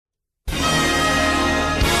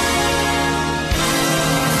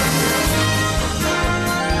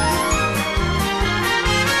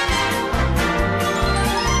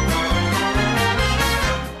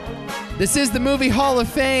This is the Movie Hall of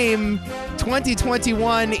Fame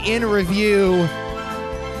 2021 in review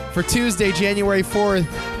for Tuesday, January 4th,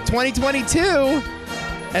 2022.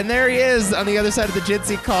 And there he is on the other side of the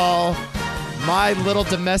Jitsi call, my little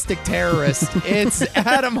domestic terrorist. It's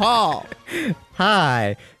Adam Hall.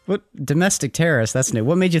 Hi. What domestic terrorist? That's new.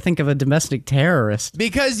 What made you think of a domestic terrorist?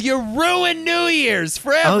 Because you ruined New Year's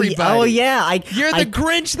for everybody. Oh yeah. You're the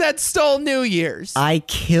Grinch that stole New Year's. I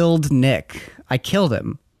killed Nick. I killed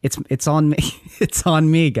him. It's on me. It's on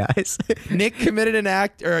me, guys. Nick committed an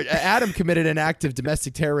act, or Adam committed an act of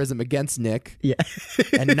domestic terrorism against Nick. Yeah.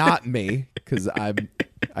 And not me, because I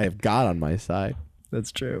have God on my side.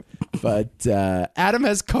 That's true. But Adam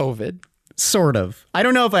has COVID. Sort of. I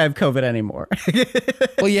don't know if I have COVID anymore.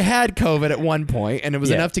 Well, you had COVID at one point, and it was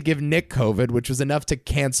Yeah. enough to give Nick COVID, which was enough to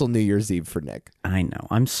cancel New Year's Eve for Nick. I know.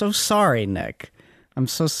 I'm so sorry, Nick. I'm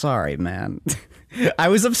so sorry, man. I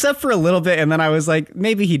was upset for a little bit, and then I was like,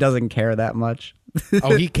 maybe he doesn't care that much.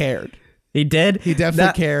 Oh, he cared. He did? He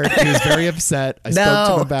definitely cared. He was very upset. I spoke to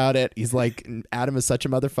No. him about it. He's like, Adam is such a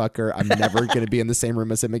motherfucker. I'm never going to be in the same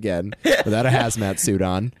room as him again without a hazmat suit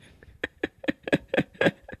on.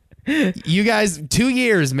 You guys, 2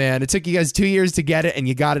 years, man. It took you guys 2 years to get it, and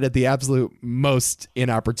you got it at the absolute most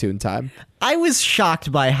inopportune time. I was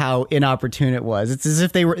shocked by how inopportune it was. It's as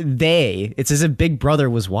if it's as if Big Brother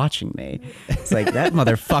was watching me. It's like, that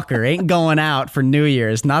motherfucker ain't going out for New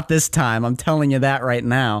Year's. Not this time. I'm telling you that right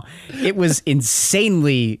now. It was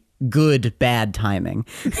insanely good, bad timing.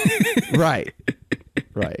 Right.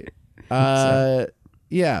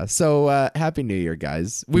 Yeah, so Happy New Year,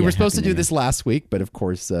 guys. We were supposed to do this last week, but of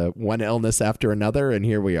course, one illness after another, and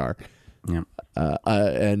here we are. Yeah.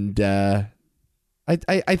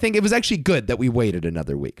 I think it was actually good that we waited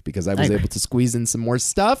another week because I was able to squeeze in some more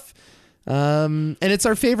stuff. And it's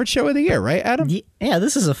our favorite show of the year, right, Adam? Yeah,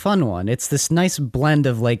 this is a fun one. It's this nice blend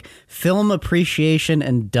of like film appreciation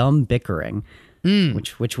and dumb bickering,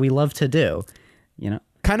 which we love to do. You know,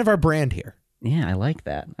 Kind of our brand here. yeah, I like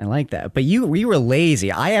that. But we were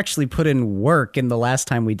lazy. I actually put in work in the last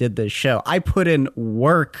time we did this show. I put in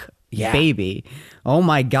work, baby. Oh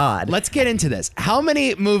my God. Let's get into this. How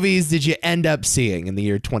many movies did you end up seeing in the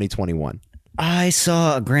year 2021? I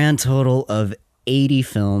saw a grand total of 80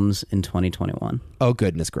 films in 2021. Oh,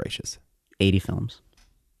 goodness gracious. 80 films.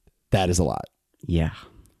 That is a lot. Yeah.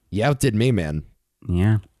 You outdid me, man.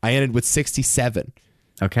 Yeah. I ended with 67.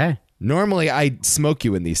 Okay. Normally, I smoke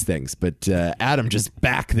you in these things, but Adam just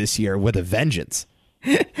back this year with a vengeance.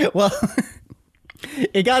 Well,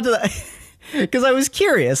 it got to the... Because I was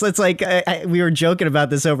curious. It's like we were joking about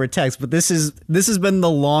this over text, but this has been the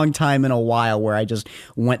long time in a while where I just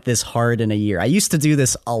went this hard in a year. I used to do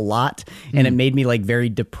this a lot, and it made me like very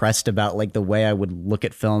depressed about like the way I would look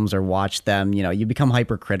at films or watch them. You know, you become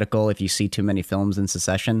hypercritical if you see too many films in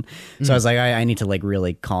succession. So I was like, I need to like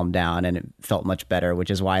really calm down, and it felt much better. Which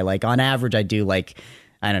is why, like on average, I do like,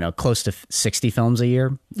 I don't know, close to 60 films a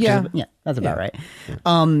year. Yeah, that's about right.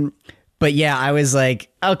 But yeah, I was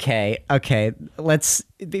like, okay, let's,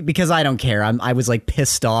 because I don't care. I was like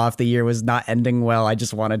pissed off. The year was not ending well. I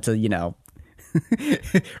just wanted to, you know,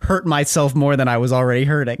 hurt myself more than I was already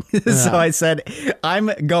hurting. So I said,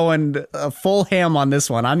 I'm going full ham on this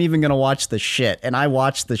one. I'm even going to watch the shit. And I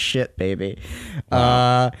watched the shit, baby.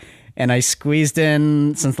 Wow. And I squeezed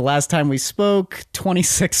in, since the last time we spoke,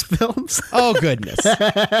 26 films. Oh, goodness.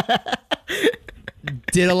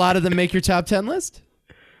 Did a lot of them make your top 10 list?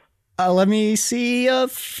 Let me see. A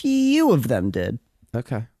few of them did.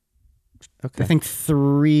 Okay. I think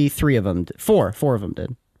three of them did. Four of them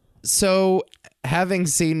did. So, having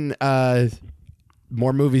seen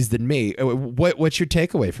more movies than me, what's your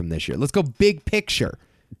takeaway from this year? Let's go big picture.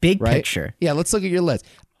 Big right? picture. Yeah, let's look at your list.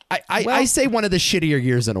 I say one of the shittier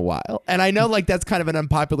years in a while. And I know like that's kind of an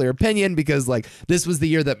unpopular opinion because like this was the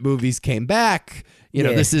year that movies came back. You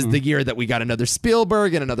know, this is the year that we got another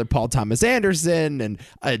Spielberg and another Paul Thomas Anderson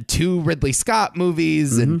and 2 Ridley Scott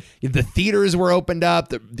movies and the theaters were opened up.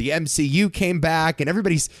 The MCU came back and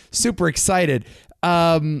everybody's super excited.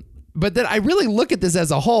 But then I really look at this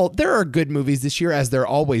as a whole. There are good movies this year as there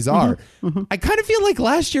always are. I kind of feel like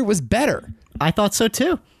last year was better. I thought so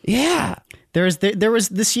too. Yeah. There was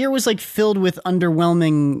this year was like filled with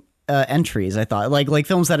underwhelming entries. I thought like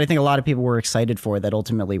films that I think a lot of people were excited for that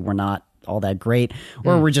ultimately were not all that great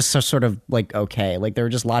or were just so sort of like okay. Like there were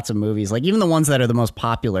just lots of movies. Like even the ones that are the most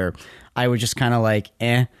popular, I was just kind of like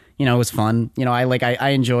you know, it was fun. You know, I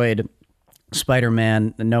enjoyed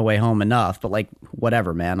Spider-Man No Way Home enough, but like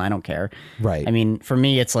whatever, man, I don't care. Right. I mean, for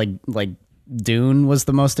me it's like Dune was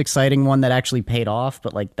the most exciting one that actually paid off,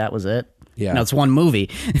 but like that was it. Yeah. No, it's one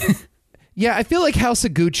movie. Yeah, I feel like House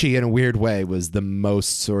of Gucci in a weird way was the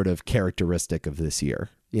most sort of characteristic of this year.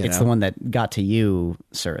 It's the one that got to you,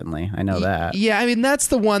 certainly. I know that. Yeah, I mean, that's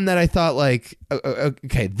the one that I thought like,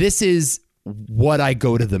 okay, this is what I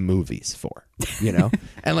go to the movies for,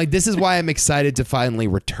 and like, this is why I'm excited to finally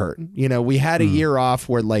return. We had a year off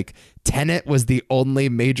where like Tenet was the only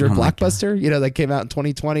major blockbuster, that came out in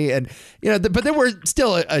 2020. And, but there were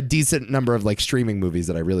still a decent number of like streaming movies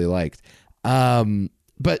that I really liked.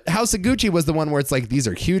 But House of Gucci was the one where it's like, these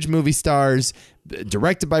are huge movie stars,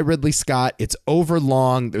 directed by Ridley Scott. It's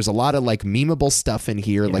overlong. There's a lot of like memeable stuff in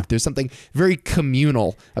here. Yeah. Like there's something very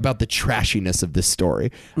communal about the trashiness of this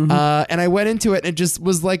story. Mm-hmm. And I went into it and it just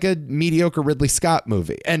was like a mediocre Ridley Scott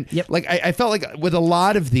movie. And like, I felt like with a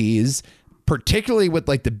lot of these, particularly with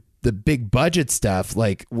like the big budget stuff,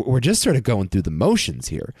 like we're just sort of going through the motions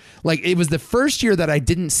here. Like it was the first year that I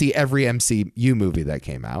didn't see every MCU movie that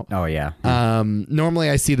came out. Oh yeah.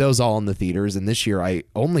 Normally I see those all in the theaters, and this year I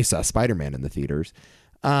only saw Spider-Man in the theaters.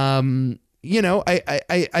 I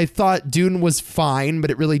thought Dune was fine,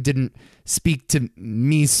 but it really didn't speak to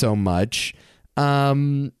me so much.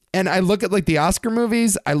 And I look at like the Oscar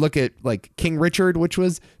movies. I look at like King Richard, which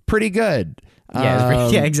was pretty good.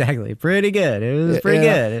 Yeah, exactly. Pretty good. It was pretty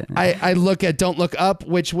good. I look at Don't Look Up,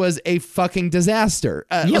 which was a fucking disaster.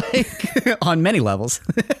 On many levels.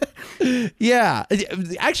 Yeah.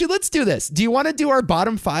 Actually, let's do this. Do you want to do our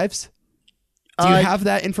bottom fives? Do you have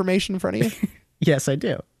that information in front of you? Yes, I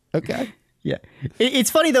do. Okay. Yeah. It's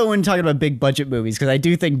funny, though, when talking about big budget movies, because I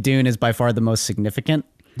do think Dune is by far the most significant.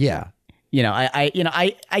 Yeah.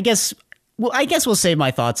 I guess... Well, I guess we'll save my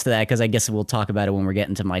thoughts to that, because I guess we'll talk about it when we're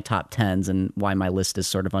getting to my top 10s and why my list is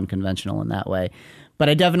sort of unconventional in that way. But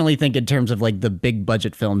I definitely think in terms of like the big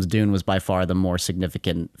budget films, Dune was by far the more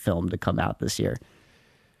significant film to come out this year.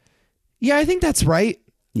 Yeah, I think that's right.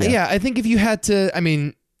 Yeah, I think if you had to, I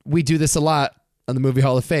mean, we do this a lot on the Movie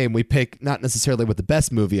Hall of Fame. We pick not necessarily what the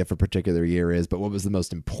best movie of a particular year is, but what was the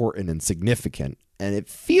most important and significant. And it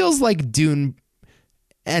feels like Dune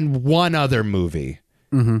and one other movie,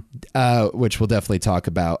 which we'll definitely talk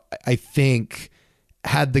about, I think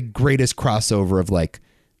had the greatest crossover of like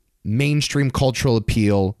mainstream cultural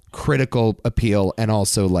appeal, critical appeal, and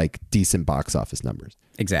also like decent box office numbers.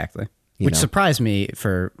 Exactly. Which surprised me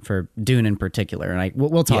for Dune in particular, and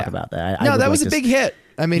we'll talk about that. That was a big hit.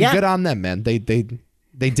 I mean, good on them, man. They did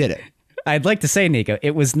it. I'd like to say, Nico,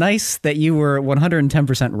 it was nice that you were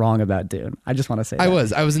 110% wrong about Dune. I just want to say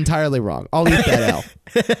that. I was entirely wrong. I'll eat that L.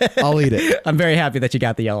 I'll eat it. I'm very happy that you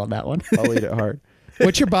got the L on that one. I'll eat it hard.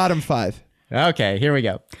 What's your bottom five? Okay, here we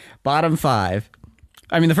go. Bottom five.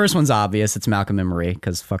 I mean, the first one's obvious. It's Malcolm and Marie,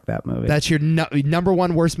 because fuck that movie. That's your number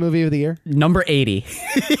one worst movie of the year? Number 80.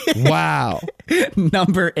 Wow.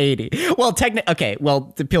 Number 80. Well,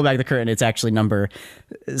 to peel back the curtain, it's actually number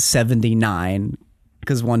 79,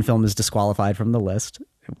 because one film is disqualified from the list.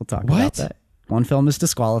 We'll talk about that. One film is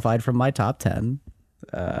disqualified from my top 10.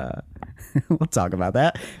 We'll talk about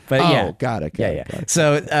that. But got it. Got it.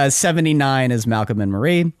 So 79 is Malcolm and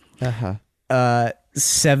Marie.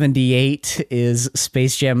 78 is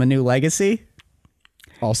Space Jam: A New Legacy.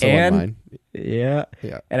 Also on mine. Yeah.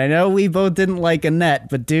 And I know we both didn't like Annette,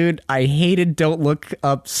 but dude, I hated Don't Look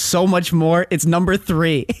Up so much more. It's number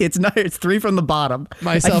 3. It's 3 from the bottom.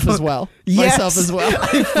 Myself as well. Yes, Myself as well.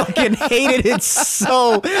 I fucking hated it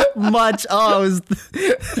so much. Oh, it was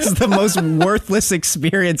the most worthless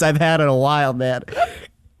experience I've had in a while, man.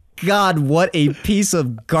 God, what a piece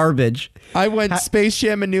of garbage. I went Space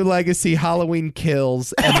Jam: A New Legacy, Halloween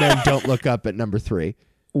Kills, and then Don't Look Up at number 3.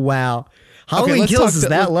 Wow. Halloween Kills is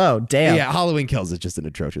that low. Damn. Yeah, Halloween Kills is just an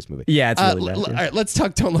atrocious movie. Yeah, it's really bad. All right, let's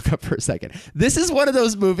talk Don't Look Up for a second. This is one of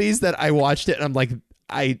those movies that I watched it and I'm like,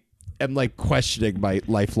 I am like questioning my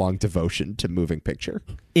lifelong devotion to moving picture.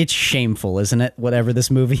 It's shameful, isn't it? Whatever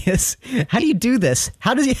this movie is. How do you do this?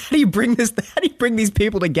 How do you bring this? How do you bring these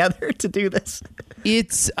people together to do this?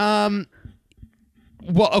 It's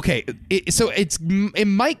well, okay. It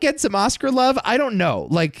might get some Oscar love. I don't know.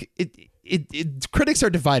 Like critics are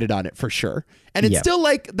divided on it for sure. And it's still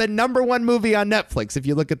like the number one movie on Netflix if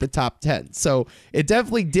you look at the top 10. So it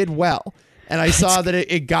definitely did well. And I saw that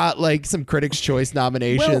it got like some Critics' Choice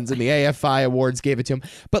nominations and the AFI Awards gave it to him.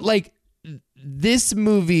 But like this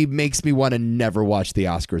movie makes me want to never watch the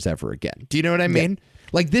Oscars ever again. Do you know what I mean?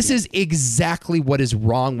 Like this is exactly what is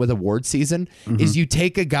wrong with award season is you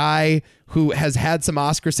take a guy who has had some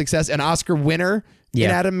Oscar success, an Oscar winner in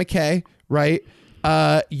Adam McKay, right?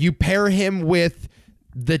 You pair him with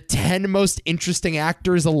the 10 most interesting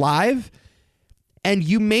actors alive, and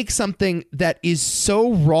you make something that is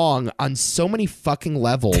so wrong on so many fucking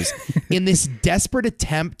levels in this desperate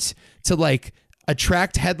attempt to like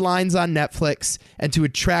attract headlines on Netflix and to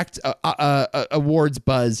attract awards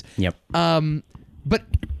buzz. Yep. But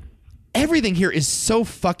everything here is so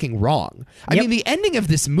fucking wrong. I mean, the ending of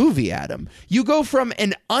this movie, Adam, you go from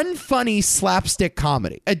an unfunny slapstick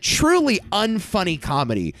comedy, a truly unfunny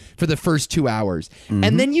comedy for the first 2 hours,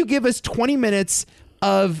 and then you give us 20 minutes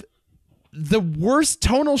of the worst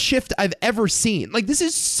tonal shift I've ever seen. Like, this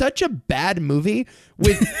is such a bad movie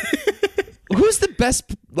with who's the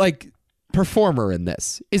best performer in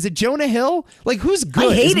this? Is it Jonah Hill? Like, who's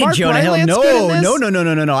good? I hated Jonah Hill.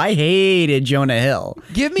 No. I hated Jonah Hill.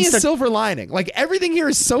 Give me a silver lining. Like, everything here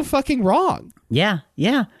is so fucking wrong. Yeah.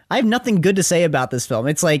 I have nothing good to say about this film.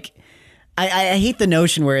 It's like, I hate the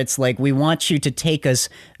notion where it's like, we want you to take us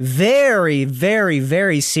very, very,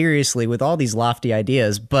 very seriously with all these lofty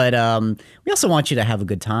ideas, but we also want you to have a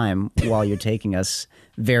good time while you're taking us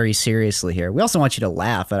very seriously here. We also want you to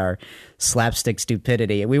laugh at our slapstick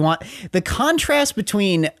stupidity. We want the contrast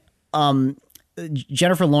between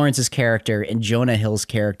Jennifer Lawrence's character and Jonah Hill's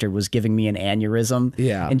character was giving me an aneurysm.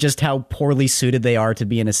 Yeah. And just how poorly suited they are to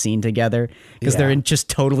be in a scene together because they're in just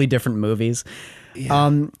totally different movies.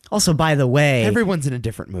 Yeah. Also, by the way, everyone's in a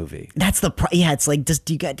different movie. That's the it's like,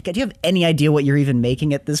 do you have any idea what you're even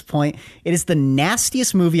making at this point? It is the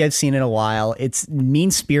nastiest movie I've seen in a while. It's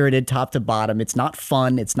mean-spirited top to bottom. It's not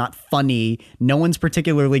fun. It's not funny. No one's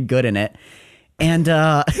particularly good in it. And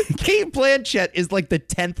Cate Blanchett is like the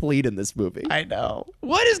 10th lead in this movie. I know.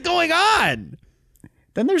 What is going on?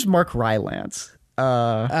 Then there's Mark Rylance.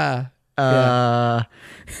 I thought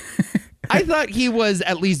he was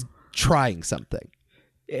at least trying something.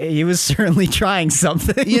 He was certainly trying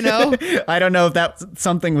something. You know? I don't know if that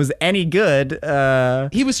something was any good.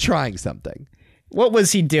 He was trying something. What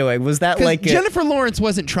was he doing? Was that like Jennifer Lawrence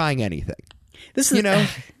wasn't trying anything. This is,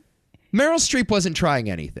 Meryl Streep wasn't trying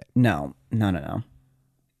anything. No.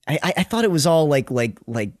 I thought it was all like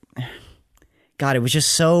God, it was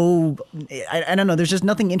just so I don't know. There's just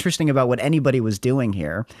nothing interesting about what anybody was doing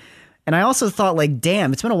here. And I also thought, like,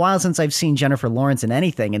 damn, it's been a while since I've seen Jennifer Lawrence in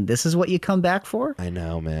anything, and this is what you come back for? I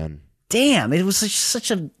know, man. Damn, it was such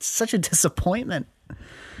a disappointment.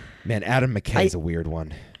 Man, Adam McKay's a weird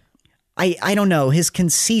one. I don't know. His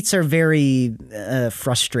conceits are very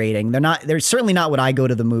frustrating. They're certainly not what I go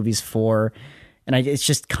to the movies for, and it's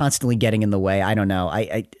just constantly getting in the way. I don't know.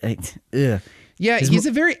 Ugh. Yeah, he's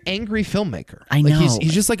a very angry filmmaker. I know.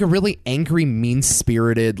 He's just like a really angry,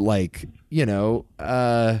 mean-spirited,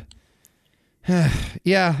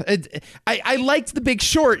 yeah, I liked The Big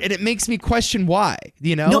Short, and it makes me question why.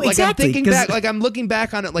 No, exactly, I'm thinking back, I'm looking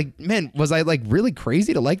back on it, like, man, was I like really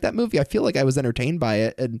crazy to like that movie? I feel like I was entertained by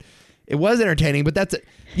it, and it was entertaining. But that's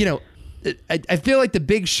I feel like The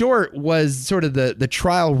Big Short was sort of the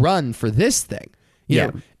trial run for this thing. You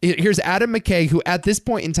know, here's Adam McKay, who at this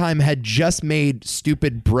point in time had just made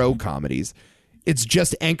stupid bro comedies. It's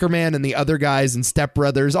just Anchorman and the other guys and Step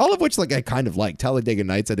Brothers, all of which I kind of like. Talladega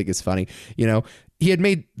Nights I think is funny. He had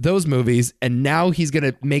made those movies, and now he's going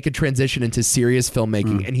to make a transition into serious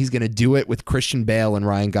filmmaking, and he's going to do it with Christian Bale and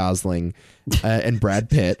Ryan Gosling and Brad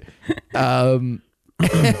Pitt. And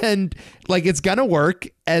it's going to work,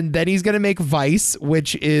 and then he's going to make Vice,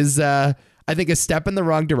 which is I think a step in the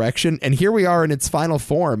wrong direction, and here we are in its final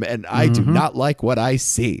form, and I do not like what I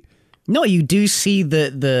see. No, you do see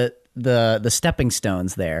the stepping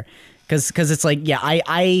stones there, because it's like,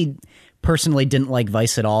 I personally didn't like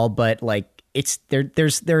Vice at all, but like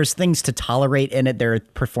there's things to tolerate in it. There are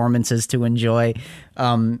performances to enjoy.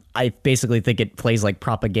 I basically think it plays like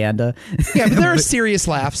propaganda. Yeah, but there are serious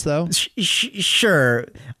laughs though. Sure,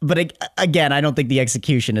 but again, I don't think the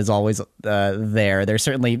execution is always there. There's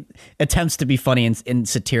certainly attempts to be funny and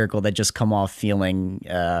satirical that just come off feeling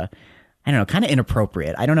I don't know, kind of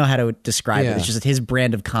inappropriate. I don't know how to describe it. It's just that his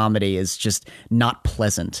brand of comedy is just not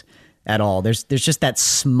pleasant at all. There's just that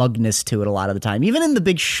smugness to it a lot of the time, even in The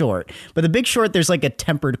Big Short. But The Big Short, there's like a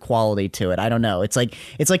tempered quality to it. I don't know. It's like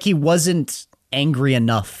he wasn't angry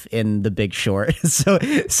enough in The Big Short, so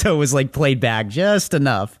it was like played back just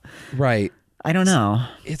enough. Right. I don't know.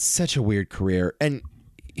 It's such a weird career, and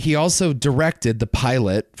he also directed the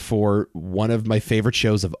pilot for one of my favorite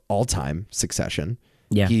shows of all time, Succession.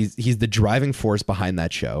 Yeah, he's the driving force behind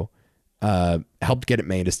that show. Helped get it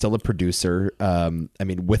made. Is still a producer. I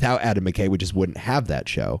mean, without Adam McKay, we just wouldn't have that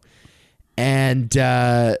show. And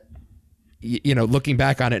looking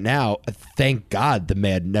back on it now, thank God the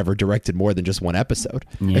man never directed more than just one episode.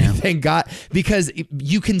 Yeah. Thank God, because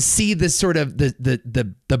you can see this sort of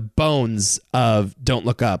the bones of Don't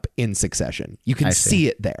Look Up in Succession. You can see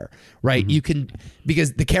it there, right? You can,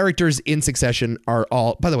 because the characters in Succession are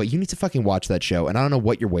all, by the way, you need to fucking watch that show, and I don't know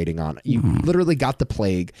what you're waiting on. You literally got the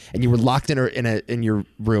plague and you were locked in your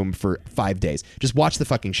room for 5 days. Just watch the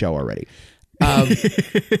fucking show already.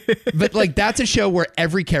 But like, that's a show where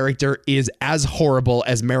every character is as horrible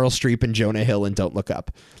as Meryl Streep and Jonah Hill in Don't Look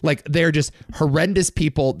Up. Like, they're just horrendous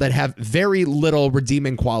people that have very little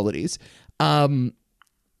redeeming qualities. And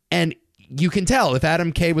you can tell if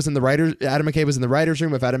Adam McKay was in the writer's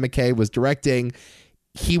room, if Adam McKay was directing,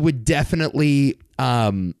 he would definitely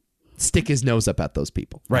stick his nose up at those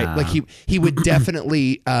people, right? Like he would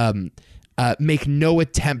definitely make no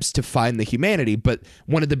attempts to find the humanity. But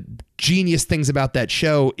one of the genius things about that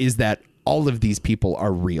show is that all of these people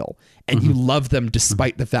are real, and you love them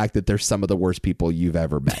despite the fact that they're some of the worst people you've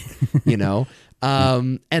ever met,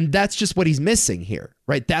 and that's just what he's missing here,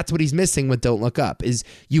 right? That's what he's missing with Don't Look Up, is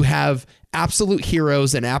you have absolute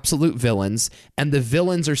heroes and absolute villains, and the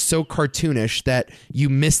villains are so cartoonish that you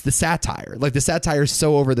miss the satire. Like, the satire is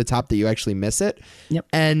so over the top that you actually miss it. Yep.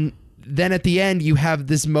 And then at the end, you have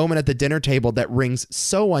this moment at the dinner table that rings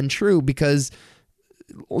so untrue because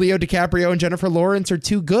Leo DiCaprio and Jennifer Lawrence are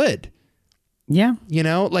too good. Yeah.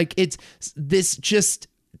 Like, it's this just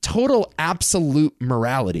total absolute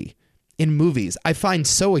morality in movies I find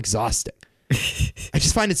so exhausting. I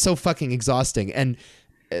just find it so fucking exhausting. And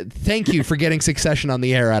thank you for getting Succession on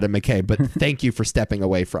the air, Adam McKay, but thank you for stepping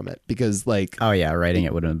away from it, because like, oh yeah, writing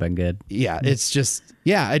it would have been good. Yeah, it's just,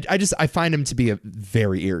 I find him to be a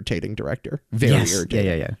very irritating director. Very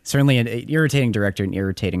irritating. Yeah. Certainly an irritating director and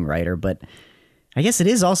irritating writer, but I guess it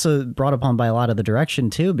is also brought upon by a lot of the direction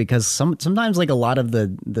too, because sometimes like a lot of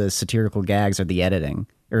the satirical gags are the editing,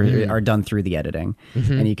 or are done through the editing,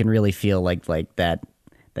 and you can really feel like that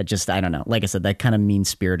just, I don't know, like I said, that kind of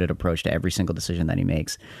mean-spirited approach to every single decision that he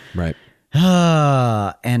makes. Right.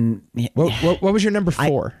 And what was your number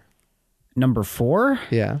 4? Number 4?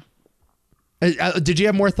 Yeah. Did you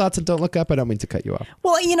have more thoughts on Don't Look Up? I don't mean to cut you off.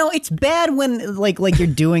 Well, it's bad when like you're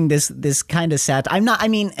doing this kind of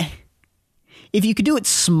if you could do it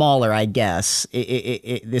smaller, I guess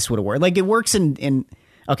this would have worked. Like, it works in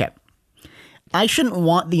okay. I shouldn't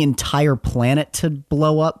want the entire planet to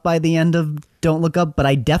blow up by the end of Don't Look Up, but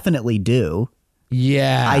I definitely do.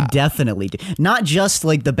 Yeah. I definitely do. Not just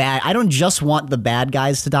like I don't just want the bad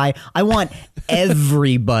guys to die. I want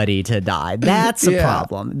everybody to die. That's a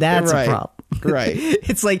problem. That's a problem. Right.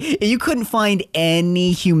 It's like, you couldn't find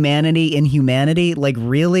any humanity in humanity. Like,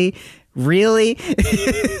 really? Really?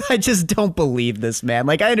 I just don't believe this, man.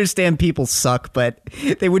 Like, I understand people suck, but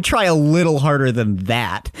they would try a little harder than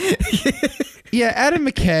that. Yeah, Adam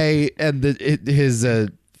McKay and his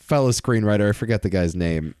fellow screenwriter, I forget the guy's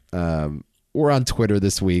name, were on Twitter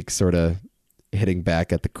this week sort of hitting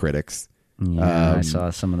back at the critics. Yeah, I saw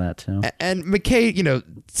some of that too. And McKay,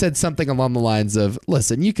 said something along the lines of,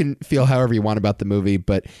 listen, you can feel however you want about the movie,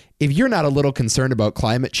 but if you're not a little concerned about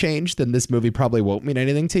climate change, then this movie probably won't mean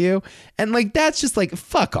anything to you. And like, that's just like,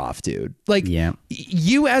 fuck off, dude. Like,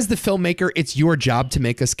 you as the filmmaker, it's your job to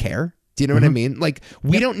make us care. Do you know what I mean? Like,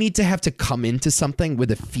 we don't need to have to come into something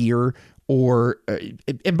with a fear or,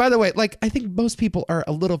 and by the way, like, I think most people are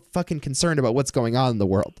a little fucking concerned about what's going on in the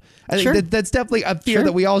world. I think that's definitely a fear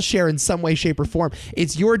that we all share in some way, shape, or form.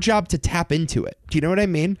 It's your job to tap into it. Do you know what I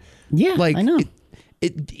mean? Yeah, like, I know.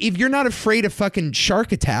 If you're not afraid of fucking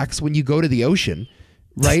shark attacks when you go to the ocean,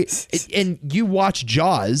 right? And you watch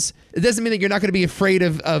Jaws, it doesn't mean that you're not going to be afraid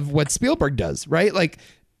of what Spielberg does, right? Like,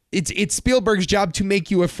 it's Spielberg's job to make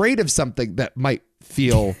you afraid of something that might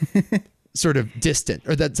feel sort of distant,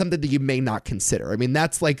 or that's something that you may not consider. I mean,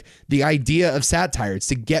 that's like the idea of satire. It's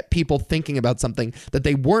to get people thinking about something that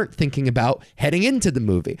they weren't thinking about heading into the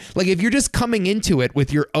movie. Like, if you're just coming into it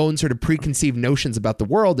with your own sort of preconceived notions about the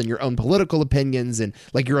world and your own political opinions and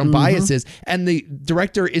like your own biases, and the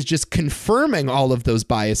director is just confirming all of those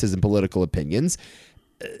biases and political opinions,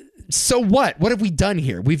 so what? What have we done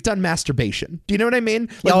here? We've done masturbation. Do you know what I mean?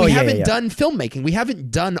 Like, we haven't done filmmaking. We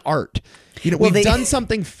haven't done art. We've done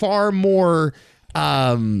something far more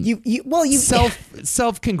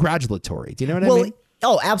self-congratulatory. Do you know what I mean?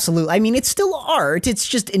 Oh, absolutely. I mean, it's still art. It's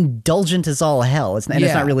just indulgent as all hell. It's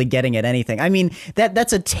not really getting at anything. I mean,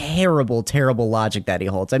 that's a terrible, terrible logic that he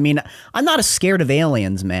holds. I mean, I'm not scared of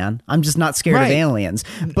aliens, man. I'm just not scared of aliens.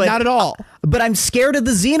 But not at all. but I'm scared of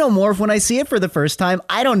the xenomorph when I see it for the first time.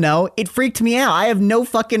 I don't know. It freaked me out. I have no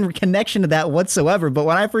fucking connection to that whatsoever. But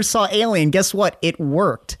when I first saw Alien, guess what? It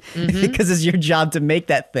worked because it's your job to make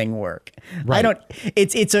that thing work. Right. I don't.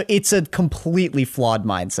 It's a completely flawed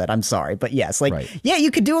mindset. I'm sorry, but yes, yeah, you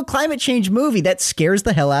could do a climate change movie that scares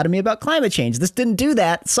the hell out of me about climate change. This didn't do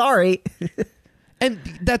that. Sorry. And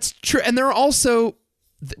that's true. And there are also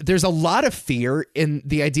there's a lot of fear in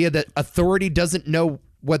the idea that authority doesn't know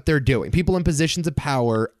what they're doing. People in positions of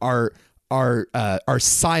power are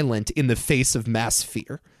silent in the face of mass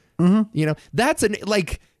fear. You know, that's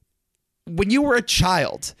like when you were a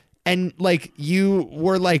child and like you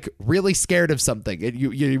were like really scared of something and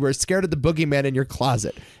you were scared of the boogeyman in your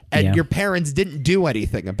closet and your parents didn't do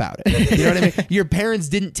anything about it. You know what I mean? Your parents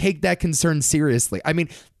didn't take that concern seriously. I mean,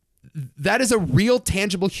 that is a real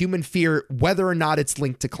tangible human fear, whether or not it's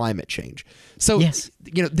linked to climate change. So,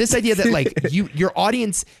 you know, this idea that like your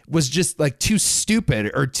audience was just like too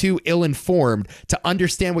stupid or too ill-informed to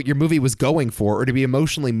understand what your movie was going for or to be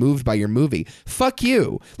emotionally moved by your movie. Fuck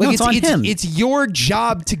you. Like no, it's your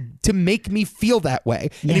job to make me feel that way.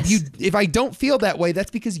 And if I don't feel that way,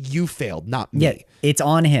 that's because you failed, not me. Yeah, it's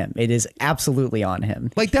on him. It is absolutely on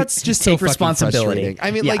him. Like that's just take so responsibility.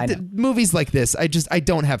 I mean, like movies like this, I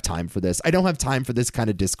don't have time for this. I don't have time for this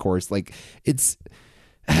kind of discourse. Like it's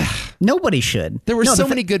nobody should. There were so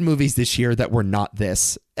many good movies this year that were not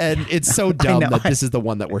this, and it's so dumb that this is the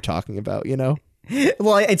one that we're talking about. You know?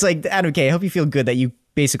 Well, it's like Adam K. I hope you feel good that you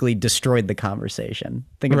basically destroyed the conversation.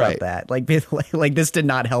 Think about that. Like this did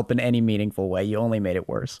not help in any meaningful way. You only made it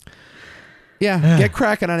worse. Yeah, get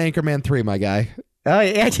cracking on Anchorman 3, my guy. Oh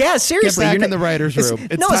yeah, seriously. Get back in the writer's room.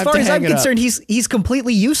 No, as far as I'm concerned, he's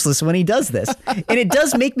completely useless when he does this, and it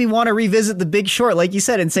does make me want to revisit The Big Short, like you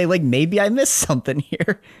said, and say like maybe I missed something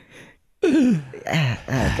here. Oh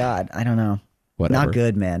God, I don't know. Whatever. Not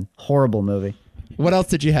good, man. Horrible movie. What else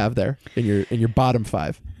did you have there in your bottom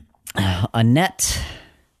 5? Annette.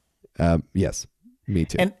 Yes, me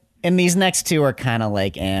too. And these next two are kind of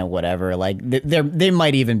like, whatever. Like they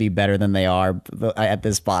might even be better than they are at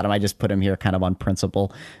this bottom. I just put them here kind of on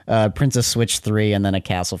principle. Princess Switch 3 and then A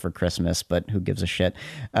Castle for Christmas, but who gives a shit?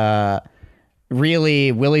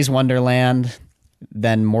 Really, Willy's Wonderland,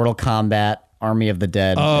 then Mortal Kombat, Army of the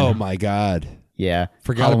Dead. Oh my God. Yeah.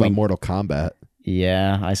 Forgot about Mortal Kombat.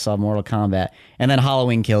 Yeah, I saw Mortal Kombat. And then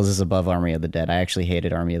Halloween Kills is above Army of the Dead. I actually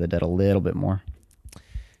hated Army of the Dead a little bit more.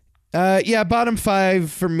 Yeah, bottom 5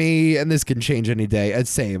 for me, and this can change any day.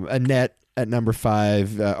 Same. Annette at number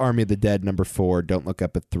 5, Army of the Dead number 4, Don't Look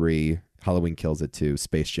Up at 3, Halloween Kills at 2,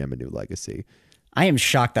 Space Jam: A New Legacy. I am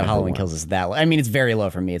shocked that Halloween Kills is that low. I mean, it's very low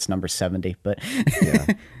for me. It's number 70, but yeah.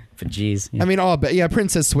 But geez. Yeah. I mean,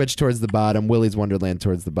 Princess Switch towards the bottom, Willy's Wonderland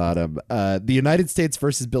towards the bottom, The United States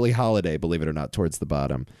versus Billie Holiday, believe it or not, towards the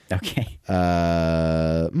bottom. Okay.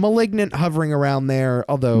 Malignant hovering around there,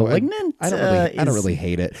 although Malignant? I don't really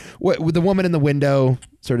hate it. With The Woman in the Window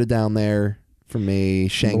sort of down there for me,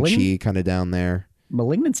 Shang-Chi kind of down there.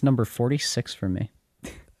 Malignant's number 46 for me.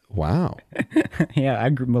 Wow. Yeah,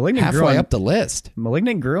 Malignant halfway up the list.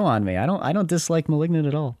 Malignant grew on me. I don't dislike Malignant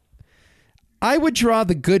at all. I would draw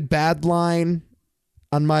the good bad line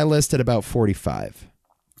on my list at about 45.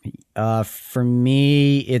 For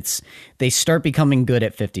me, they start becoming good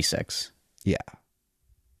at 56. Yeah.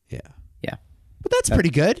 But that's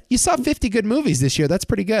pretty good. You saw 50 good movies this year. That's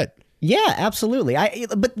pretty good. Yeah, absolutely.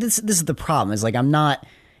 But this is the problem. Is like I'm not.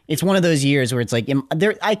 It's one of those years where it's like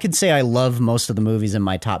I could say I love most of the movies in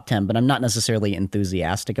my top 10, but I'm not necessarily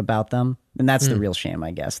enthusiastic about them, and that's the real shame,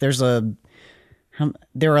 I guess. There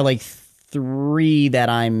are like 3 that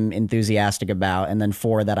I'm enthusiastic about, and then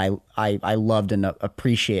 4 that I loved and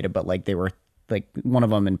appreciated, but like they were like one of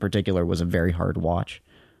them in particular was a very hard watch.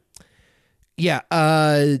 Yeah,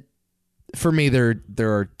 for me there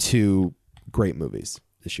are 2 great movies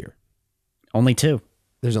this year. Only 2.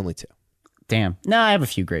 There's only 2. Damn. No, I have a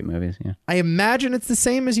few great movies. Yeah. I imagine it's the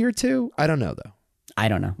same as year 2. I don't know though. I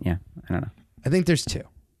don't know. Yeah, I don't know. I think there's 2.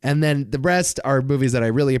 And then the rest are movies that I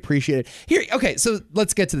really appreciated. Here, okay, so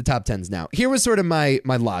let's get to the top 10s now. Here was sort of my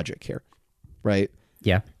logic here, right?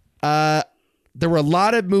 Yeah. There were a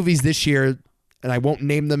lot of movies this year, and I won't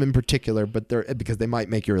name them in particular, but because they might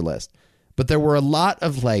make your list. But there were a lot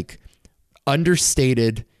of like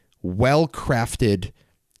understated, well-crafted,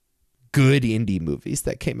 good indie movies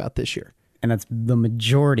that came out this year. And that's the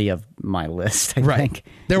majority of my list, I think.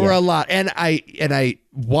 There were a lot. And I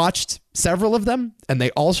watched several of them, and they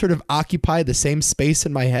all sort of occupy the same space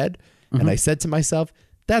in my head. Mm-hmm. And I said to myself,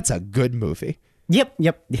 that's a good movie. Yep.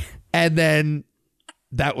 And then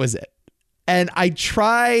that was it. And I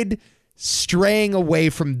tried straying away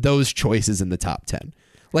from those choices in the top 10.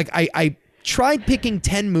 Like I tried picking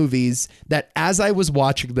 10 movies that as I was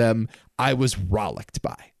watching them, I was rollicked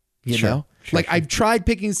by, you know? Like I've tried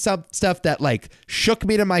picking stuff that like shook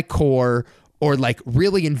me to my core or like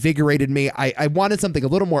really invigorated me. I wanted something a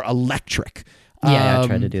little more electric. Yeah, I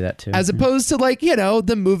tried to do that too. As opposed to like, you know,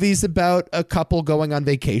 the movies about a couple going on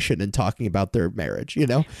vacation and talking about their marriage, you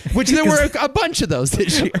know, which there were a bunch of those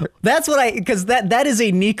this year. That's what because that is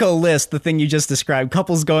a Nico list, the thing you just described,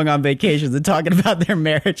 couples going on vacations and talking about their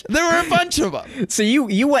marriage. There were a bunch of them. So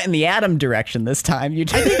you went in the Adam direction this time. I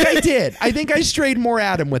think I did. I think I strayed more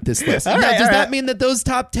Adam with this list. Now, does that mean that those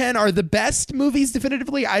top 10 are the best movies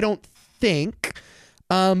definitively? I don't think.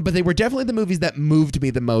 But they were definitely the movies that moved me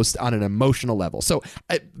the most on an emotional level. So,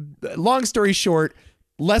 long story short,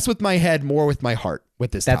 less with my head, more with my heart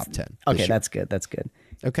with this top 10. Okay, that's good. That's good.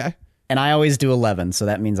 Okay. And I always do 11, so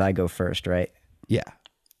that means I go first, right? Yeah.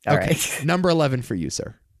 All okay. right. Number 11 for you,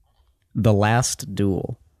 sir. The Last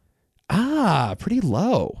Duel. Ah, pretty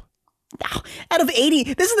low. Out of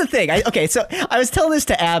 80, this is the thing. So I was telling this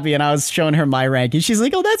to Abby and I was showing her my ranking. She's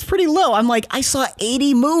like, oh, that's pretty low. I'm like, I saw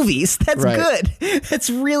 80 movies. That's good. That's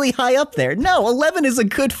really high up there. No, 11 is a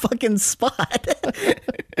good fucking spot.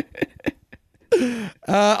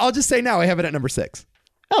 I'll just say now I have it at number 6.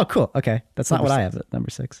 Oh, cool. Okay. That's not what I have at number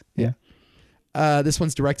 6. Yeah. This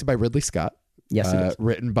one's directed by Ridley Scott. Yes, it is.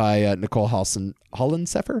 Written by Nicole Hollensefer.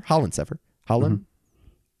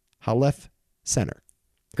 Halef Center.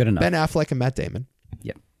 Good enough. Ben Affleck and Matt Damon.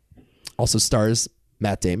 Yep. Also stars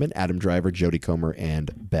Matt Damon, Adam Driver, Jodie Comer, and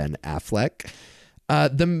Ben Affleck.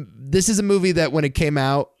 This is a movie that when it came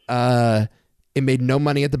out, it made no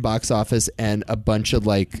money at the box office, and a bunch of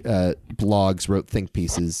like blogs wrote think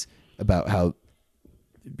pieces about how,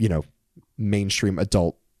 you know, mainstream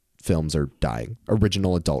adult films are dying,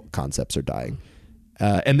 original adult concepts are dying.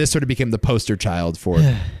 And this sort of became the poster child for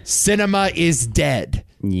cinema is dead.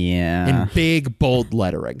 Yeah. In big, bold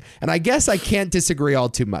lettering. And I guess I can't disagree all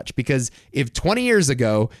too much, because if 20 years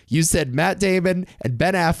ago you said Matt Damon and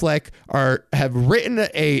Ben Affleck have written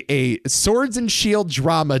a swords and shield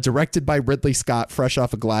drama directed by Ridley Scott fresh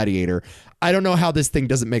off of Gladiator, I don't know how this thing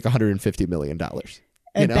doesn't make $150 million.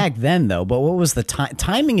 And back then, though, but what was the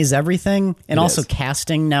timing is everything, and also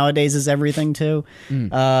casting nowadays is everything too.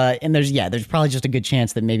 And there's probably just a good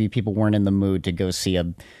chance that maybe people weren't in the mood to go see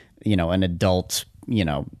an adult,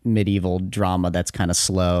 medieval drama that's kind of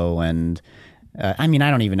slow. And I mean,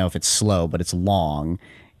 I don't even know if it's slow, but it's long.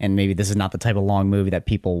 And maybe this is not the type of long movie that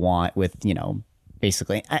people want with,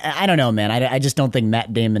 basically. I don't know, man. I just don't think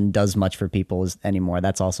Matt Damon does much for people anymore.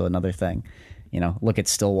 That's also another thing. Look at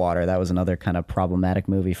Stillwater. That was another kind of problematic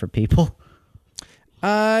movie for people.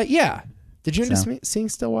 Yeah. Did you end up seeing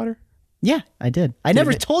Stillwater? Yeah, I did. I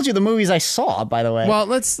never told you the movies I saw, by the way. Well, I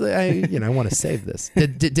want to save this.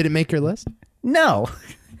 Did it make your list? No.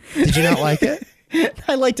 Did you not like it?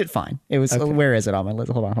 I liked it fine. It was, Where is it on my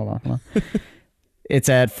list? Hold on. It's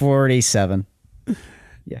at 47.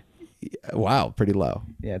 Yeah. Wow, pretty low.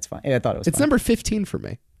 Yeah, it's fine. I thought it was It's fine. number 15 for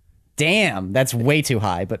me. Damn, that's way too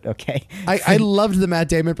high, but okay. I loved the Matt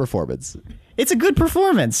Damon performance. It's a good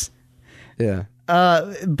performance. Yeah.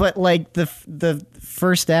 But like the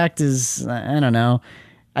first act is, I don't know.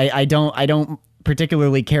 I don't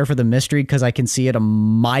particularly care for the mystery because I can see it a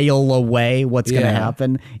mile away what's going to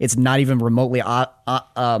happen. It's not even remotely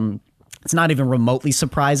it's not even remotely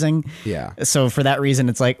surprising. Yeah. So for that reason,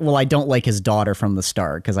 it's like, well, I don't like his daughter from the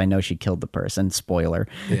start because I know she killed the person. Spoiler.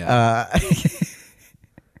 Yeah.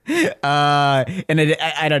 And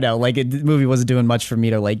I don't know, like the movie wasn't doing much for me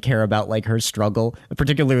to like care about like her struggle,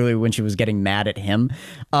 particularly when she was getting mad at him.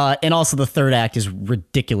 And also the third act is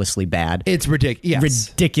ridiculously bad. It's ridiculous.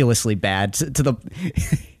 Ridiculously bad to the.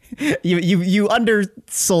 You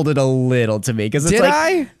undersold it a little to me because it's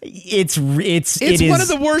It's one of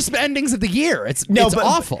the worst endings of the year. It's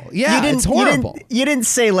awful. Yeah, it's horrible. You didn't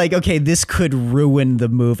say like, okay, this could ruin the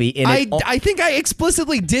movie. I think I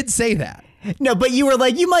explicitly did say that. No, but you were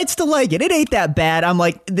like, you might still like it. It ain't that bad. I'm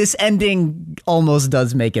like, this ending almost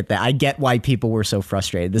does make it that. I get why people were so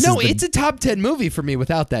frustrated. It's a top 10 movie for me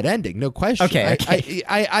without that ending. No question. Okay.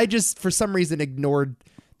 I just, for some reason, ignored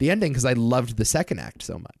the ending because I loved the second act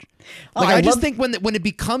so much. Like, I just think when it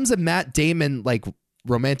becomes a Matt Damon, like,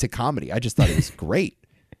 romantic comedy, I just thought it was great.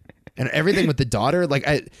 And everything with the daughter,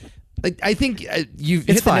 I think you've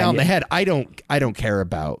hit the nail on the head. I don't care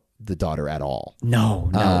about the daughter at all. No.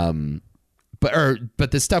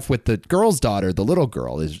 But the stuff with the girl's daughter, the little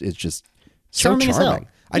girl, is just so charming.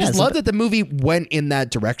 I just love that the movie went in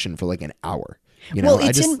that direction for like an hour. I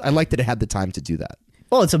liked that it had the time to do that.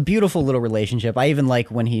 Well, it's a beautiful little relationship. I even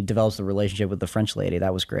like when he develops the relationship with the French lady.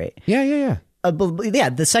 That was great. Yeah. But yeah,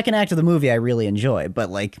 the second act of the movie I really enjoy,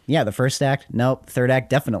 but like, yeah, the first act, nope. Third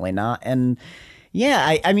act, definitely not. And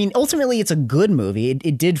yeah, I mean, ultimately, it's a good movie.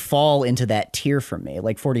 It did fall into that tier for me,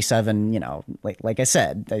 like 47. You know, like I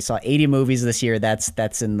said, I saw 80 movies this year.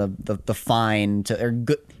 That's in the fine to or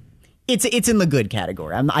good. It's in the good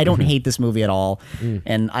category. I don't hate this movie at all,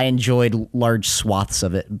 and I enjoyed large swaths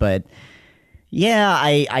of it. But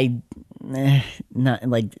yeah, not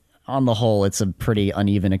like. On the whole, it's a pretty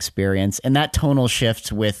uneven experience. And that tonal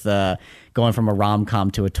shift with going from a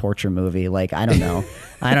rom-com to a torture movie, like, I don't know.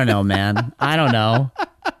 I don't know, man. I don't know.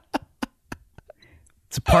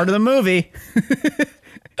 It's a part of the movie.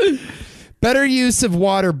 Better use of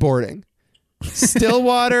waterboarding. Still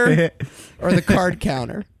water or the card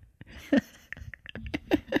counter?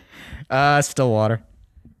 Still water.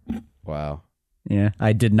 Wow. Yeah,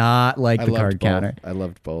 I did not like the card counter. I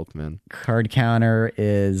loved both, man. Card counter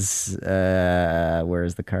is where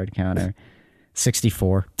is the card counter?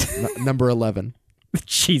 64. Number 11.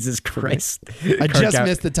 Jesus Christ. I just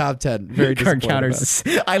missed the top 10. Very card counters.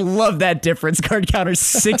 I love that difference. Card counter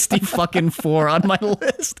 60 fucking 4 on my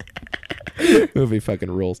list. Movie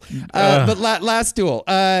fucking rules. But Last Duel.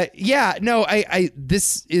 Yeah, no, I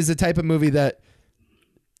this is a type of movie that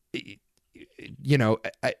you know,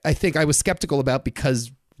 I think I was skeptical about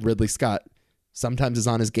because Ridley Scott sometimes is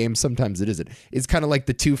on his game, sometimes it isn't. It's kind of like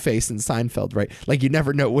the Two-Face in Seinfeld, right? Like you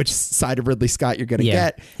never know which side of Ridley Scott you're going to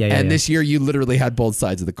get. And this year you literally had both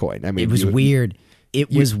sides of the coin. I mean, it was weird.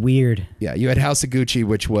 It was weird. Yeah, you had House of Gucci,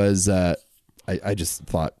 which was, I just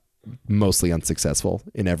thought mostly unsuccessful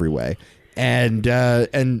in every way. And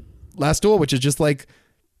Last Duel, which is just like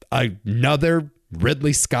another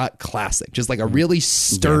Ridley Scott classic, just like a really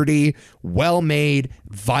sturdy, well-made,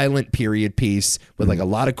 violent period piece with like a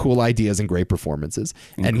lot of cool ideas and great performances.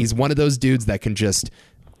 And he's one of those dudes that can just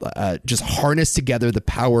harness together the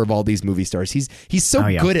power of all these movie stars. He's so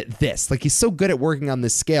good at this. Like he's so good at working on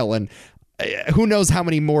this scale. And who knows how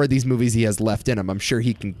many more of these movies he has left in him. I'm sure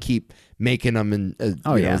he can keep making them and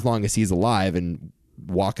as long as he's alive and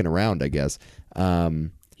walking around, I guess.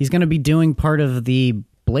 He's going to be doing part of the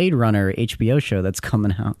Blade Runner HBO show that's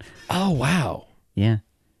coming out. Oh, wow. Yeah.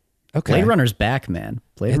 Okay. Blade Runner's back, man.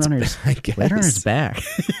 Blade Runner's back.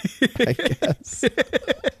 I guess.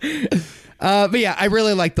 But yeah, I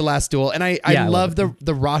really like The Last Duel. And I love the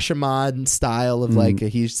Rashomon style of like a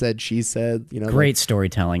he said, she said. You know, great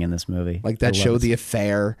storytelling in this movie. Like that show, The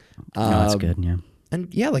Affair. That's good, yeah.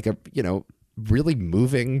 And yeah, like a, really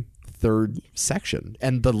moving third section.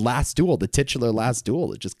 And The Last Duel, the titular Last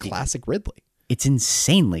Duel, is just classic Ridley. It's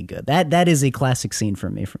insanely good. That is a classic scene for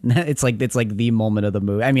me. It's like the moment of the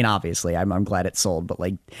movie. I mean, obviously, I'm glad it sold, but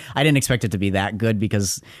like I didn't expect it to be that good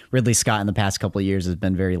because Ridley Scott in the past couple of years has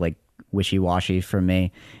been very like wishy-washy for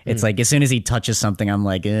me. It's like as soon as he touches something, I'm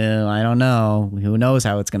like, I don't know. Who knows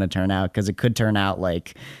how it's going to turn out? Because it could turn out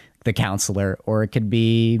like The Counselor, or it could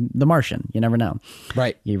be The Martian. You never know.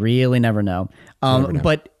 Right. You really never know.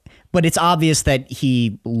 But it's obvious that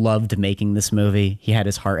he loved making this movie. He had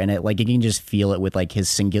his heart in it. Like you can just feel it with like his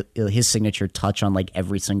signature touch on like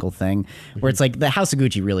every single thing. Where it's like the House of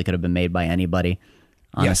Gucci really could have been made by anybody.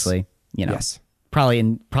 Honestly,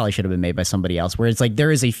 probably should have been made by somebody else. Where it's like there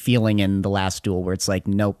is a feeling in The Last Duel where it's like,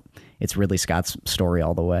 nope, it's Ridley Scott's story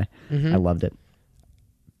all the way. I loved it.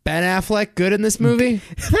 Ben Affleck good in this movie?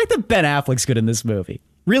 The fact that Ben Affleck's good in this movie,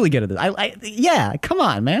 really good at this. Yeah, come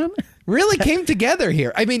on, man. Really came together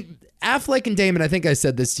here. I mean, Affleck and Damon, I think I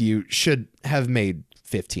said this to you, should have made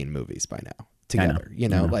 15 movies by now together.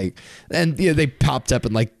 Like, and they popped up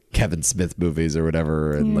in like Kevin Smith movies or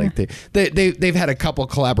whatever, and like they've had a couple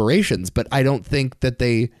collaborations, but I don't think that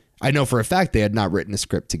I know for a fact they had not written a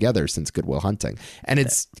script together since Good Will Hunting, and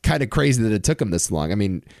it's kind of crazy that it took them this long. I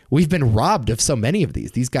mean, we've been robbed of so many of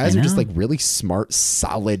these. These guys are just like really smart,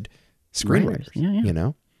 solid screenwriters.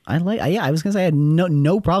 Yeah. I was gonna say I had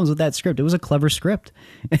no problems with that script. It was a clever script.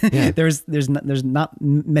 Yeah. there's not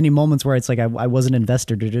many moments where it's like I wasn't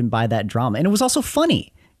invested or didn't buy that drama, and it was also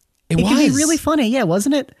funny. It can be really funny,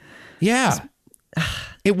 wasn't it? Yeah,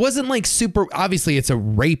 it wasn't like super. Obviously, it's a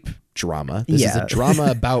rape drama. This is a drama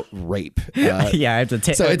about rape. I have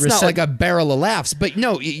to so it's not like a barrel of laughs, but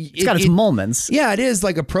no, it's got its moments. Yeah, it is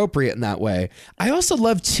like appropriate in that way. I also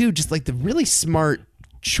love too, just like the really smart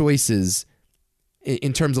choices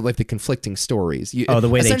in terms of like the conflicting stories. The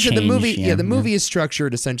way they change. The movie, the movie is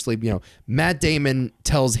structured essentially, Matt Damon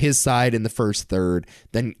tells his side in the first third,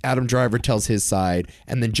 then Adam Driver tells his side,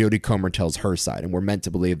 and then Jodie Comer tells her side. And we're meant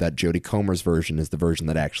to believe that Jodie Comer's version is the version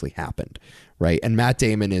that actually happened, right? And Matt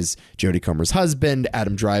Damon is Jodie Comer's husband.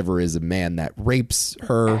 Adam Driver is a man that rapes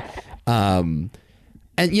her. And,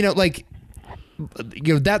 like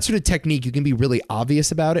that sort of technique, you can be really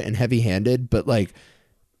obvious about it and heavy-handed, but like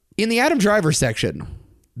in the Adam Driver section,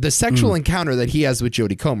 the sexual encounter that he has with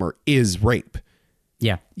Jodie Comer is rape.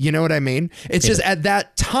 Yeah. You know what I mean? It's just at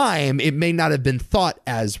that time, it may not have been thought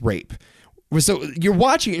as rape. So you're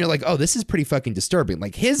watching it and you're like, oh, this is pretty fucking disturbing.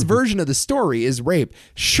 Like his version of the story is rape.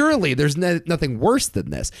 Surely there's nothing worse than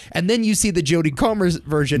this. And then you see the Jodie Comer's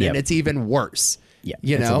version and it's even worse. Yeah.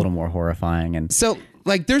 It's a little more horrifying. And so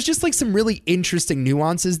like, there's just like some really interesting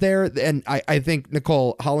nuances there. And I think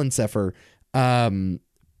Nicole Hollenseffer,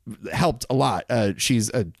 helped a lot. She's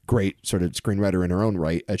a great sort of screenwriter in her own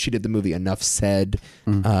right. She did the movie Enough Said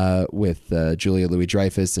with Julia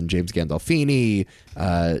Louis-Dreyfus and James Gandolfini.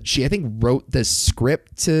 She, I think, wrote the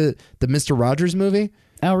script to the Mr. Rogers movie.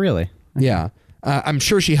 Oh, really? Okay. Yeah. I'm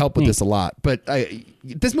sure she helped with this a lot. But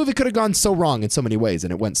this movie could have gone so wrong in so many ways,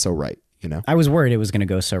 and it went so right. You know, I was worried it was going to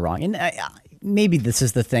go so wrong. And maybe this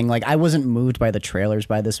is the thing. Like, I wasn't moved by the trailers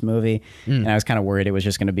by this movie. And I was kind of worried it was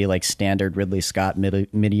just going to be like standard Ridley Scott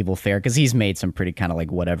medieval fare, because he's made some pretty kind of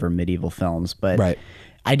like whatever medieval films. But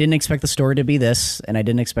I didn't expect the story to be this, and I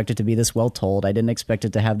didn't expect it to be this well told. I didn't expect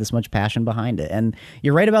it to have this much passion behind it. And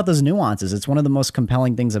you're right about those nuances. It's one of the most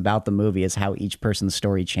compelling things about the movie is how each person's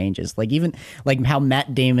story changes. Like even like how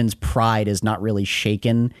Matt Damon's pride is not really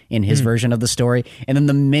shaken in his version of the story. And then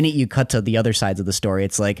the minute you cut to the other sides of the story,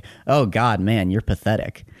 it's like, oh God, man, you're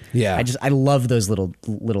pathetic. Yeah. I love those little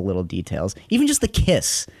details. Even just the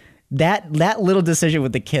kiss. That little decision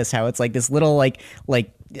with the kiss, how it's like this little what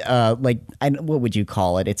would you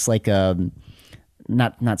call it? It's like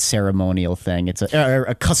not ceremonial thing. It's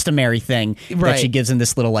a customary thing that she gives him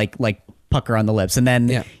this little like pucker on the lips, and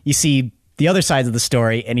then you see the other sides of the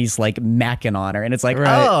story, and he's like macking on her, and it's like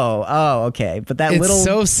oh okay. But that it's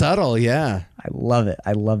so subtle, yeah. I love it.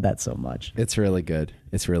 I love that so much. It's really good.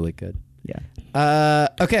 It's really good. Yeah.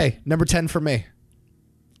 Okay, number 10 for me.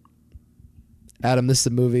 Adam, this is a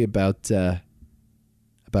movie about a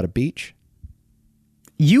beach.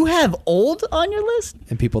 You have old on your list?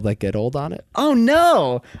 And people that get old on it. Oh,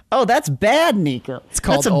 no. Oh, that's bad, Nico. It's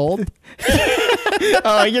called Old. It's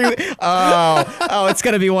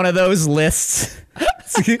going to be one of those lists.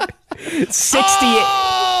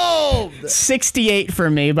 68 for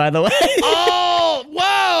me, by the way. Oh,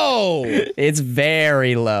 whoa. It's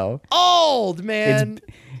very low. Old, man.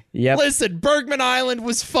 Yep. Listen, Bergman Island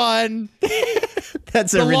was fun.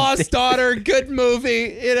 That's The Lost Daughter, good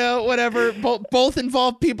movie. You know, whatever. Both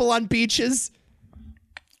involve people on beaches.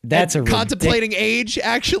 That's contemplating age,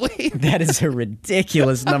 actually. That is a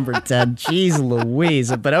ridiculous number 10. Jeez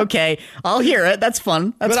Louise. But okay, I'll hear it. That's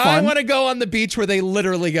fun. That's fun. I want to go on the beach where they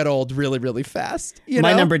literally get old really, really fast. You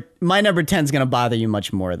know? My number 10 is going to bother you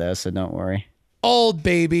much more, though, so don't worry. Old,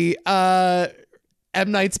 baby. M.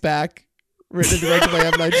 Night's back. Written and directed by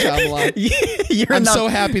M. Night Shyamalan. I'm so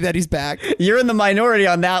happy that he's back. You're in the minority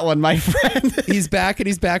on that one, my friend. He's back, and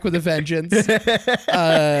he's back with a vengeance.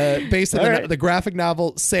 Based on the graphic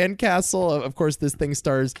novel Sandcastle. Of course, this thing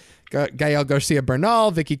stars Gael Garcia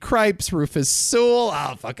Bernal, Vicky Krieps, Rufus Sewell.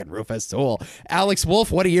 Oh, fucking Rufus Sewell. Alex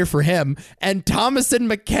Wolff, what a year for him. And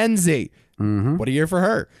Thomasin McKenzie. Mm-hmm. What a year for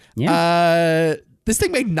her. Yeah. This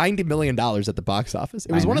thing made $90 million at the box office.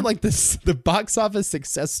 It was one of like the box office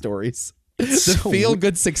success stories. The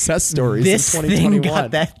feel-good success stories this in 2021.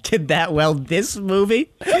 Thing did that well. This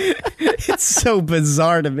movie, it's so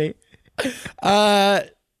bizarre to me.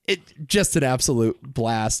 It just an absolute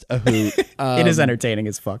blast, a hoot. It is entertaining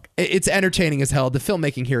as fuck. It's entertaining as hell. The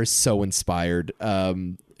filmmaking here is so inspired.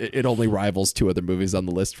 It only rivals two other movies on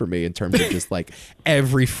the list for me in terms of just like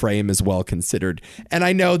every frame is well considered. And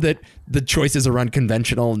I know that the choices are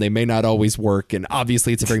unconventional and they may not always work. And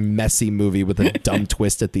obviously it's a very messy movie with a dumb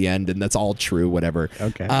twist at the end, and that's all true, whatever.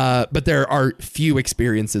 Okay. But there are few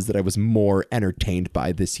experiences that I was more entertained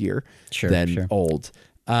by this year than Old.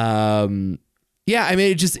 Yeah, I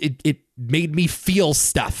mean, it made me feel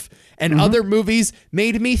stuff. And other movies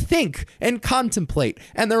made me think and contemplate,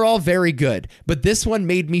 and they're all very good. But this one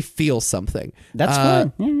made me feel something. That's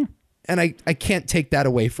good. Yeah. And I can't take that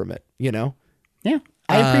away from it, you know? Yeah,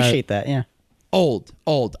 I appreciate that, yeah. Old.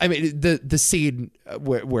 I mean, the scene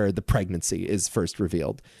where the pregnancy is first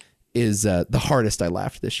revealed is the hardest I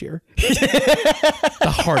laughed this year.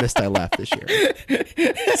 The hardest I laughed this year.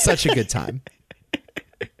 Such a good time.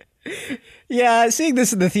 Yeah, seeing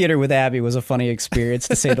this in the theater with Abby was a funny experience,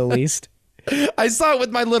 to say the least. I saw it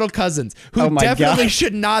with my little cousins, who definitely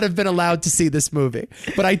should not have been allowed to see this movie.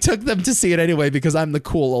 But I took them to see it anyway because I'm the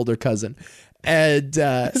cool older cousin. And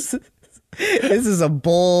This is a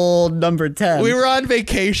bold number 10. We were on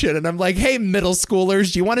vacation, and I'm like, hey, middle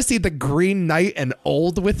schoolers, do you want to see The Green Knight and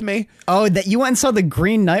Old with me? Oh, that you went and saw The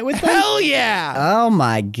Green Knight with them? Hell yeah! Oh,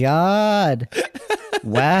 my God.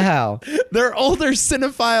 Wow. Their older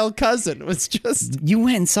cinephile cousin was just You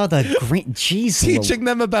went and saw The Green... Jeez. teaching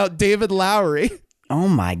them about David Lowery. Oh,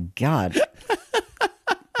 my God.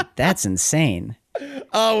 That's insane.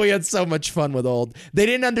 Oh, we had so much fun with Old. They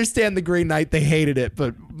didn't understand The Green Knight. They hated it,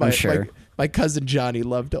 but my cousin Johnny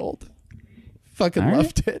loved Old. Fucking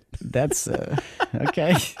loved it. That's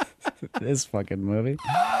okay. This fucking movie.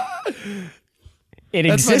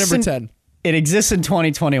 That's my number 10. It exists in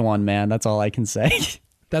 2021, man. That's all I can say.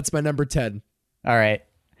 That's my number 10. All right.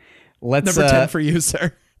 Let's Number 10 for you,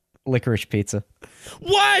 sir. Licorice Pizza.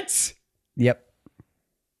 What? Yep.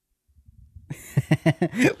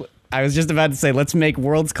 I was just about to say, let's make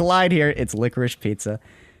worlds collide here. It's Licorice Pizza.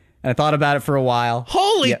 And I thought about it for a while.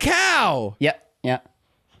 Holy cow. Yep. Yeah.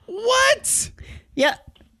 What? Yeah.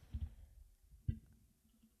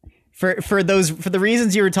 For the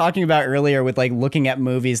reasons you were talking about earlier with like looking at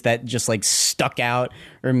movies that just like stuck out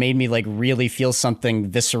or made me like really feel something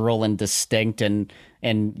visceral and distinct and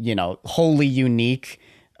you know, wholly unique.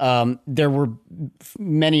 There were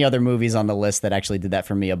many other movies on the list that actually did that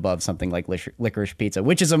for me above something like Licorice Pizza,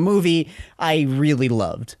 which is a movie I really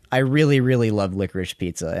loved. I really, really loved Licorice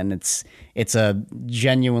Pizza, and it's a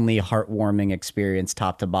genuinely heartwarming experience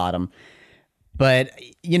top to bottom. But,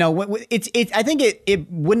 you know, I think it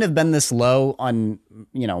wouldn't have been this low on,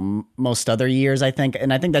 you know, most other years, I think.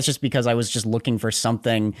 And I think that's just because I was just looking for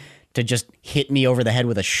something to just hit me over the head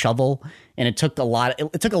with a shovel. And it took a lot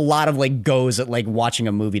of like goes at like watching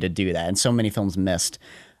a movie to do that. And so many films missed.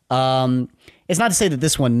 It's not to say that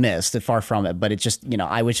this one missed, far from it, but it's just, you know,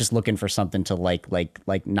 I was just looking for something to like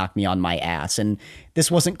knock me on my ass. And this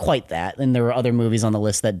wasn't quite that. And there were other movies on the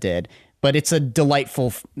list that did. But it's a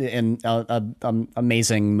delightful and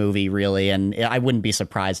amazing movie, really, and I wouldn't be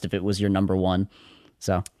surprised if it was your number one.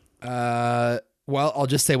 So, well, I'll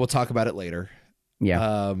just say we'll talk about it later.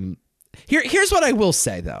 Yeah. Here's what I will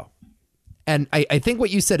say though, and I think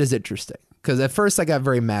what you said is interesting because at first I got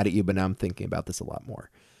very mad at you, but now I'm thinking about this a lot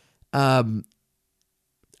more. I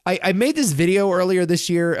made this video earlier this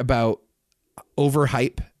year about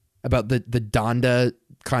overhype, about the Donda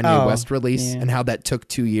Kanye West release and how that took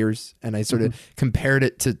 2 years. And I sort of compared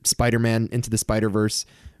it to Spider-Man Into the Spider-Verse,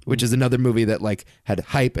 which is another movie that like had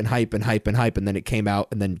hype and hype and hype and hype. And then it came out.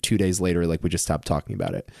 And then 2 days later, like we just stopped talking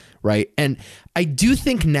about it. Right. And I do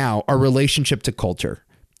think now our relationship to culture,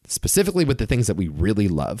 specifically with the things that we really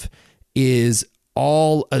love, is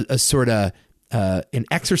all a sort of an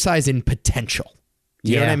exercise in potential.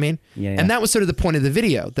 You know what I mean? Yeah. And that was sort of the point of the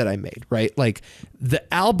video that I made, right? Like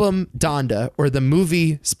the album Donda or the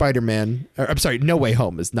movie Spider-Man, or I'm sorry, No Way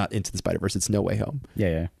Home is not Into the Spider-Verse. It's No Way Home.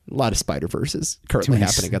 Yeah. A lot of Spider-Verses currently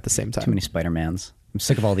happening at the same time. Too many Spider-Mans. I'm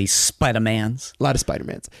sick of all these Spider-Mans. A lot of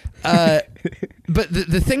Spider-Mans. But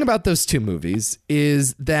the thing about those two movies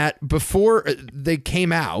is that before they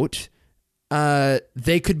came out,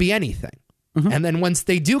 they could be anything. And then once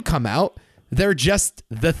they do come out, they're just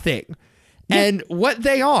the thing. And what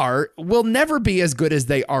they are will never be as good as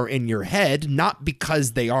they are in your head, not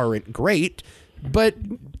because they aren't great, but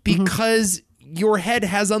because your head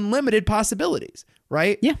has unlimited possibilities,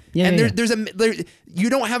 right? Yeah. And you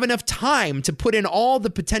don't have enough time to put in all the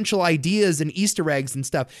potential ideas and Easter eggs and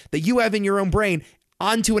stuff that you have in your own brain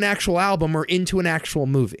onto an actual album or into an actual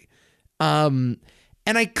movie. And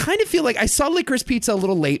I kind of feel like I saw Licorice Pizza a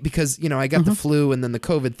little late because, you know, I got the flu and then the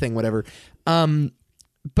COVID thing, whatever.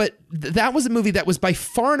 But that was a movie that was by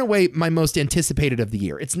far and away my most anticipated of the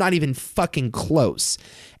year. It's not even fucking close.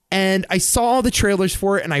 And I saw all the trailers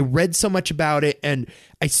for it and I read so much about it and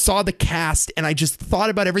I saw the cast and I just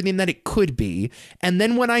thought about everything that it could be. And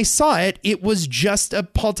then when I saw it, it was just a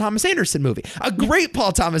Paul Thomas Anderson movie, a great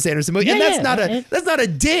Paul Thomas Anderson movie. And that's not a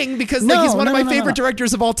ding because he's one of my favorite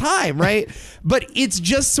directors of all time. Right. But it's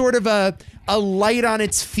just sort of a light on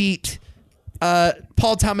its feet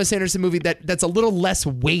Paul Thomas Anderson movie that's a little less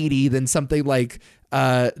weighty than something like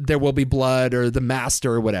There Will Be Blood or The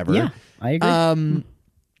Master or whatever. Yeah, I agree.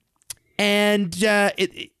 And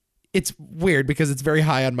it's weird because it's very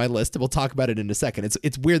high on my list, and we'll talk about it in a second.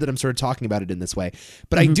 It's weird that I'm sort of talking about it in this way,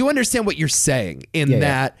 but I do understand what you're saying in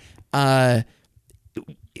that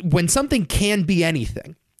when something can be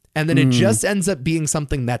anything, and then it just ends up being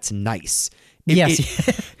something that's nice.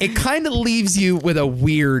 It kind of leaves you with a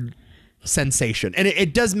weird sensation, and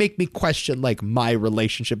it does make me question like my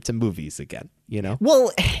relationship to movies again, you know?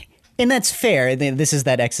 Well, And that's fair. This is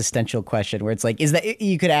that existential question where it's like, is that,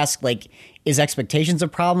 you could ask, like, is expectations a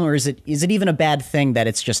problem, or is it even a bad thing that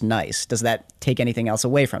it's just nice? Does that take anything else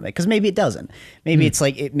away from it? Because maybe it doesn't. Maybe it's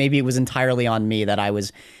like, maybe it was entirely on me that I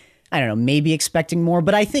was, I don't know, maybe expecting more.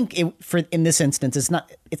 But I think in this instance, it's not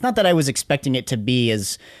that I was expecting it to be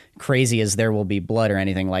as crazy as There Will Be Blood or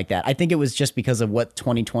anything like that. I think it was just because of what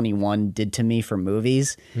 2021 did to me for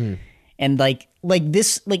movies. And like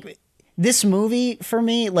this movie for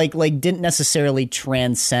me, like didn't necessarily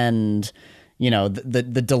transcend,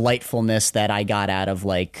 the delightfulness that I got out of,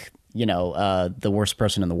 like, The Worst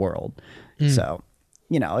Person in the World. So,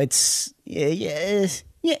 it's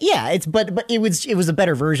but it was a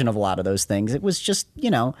better version of a lot of those things. It was just,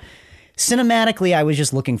 cinematically, I was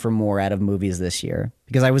just looking for more out of movies this year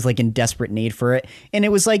because I was, like, in desperate need for it. And it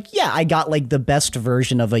was like, I got, like, the best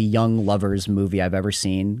version of a young lovers movie I've ever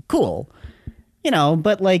seen. Cool.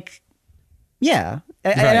 But, like, I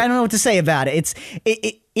don't know what to say about it.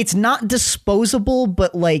 It's not disposable,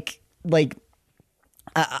 but like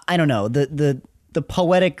I don't know, the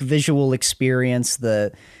poetic visual experience,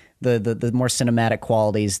 the more cinematic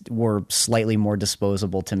qualities were slightly more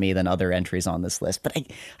disposable to me than other entries on this list. But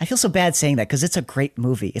I feel so bad saying that because it's a great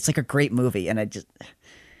movie. It's like a great movie, and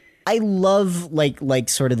I love like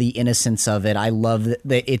sort of the innocence of it. I love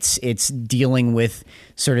that it's dealing with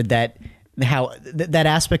sort of that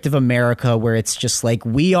aspect of America where it's just like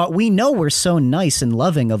we know we're so nice and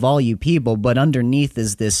loving of all you people, but underneath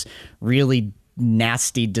is this really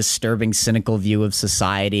nasty, disturbing, cynical view of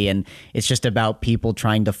society, and it's just about people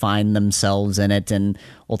trying to find themselves in it, and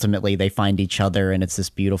ultimately they find each other, and it's this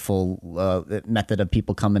beautiful method of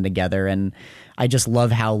people coming together. And I just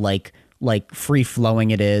love how like free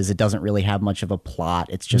flowing it is. It doesn't really have much of a plot.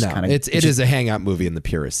 It's just it is a hangout movie in the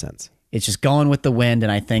purest sense. It's just going with the wind,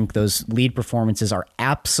 and I think those lead performances are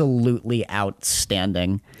absolutely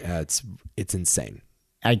outstanding. Yeah, it's insane.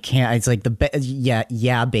 I can't. It's like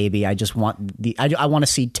baby. I just want I want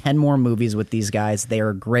to see 10 more movies with these guys. They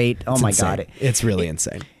are great. Oh my insane. God, it's really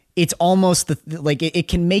insane. It's almost it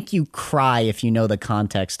can make you cry if you know the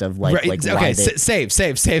context of like. Right. Okay,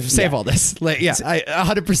 save all this. I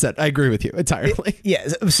 100%. I agree with you entirely. But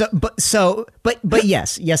yes.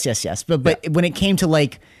 But when it came to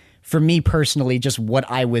like, for me personally, just what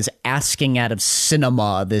I was asking out of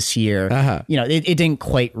cinema this year, it didn't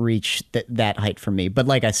quite reach that height for me. But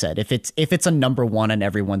like I said, if it's a number one on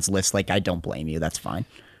everyone's list, like, I don't blame you. That's fine.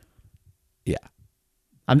 Yeah.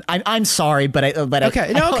 I'm sorry, but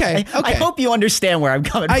I hope you understand where I'm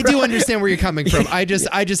coming from. I do understand where you're coming from. I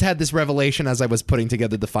just had this revelation as I was putting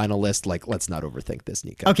together the final list. Like, let's not overthink this,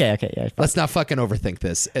 Nico. Okay, yeah. Fine. Let's not fucking overthink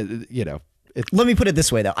this. Let me put it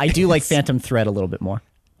this way, though. I do like Phantom Thread a little bit more.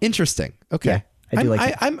 Interesting. Okay. Yeah, I do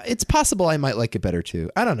like it. It's possible I might like it better too.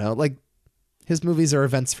 I don't know. Like, his movies are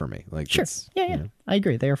events for me. Like, sure. Yeah. I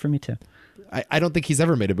agree. They are for me too. I don't think he's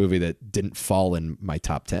ever made a movie that didn't fall in my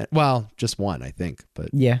top 10. Well, just one, I think. But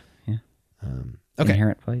yeah. Okay.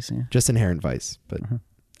 Inherent Vice. Yeah. Just Inherent Vice. But all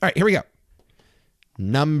right, here we go.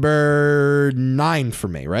 Number 9 for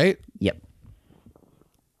me, right? Yep.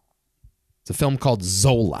 It's a film called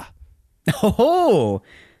Zola. Oh,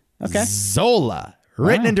 okay. Zola.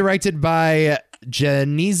 Written and directed by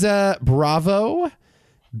Janiza Bravo,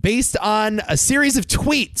 based on a series of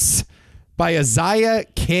tweets by Isaiah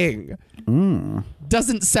King.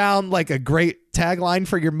 Doesn't sound like a great tagline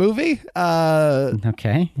for your movie.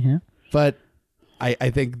 Okay, yeah. But I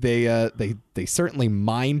think they certainly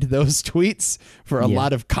mined those tweets for a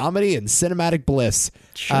lot of comedy and cinematic bliss.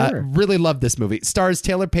 Sure. Really love this movie. It stars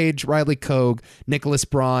Taylor Page, Riley Cogue, Nicholas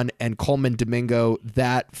Braun, and Coleman Domingo.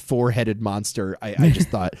 That four-headed monster I just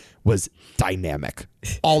thought was dynamic.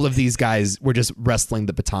 All of these guys were just wrestling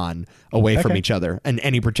the baton away from each other in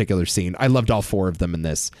any particular scene. I loved all 4 of them in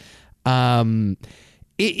this.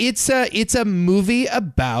 It's a movie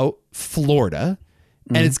about Florida.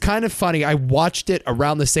 And it's kind of funny. I watched it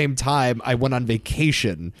around the same time I went on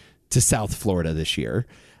vacation to South Florida this year.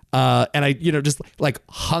 And I, just like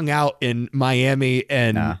hung out in Miami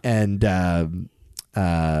and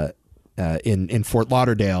in Fort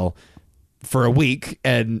Lauderdale for a week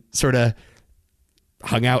and sort of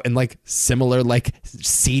hung out in like similar like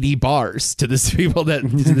seedy bars to the people that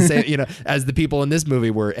to the same, as the people in this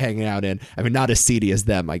movie were hanging out in. I mean, not as seedy as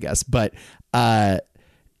them, I guess, but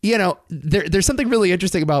there's something really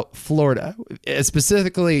interesting about Florida,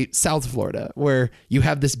 specifically South Florida, where you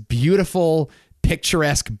have this beautiful,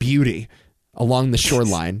 picturesque beauty along the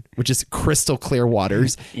shoreline, which is crystal clear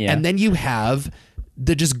waters. Yeah. And then you have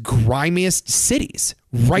the just grimiest cities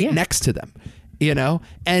right next to them. you know,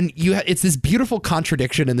 and it's this beautiful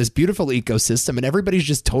contradiction and this beautiful ecosystem, and everybody's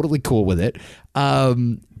just totally cool with it.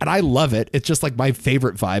 And I love it. It's just like my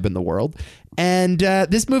favorite vibe in the world. And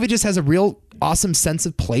this movie just has a real awesome sense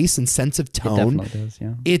of place and sense of tone. It definitely does,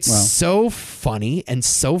 yeah. It's so funny and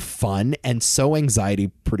so fun and so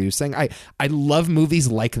anxiety producing. I love movies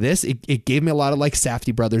like this. It gave me a lot of like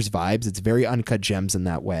Safdie Brothers vibes. It's very Uncut Gems in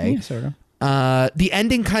that way. Yeah, sort of. The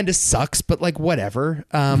ending kind of sucks, but like whatever.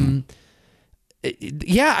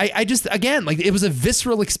 I just, again, like it was a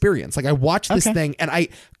visceral experience. Like I watched this thing and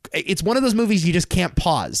it's one of those movies you just can't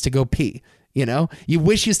pause to go pee. You know, you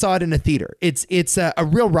wish you saw it in a theater. It's a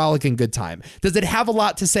real rollicking good time. Does it have a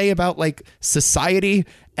lot to say about like society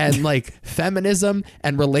and like feminism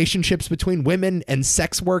and relationships between women and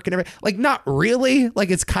sex work and everything? Like, not really. Like,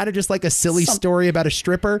 it's kind of just like a silly story about a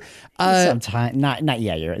stripper. Sometimes not.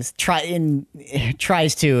 Yeah,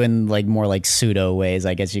 tries to in like more like pseudo ways,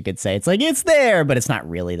 I guess you could say. It's like it's there, but it's not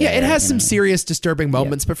really there. Yeah, it has some serious, disturbing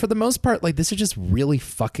moments, but for the most part, like this is just really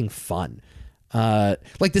fucking fun.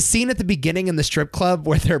 Like the scene at the beginning in the strip club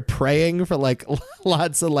where they're praying for like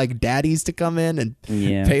lots of like daddies to come in and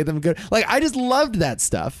pay them good. Like I just loved that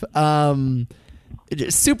stuff.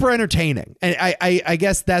 Super entertaining. And I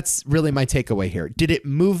guess that's really my takeaway here. Did it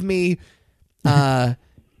move me, to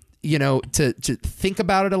think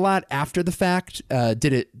about it a lot after the fact?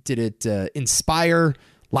 Did it inspire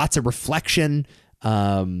lots of reflection?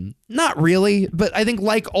 Not really, but I think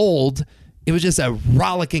like Old, it was just a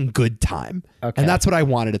rollicking good time. Okay. And that's what I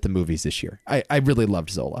wanted at the movies this year. I really loved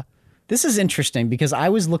Zola. This is interesting because I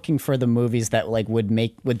was looking for the movies that like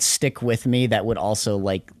would stick with me, that would also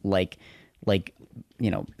like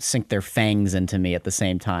sink their fangs into me at the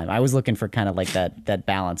same time. I was looking for kind of like that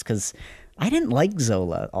balance because I didn't like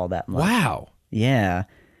Zola all that much. Wow. Yeah.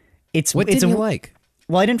 What didn't you like?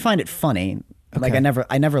 Well, I didn't find it funny. Okay. Like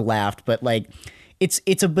I never laughed, but like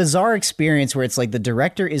it's a bizarre experience where it's like the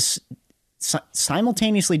director is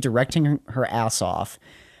simultaneously directing her ass off.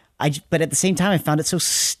 But at the same time, I found it so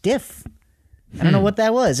stiff. I don't know what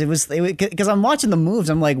that was. It was because I'm watching the moves.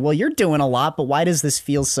 I'm like, well, you're doing a lot, but why does this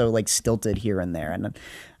feel so like stilted here and there? And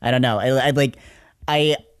I don't know.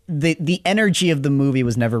 The energy of the movie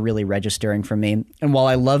was never really registering for me. And while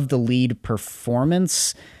I loved the lead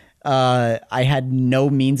performance, I had no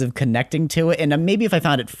means of connecting to it. And maybe if I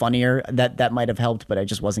found it funnier, that might have helped, but I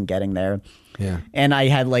just wasn't getting there. Yeah. And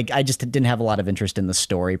I just didn't have a lot of interest in the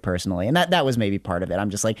story personally. And that was maybe part of it.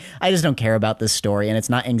 I'm just like, I just don't care about this story. And it's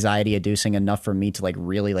not anxiety inducing enough for me to like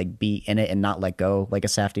really like be in it and not let go like a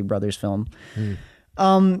Safdie Brothers film.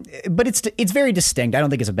 But it's very distinct. I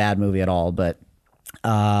don't think it's a bad movie at all, but,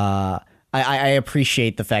 I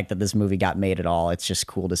appreciate the fact that this movie got made at all. It's just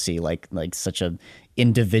cool to see like such a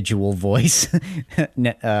individual voice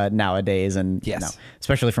nowadays, and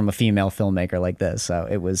especially from a female filmmaker like this. So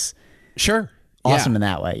it was awesome in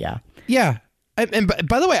that way. Yeah. And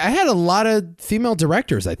by the way, I had a lot of female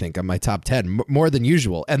directors, I think, on my top 10, more than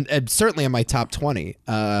usual, and certainly on my top 20.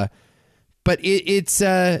 But it's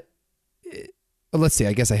let's see,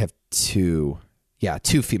 I guess I have two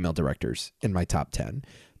female directors in my top 10,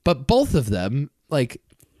 but both of them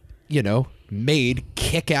made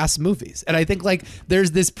kick-ass movies. And I think like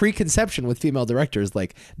there's this preconception with female directors,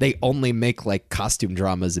 like they only make like costume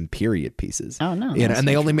dramas and period pieces. Oh no. And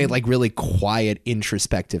they only made like really quiet,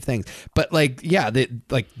 introspective things. But like,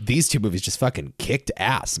 these two movies just fucking kicked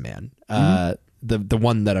ass, man. The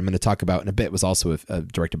one that I'm going to talk about in a bit was also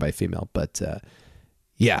directed by a female, but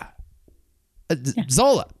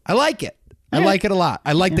Zola, I like it. I like it a lot.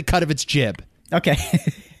 I like the cut of its jib. Okay.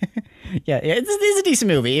 Yeah, it's a decent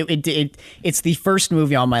movie. It's the first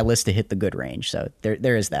movie on my list to hit the good range. So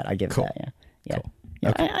there is that. I give it that. Yeah. Cool. Yeah.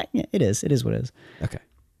 Okay. It is. It is what it is. Okay.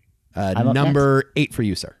 Number 8 for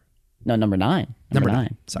you, sir. No, number 9. Number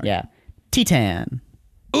 9. Sorry. Yeah. Titan.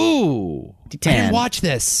 Ooh. Titan. I didn't watch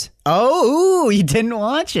this. Oh, you didn't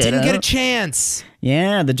watch it. Didn't get a chance.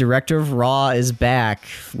 Yeah, the director of Raw is back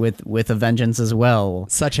with a vengeance as well.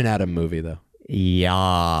 Such an Adam movie, though.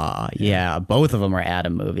 Yeah. Both of them are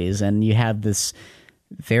Adam movies, and you have this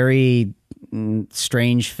very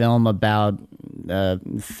strange film about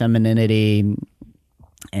femininity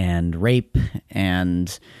and rape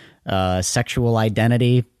and sexual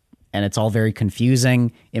identity, and it's all very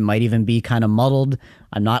confusing. It might even be kind of muddled.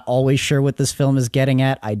 I'm not always sure what this film is getting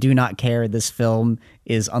at. I do not care. This film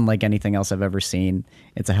is unlike anything else I've ever seen.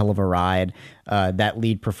 It's a hell of a ride. That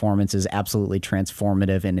lead performance is absolutely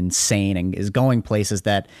transformative and insane, and is going places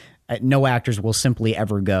that no actors will simply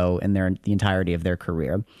ever go in the entirety of their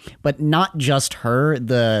career. But not just her,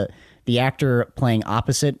 the actor playing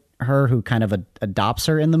opposite her, who kind of adopts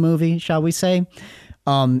her in the movie, shall we say,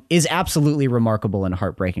 is absolutely remarkable and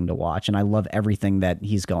heartbreaking to watch. And I love everything that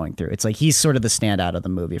he's going through. It's like he's sort of the standout of the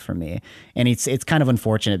movie for me. And it's kind of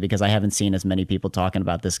unfortunate because I haven't seen as many people talking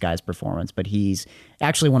about this guy's performance, but he's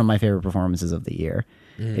actually one of my favorite performances of the year.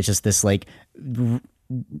 It's just this like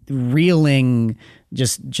reeling,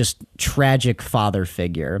 just tragic father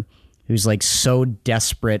figure who's like so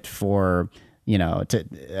desperate for, you know,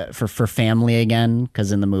 for family again,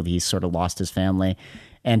 because in the movie he's sort of lost his family.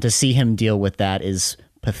 And to see him deal with that is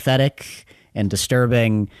pathetic and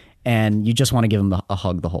disturbing, and you just want to give him a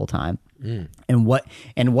hug the whole time. And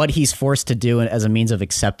what he's forced to do as a means of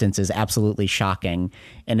acceptance is absolutely shocking.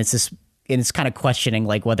 And it's kind of questioning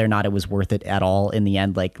like whether or not it was worth it at all in the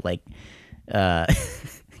end. God,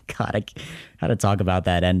 how to talk about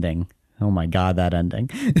that ending? Oh my God, that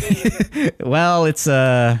ending. Well, it's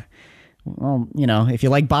well, you know, if you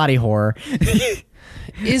like body horror.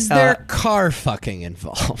 Is there car fucking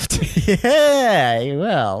involved? Yeah,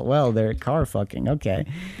 well, they're car fucking. Okay.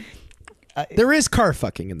 There is car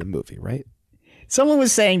fucking in the movie, right? Someone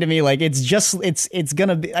was saying to me, like, it's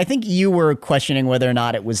gonna be, I think you were questioning whether or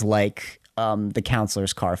not it was like the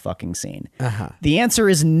counselor's car fucking scene. The answer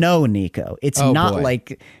is no, Nico. It's not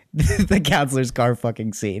like the counselor's car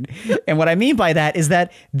fucking scene. And what I mean by that is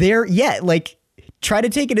that try to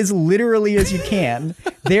take it as literally as you can.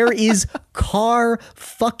 There is car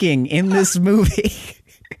fucking in this movie.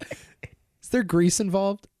 Is there grease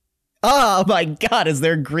involved? Oh my God, is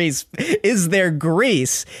there grease? Is there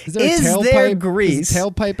grease? Is there grease? Does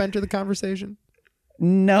tailpipe enter the conversation?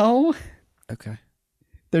 No. Okay.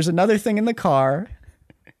 There's another thing in the car.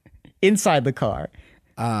 Inside the car.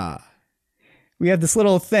 We have this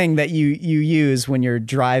little thing that you use when you're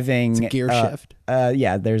driving. It's a gear shift.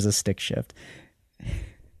 Yeah, there's a stick shift.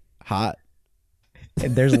 Hot.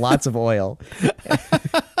 And there's lots of oil.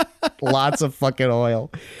 Lots of fucking oil.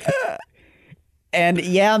 And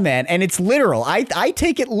yeah, man, and it's literal. I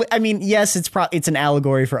take it. I mean, yes, it's an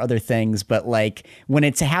allegory for other things, but like when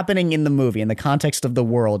it's happening in the movie, in the context of the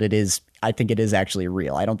world, I think it is actually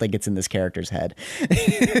real. I don't think it's in this character's head.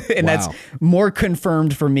 And that's more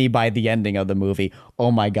confirmed for me by the ending of the movie.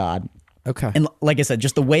 Oh my God. Okay. And like I said,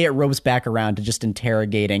 just the way it ropes back around to just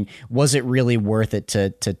interrogating, was it really worth it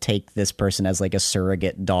to take this person as like a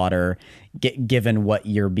surrogate daughter, given what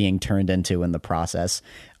you're being turned into in the process?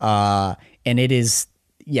 And it is,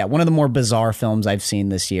 one of the more bizarre films I've seen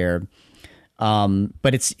this year.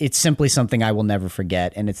 But it's simply something I will never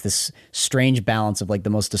forget. And it's this strange balance of like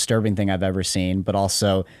the most disturbing thing I've ever seen, but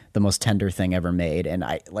also the most tender thing ever made. And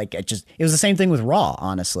it was the same thing with Raw,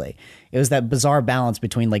 honestly. It was that bizarre balance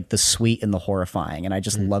between like the sweet and the horrifying. And I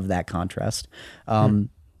just love that contrast.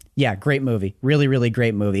 Yeah, great movie. Really, really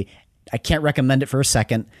great movie. I can't recommend it for a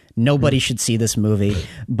second. Nobody should see this movie,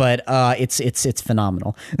 but it's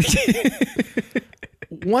phenomenal.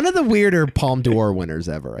 One of the weirder Palme d'Or winners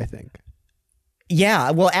ever, I think.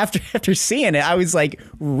 Yeah, well, after seeing it, I was like,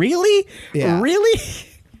 really? Yeah. Really?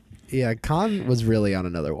 Yeah, Khan was really on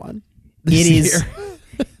another one.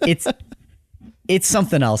 It's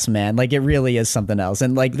something else, man. Like, it really is something else.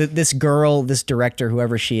 And like this girl, this director,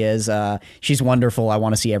 whoever she is, she's wonderful. I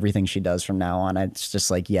want to see everything she does from now on. It's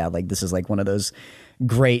just like, yeah, like this is like one of those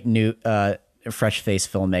great new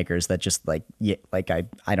fresh-faced filmmakers that just like,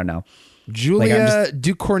 I don't know. Julia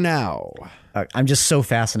Ducournau. I'm just so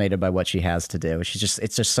fascinated by what she has to do. It's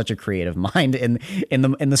just such a creative mind in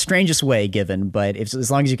the strangest way given, but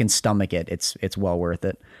as long as you can stomach it, it's well worth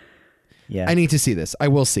it. Yeah. I need to see this. I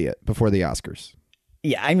will see it before the Oscars.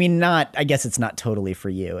 Yeah. I mean, I guess it's not totally for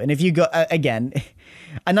you. And if you go, again,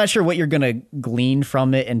 I'm not sure what you're going to glean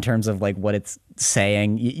from it in terms of like what it's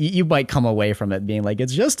saying. You might come away from it being like,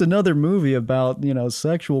 it's just another movie about,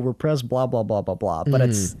 sexual repressed, blah, blah, blah, blah, blah.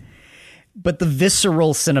 But the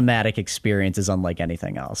visceral cinematic experience is unlike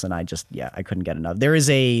anything else. And I couldn't get enough. There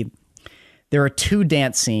are two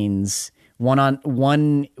dance scenes,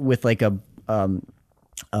 one with like a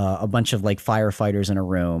bunch of like firefighters in a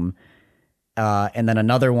room. And then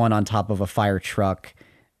another one on top of a fire truck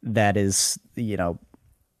that is,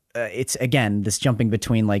 it's again, this jumping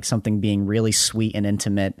between like something being really sweet and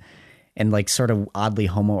intimate and like sort of oddly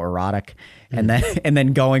homoerotic. And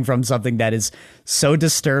then going from something that is so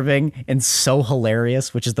disturbing and so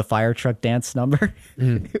hilarious, which is the fire truck dance number,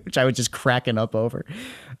 which I was just cracking up over.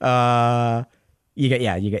 You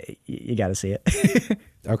got to see it.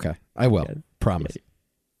 Okay. I will. Promise.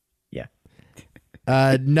 Yeah.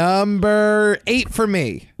 Number 8 for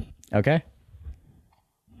me. Okay.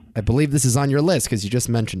 I believe this is on your list because you just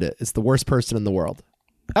mentioned it. It's The Worst Person in the World.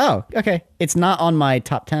 Oh, okay. It's not on my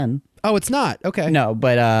top 10. Oh, it's not? Okay. No,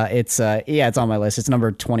 but it's on my list. It's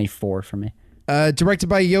number 24 for me. Directed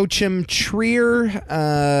by Joachim Trier.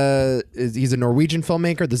 He's a Norwegian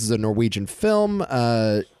filmmaker. This is a Norwegian film.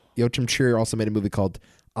 Joachim Trier also made a movie called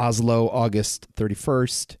Oslo, August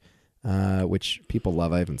 31st, which people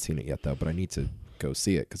love. I haven't seen it yet, though, but I need to go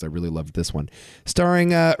see it because I really loved this one.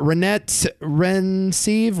 Starring Renette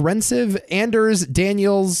Rensiv, Anders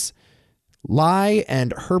Daniels, Lai,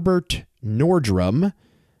 and Herbert Nordrum.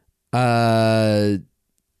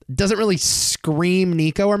 Doesn't really scream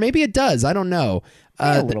Nico, or maybe it does. I don't know.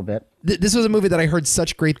 A little bit. This was a movie that I heard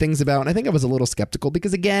such great things about, and I think I was a little skeptical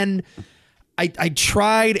because, again, I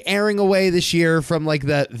tried airing away this year from like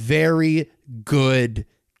the very good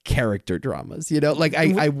character dramas. You know, like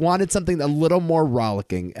I wanted something a little more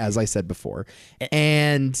rollicking, as I said before,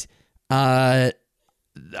 and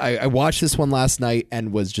I watched this one last night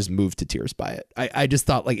and was just moved to tears by it. I just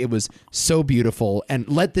thought like it was so beautiful, and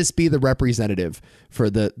let this be the representative for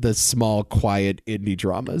the small, quiet indie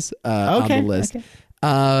dramas on the list.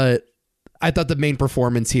 Okay. I thought the main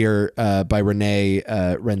performance here by Renee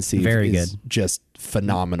Rensiv is just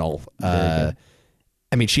phenomenal.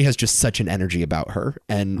 I mean, she has just such an energy about her,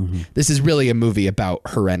 and this is really a movie about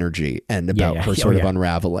her energy and about her sort of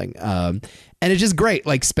unraveling. And it's just great,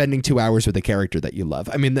 like spending 2 hours with a character that you love.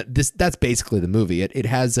 I mean, that's basically the movie. It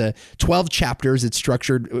has 12 chapters. It's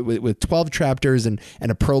structured with 12 chapters and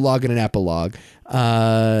a prologue and an epilogue.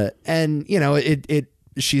 And you know,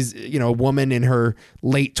 she's, you know, a woman in her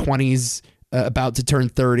late 20s. About to turn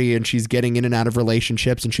 30, and she's getting in and out of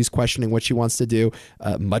relationships, and she's questioning what she wants to do.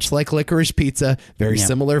 Much like Licorice Pizza, very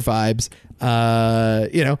similar vibes.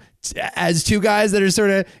 You know, as two guys that are sort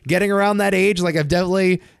of getting around that age, like I've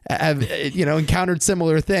definitely encountered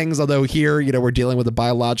similar things. Although here, you know, we're dealing with a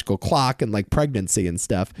biological clock and like pregnancy and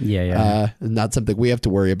stuff. Not something we have to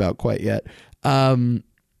worry about quite yet,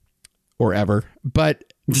 or ever.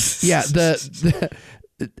 But yeah,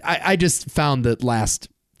 I just found the last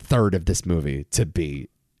third of this movie to be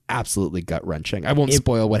absolutely gut-wrenching. I won't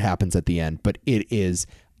spoil what happens at the end, but it is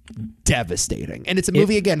devastating. And it's a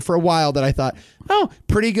movie, again, for a while that I thought, oh,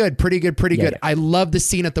 pretty good. Yeah. I love the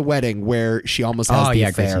scene at the wedding where she almost has the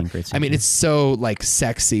affair. Great scene. I mean, it's so like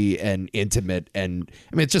sexy and intimate, and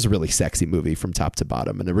I mean, it's just a really sexy movie from top to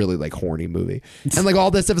bottom, and a really like horny movie. And like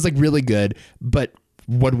all this stuff is like really good, but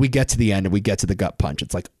when we get to the end and we get to the gut punch,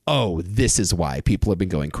 it's like, oh, this is why people have been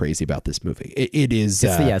going crazy about this movie. It is.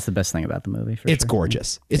 It's the best thing about the movie. It's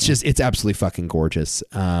gorgeous. It's just, it's absolutely fucking gorgeous.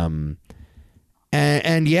 Quiet,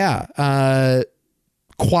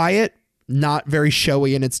 not very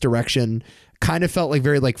showy in its direction. Kind of felt like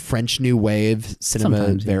very like French New Wave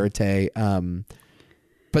cinema verite.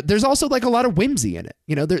 But there's also like a lot of whimsy in it.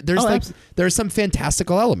 You know, there's some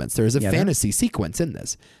fantastical elements. There's a fantasy sequence in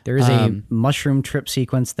this. There is a mushroom trip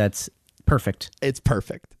sequence that's perfect. It's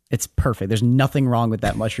perfect. It's perfect. There's nothing wrong with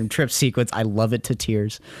that mushroom trip sequence. I love it to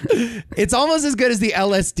tears. It's almost as good as the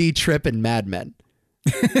LSD trip in Mad Men.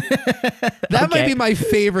 That might be my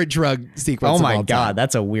favorite drug sequence. Oh my God, time.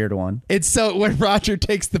 That's a weird one. It's so when Roger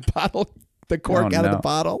takes the cork out of the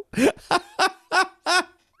bottle.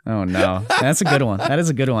 Oh no, that's a good one. That is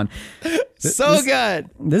a good one. Good.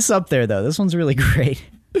 This up there though. This one's really great.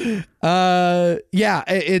 It's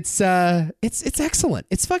excellent.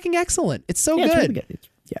 It's fucking excellent. It's so good. It's really good.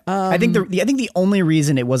 I think the only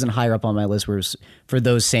reason it wasn't higher up on my list was for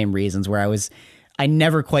those same reasons, where I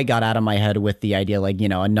never quite got out of my head with the idea, like, you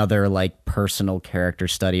know, another like personal character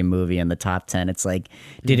study movie in the top 10. It's like,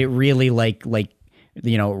 did it really like rock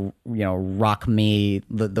me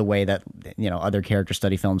the way that, you know, other character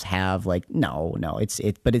study films have? Like, no,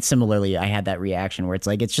 but it's similarly, I had that reaction where it's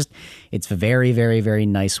like, it's a very, very, very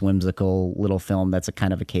nice, whimsical little film that's a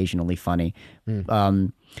kind of occasionally funny.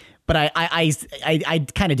 But I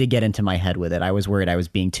kind of did get into my head with it. I was worried I was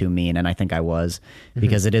being too mean, and I think I was,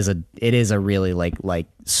 because it is a really like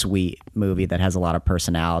sweet movie that has a lot of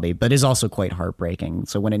personality, but is also quite heartbreaking.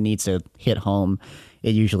 So when it needs to hit home,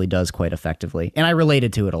 it usually does quite effectively. And I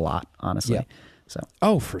related to it a lot, honestly. Yeah. So.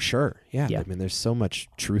 Oh, for sure. Yeah. I mean, there's so much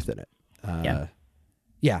truth in it.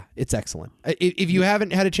 Yeah, it's excellent. If you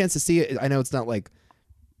haven't had a chance to see it, I know it's not like,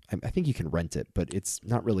 I think you can rent it, but it's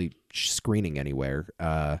not really screening anywhere.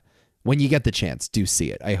 When you get the chance, do see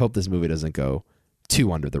it. I hope this movie doesn't go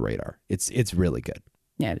too under the radar. It's really good.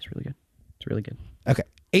 Yeah, it's really good. It's really good. Okay.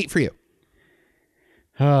 8 for you.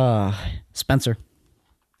 Spencer.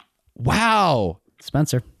 Wow.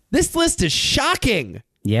 Spencer. This list is shocking.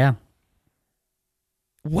 Yeah.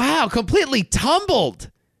 Wow. Completely tumbled.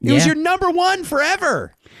 It was your number one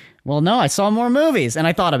forever. Well, no, I saw more movies and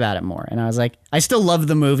I thought about it more. And I was like, I still love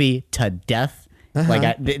the movie to death.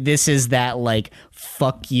 Like this is that like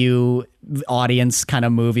fuck you audience kind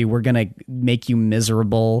of movie. We're gonna make you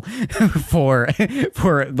miserable for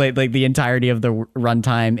like the entirety of the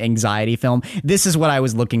runtime anxiety film. This is what I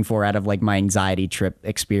was looking for out of like my anxiety trip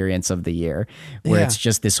experience of the year, where it's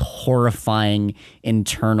just this horrifying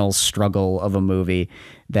internal struggle of a movie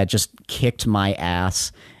that just kicked my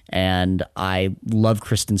ass. And I love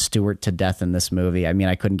Kristen Stewart to death in this movie. I mean,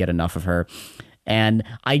 I couldn't get enough of her. And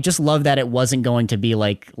I just love that it wasn't going to be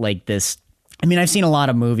like this. I mean, I've seen a lot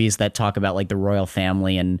of movies that talk about like the royal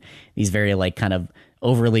family and these very like kind of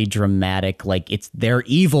overly dramatic, like it's their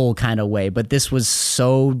evil kind of way. But this was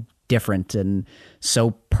so different and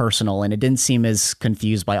so personal, and it didn't seem as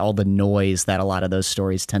confused by all the noise that a lot of those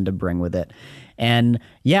stories tend to bring with it. And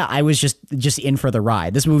yeah, I was just in for the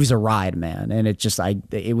ride. This movie's a ride, man. And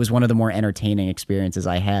it was one of the more entertaining experiences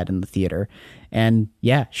I had in the theater. And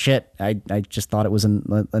yeah, shit, I just thought it was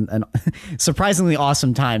an surprisingly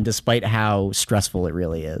awesome time, despite how stressful it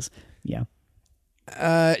really is. Yeah.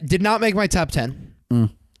 Did not make my top 10.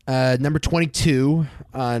 Number 22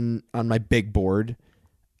 on my big board.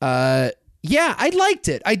 Yeah, I liked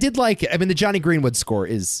it. I did like it. I mean, the Johnny Greenwood score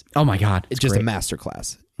is, oh my God, it's just great. A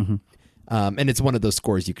masterclass. Mm-hmm. And it's one of those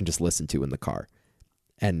scores you can just listen to in the car.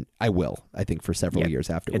 And I will, I think, for several years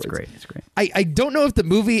afterwards. It's great. It's great. I don't know if the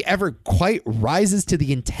movie ever quite rises to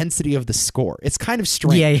the intensity of the score. It's kind of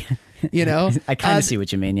strange. Yeah. You know? I kind of see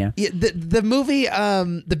what you mean, yeah. The movie,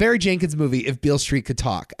 the Barry Jenkins movie, If Beale Street Could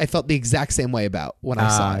Talk, I felt the exact same way about when I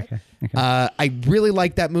saw it. Okay. I really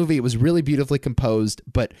liked that movie. It was really beautifully composed,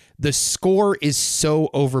 but the score is so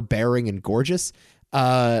overbearing and gorgeous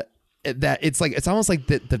that it's almost like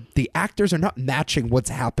the actors are not matching what's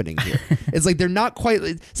happening here. It's like they're not quite.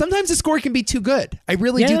 Sometimes the score can be too good. I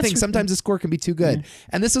really do think sometimes the score can be too good. Yeah.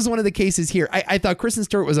 And this was one of the cases here. I thought Kristen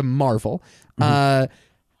Stewart was a marvel. Mm-hmm.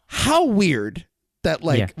 How weird that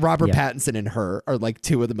Robert Pattinson and her are like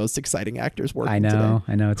two of the most exciting actors working today.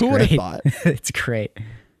 I know. It's Who great. would have thought? It's great.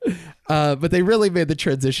 But they really made the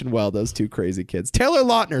transition well, those two crazy kids. Taylor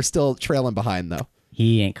Lautner still trailing behind, though.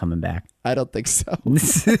 He ain't coming back. I don't think so.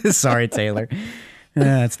 Sorry, Taylor.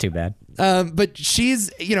 That's too bad. But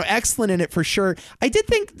she's, excellent in it for sure. I did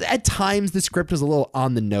think at times the script was a little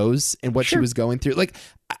on the nose in what she was going through. Like,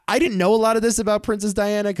 I didn't know a lot of this about Princess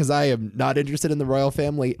Diana because I am not interested in the royal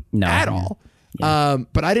family at all. Yeah.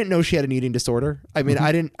 But I didn't know she had an eating disorder. I mean,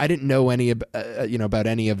 I didn't know any about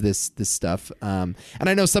any of this stuff. And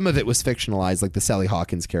I know some of it was fictionalized, like the Sally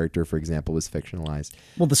Hawkins character, for example, was fictionalized.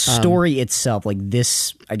 Well, the story itself, like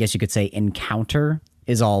this, I guess you could say, encounter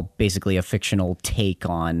is all basically a fictional take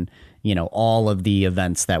on all of the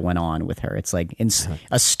events that went on with her. It's like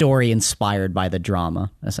a story inspired by the drama,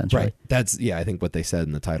 essentially. Right. That's I think what they said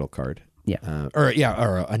in the title card. Yeah.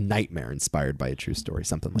 Or a nightmare inspired by a true story,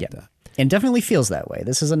 something like that. And definitely feels that way.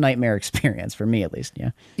 This is a nightmare experience for me, at least.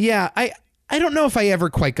 Yeah. Yeah. I don't know if I ever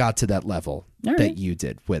quite got to that level that you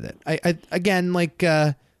did with it. I again, like,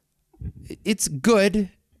 it's good.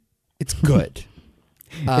 It's good.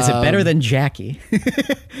 Is it better than Jackie?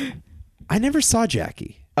 I never saw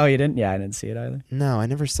Jackie. Oh, you didn't? Yeah, I didn't see it either. No, I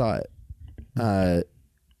never saw it.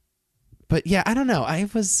 But yeah, I don't know. I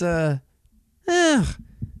was,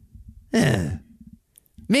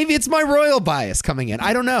 maybe it's my royal bias coming in.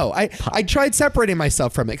 I don't know. I tried separating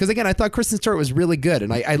myself from it because, again, I thought Kristen Stewart was really good,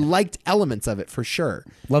 and I liked elements of it for sure.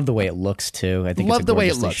 Love the way it looks, too. I think love the way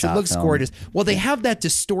it looks. It looks film. Gorgeous. Well, they have that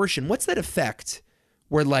distortion. What's that effect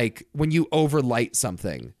where, like, when you overlight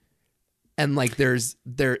something and, like,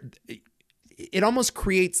 it almost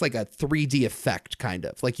creates, like, a 3D effect, kind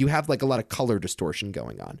of. Like, you have, like, a lot of color distortion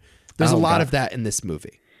going on. There's a lot of that in this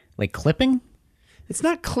movie. Like clipping? It's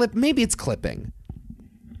not maybe it's clipping.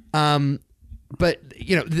 But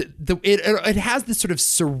it has this sort of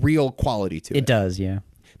surreal quality to it. It does, yeah.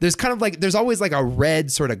 There's kind of like there's always like a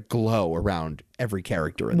red sort of glow around every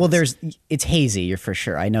character. It's hazy, you're for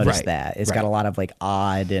sure. I noticed that. It's got a lot of like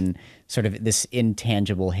odd and sort of this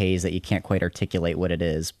intangible haze that you can't quite articulate what it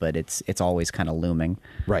is, but it's always kind of looming.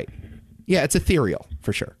 Right. Yeah, it's ethereal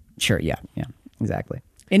for sure. Sure, yeah, exactly.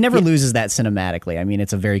 It never loses that cinematically. I mean,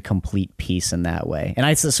 it's a very complete piece in that way. And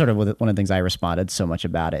I sort of, one of the things I responded so much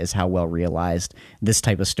about it is how well realized this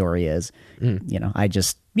type of story is. I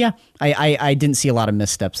didn't see a lot of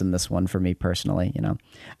missteps in this one for me personally, And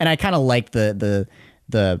I kind of like the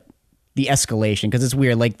escalation because it's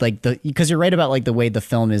weird, because you're right about like the way the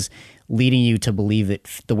film is leading you to believe that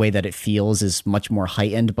the way that it feels is much more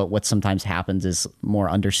heightened, but what sometimes happens is more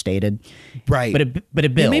understated. Right. But it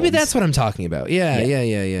builds. Yeah, maybe that's what I'm talking about. Yeah.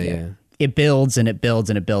 It builds and it builds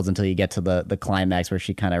and it builds until you get to the climax where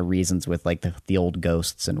she kind of reasons with like the old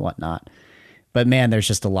ghosts and whatnot. But man, there's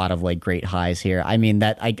just a lot of like great highs here. I mean,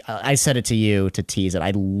 that I said it to you to tease it.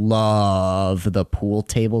 I love the pool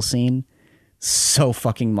table scene so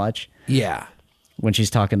fucking much. Yeah. When she's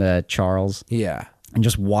talking to Charles. Yeah. And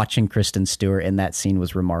just watching Kristen Stewart in that scene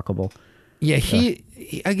was remarkable. Yeah, he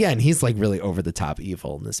again, he's like really over the top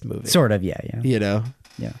evil in this movie. Sort of, yeah. You know?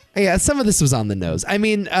 Yeah. Yeah, some of this was on the nose. I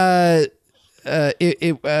mean,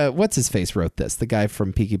 what's his face wrote this? The guy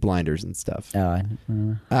from Peaky Blinders and stuff.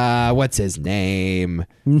 What's his name?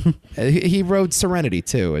 He wrote Serenity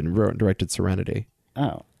too, and directed Serenity.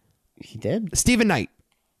 Oh, he did? Stephen Knight.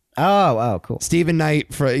 Oh, cool. Stephen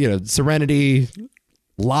Knight for Serenity,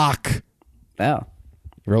 Locke. Oh,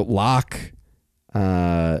 he wrote Locke.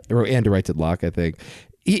 Wrote and directed Locke, I think.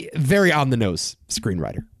 He very on the nose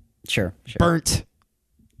screenwriter. Sure. Burnt.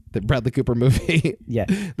 The Bradley Cooper movie. Yeah.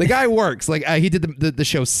 The guy works. Like he did the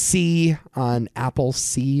show C on Apple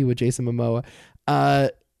C with Jason Momoa.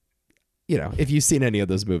 If you've seen any of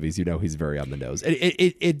those movies, you know he's very on the nose.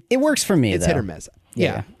 It works for me. It's though. hit or miss.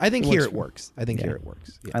 Yeah. I think here it works. I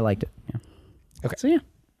liked it. Yeah. Okay. So yeah.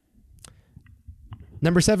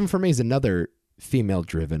 Number 7 for me is another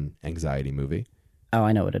female-driven anxiety movie. Oh,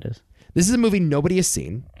 I know what it is. This is a movie nobody has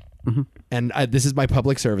seen. Mm-hmm. And this is my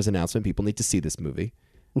public service announcement. People need to see this movie.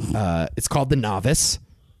 It's called The Novice.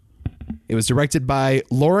 It was directed by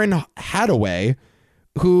Lauren Hadaway,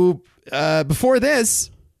 who before this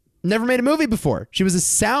never made a movie before. She was a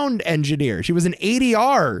sound engineer. She was an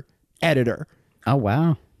ADR editor. Oh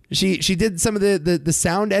wow. She did some of the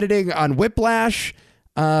sound editing on Whiplash,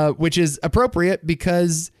 which is appropriate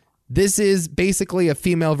because this is basically a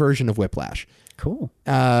female version of Whiplash. Cool.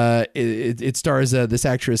 It stars this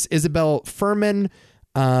actress Isabel Furman.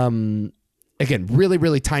 Again, really,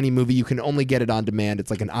 really tiny movie. You can only get it on demand.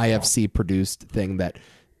 It's like an IFC produced thing that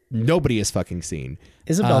nobody has fucking seen.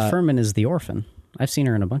 Isabel Furman is the orphan. I've seen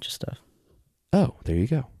her in a bunch of stuff. Oh, there you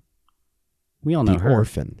go. We all know her.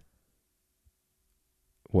 Orphan.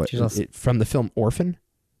 What? From the film Orphan?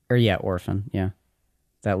 Orphan. Yeah.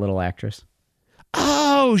 That little actress.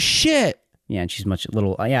 Oh, shit. Yeah, and she's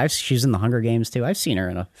she's in the Hunger Games too. I've seen her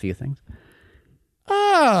in a few things.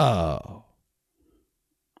 Oh.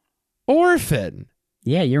 Orphan.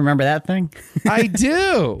 Yeah, you remember that thing? I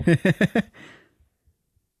do.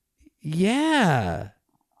 Yeah.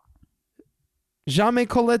 Jamais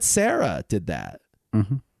Colette Serra did that.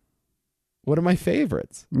 Mm-hmm. One of my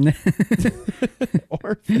favorites.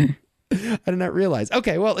 Orphan. I did not realize.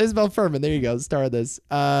 Okay, well, Isabel Furman, there you go, star of this.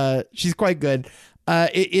 She's quite good.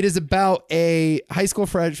 It is about a high school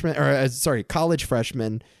freshman, college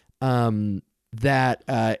freshman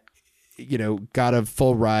that got a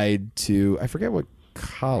full ride to, I forget what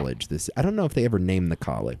college this. I don't know if they ever named the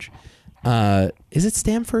college. Is it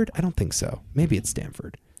Stanford? I don't think so. Maybe it's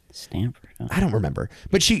Stanford. Stanford. Oh. I don't remember.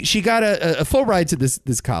 But she got a full ride to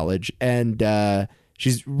this college, and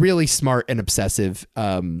she's really smart and obsessive,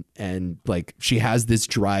 and like she has this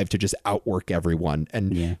drive to just outwork everyone,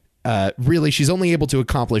 and really she's only able to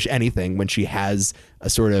accomplish anything when she has a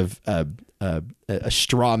sort of a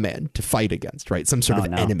straw man to fight against, right? Some sort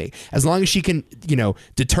of enemy. As long as she can,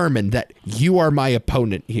 determine that you are my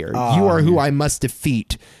opponent here, you are who I must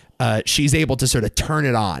defeat. She's able to sort of turn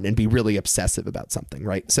it on and be really obsessive about something,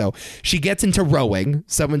 right? So she gets into rowing.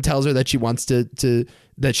 Someone tells her that she wants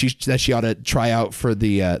that she ought to try out for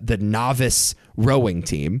the novice rowing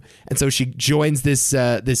team, and so she joins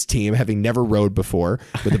this team, having never rowed before,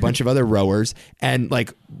 with a bunch of other rowers, and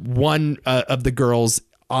like one of the girls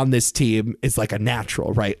on this team is like a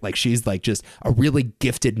natural, right? Like she's like just a really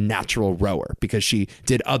gifted natural rower because she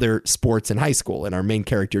did other sports in high school, and our main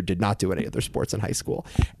character did not do any other sports in high school.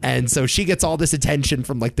 And so she gets all this attention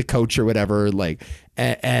from like the coach or whatever, like,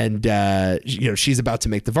 and she's about to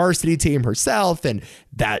make the varsity team herself, and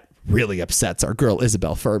that really upsets our girl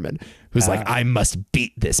Isabel Furman, who's like, I must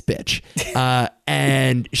beat this bitch.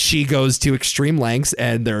 And she goes to extreme lengths,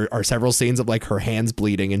 and there are several scenes of like her hands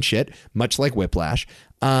bleeding and shit, much like Whiplash.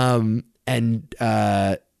 Unlike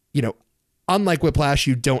Whiplash,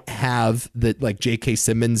 you don't have the like J.K.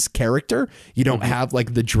 Simmons character. You don't have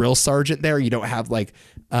like the drill sergeant there. You don't have like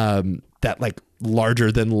that like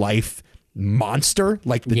larger than life monster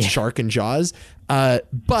like the shark in Jaws.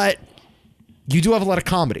 But you do have a lot of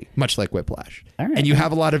comedy, much like Whiplash. Right. And you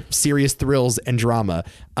have a lot of serious thrills and drama.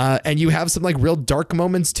 And you have some like real dark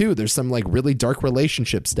moments too. There's some like really dark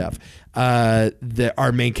relationship stuff.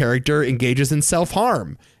 Our main character engages in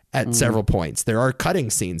self-harm at several points. There are cutting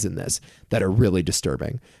scenes in this that are really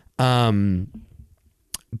disturbing. But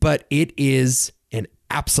it is an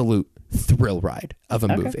absolute thrill ride of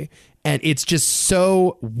a movie. And it's just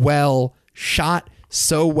so well shot,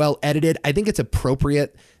 so well edited. I think it's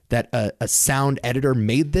appropriate that a sound editor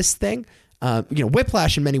made this thing.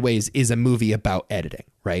 Whiplash in many ways is a movie about editing,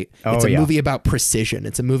 right? It's a movie about precision.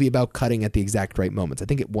 It's a movie about cutting at the exact right moments. I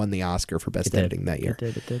think it won the Oscar for best editing that year.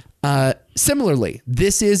 It did. Similarly,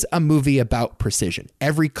 this is a movie about precision.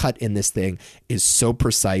 Every cut in this thing is so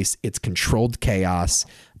precise. It's controlled chaos.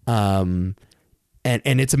 And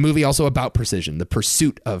it's a movie also about precision, the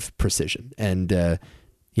pursuit of precision, and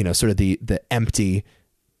sort of the empty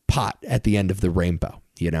pot at the end of the rainbow.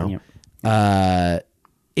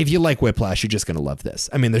 If you like Whiplash, you're just going to love this.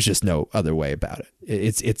 I mean, there's just no other way about it.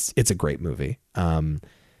 It's a great movie. And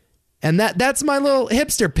that's my little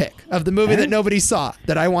hipster pick of the movie that nobody saw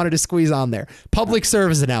that I wanted to squeeze on there. Public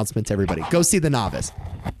service announcement to everybody. Go see The Novice.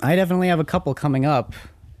 I definitely have a couple coming up.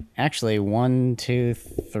 Actually, 1, 2,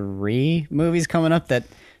 3 movies coming up that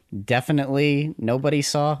definitely nobody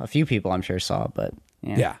saw. A few people I'm sure saw, but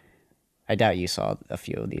yeah. I doubt you saw a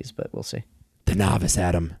few of these, but we'll see. The Novice,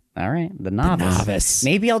 Adam. All right, The Novice.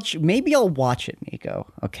 Maybe I'll watch it,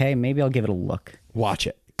 Nico. Okay, maybe I'll give it a look. Watch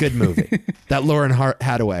it. Good movie. That Lauren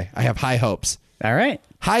Hadaway. I have high hopes. All right,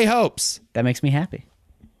 high hopes. That makes me happy.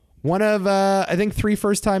 One of I think 3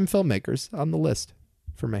 first-time filmmakers on the list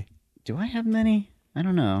for me. Do I have many? I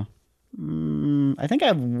don't know. I think I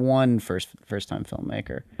have one first-time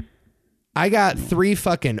filmmaker. I got 3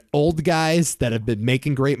 fucking old guys that have been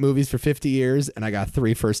making great movies for 50 years, and I got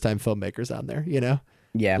 3 first-time filmmakers on there,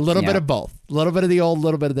 Yeah. A little bit of both. A little bit of the old, a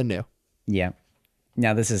little bit of the new. Yeah.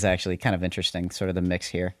 Now, this is actually kind of interesting, sort of the mix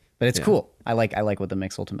here. But it's cool. I like what the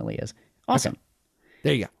mix ultimately is. Awesome. Okay.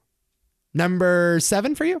 There you go. Number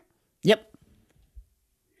 7 for you? Yep.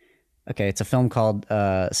 Okay, it's a film called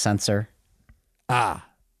Censor. Ah.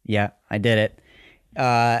 Yeah, I did it.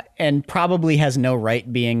 And probably has no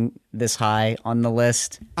right being this high on the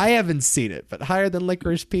list. I haven't seen it, but higher than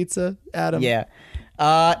Licorice Pizza, Adam? Yeah.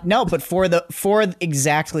 No, but for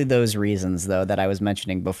exactly those reasons, though, that I was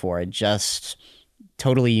mentioning before, just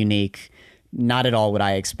totally unique, not at all what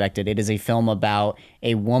I expected. It is a film about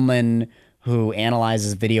a woman who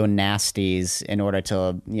analyzes video nasties in order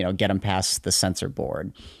to, get them past the censor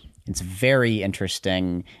board. It's very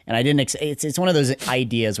interesting, and I didn't. It's one of those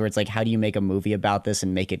ideas where it's like, how do you make a movie about this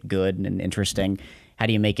and make it good and interesting? How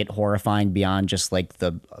do you make it horrifying beyond just like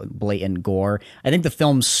the blatant gore? I think the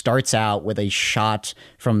film starts out with a shot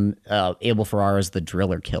from Abel Ferrara's The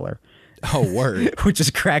Driller Killer. Oh, word. Which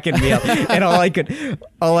is cracking me up. And all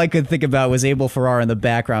I could think about was Abel Ferrara in the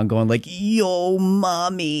background going like, "Yo,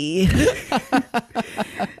 mommy.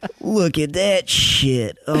 Look at that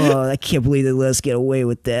shit. Oh, I can't believe they let us get away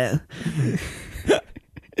with that."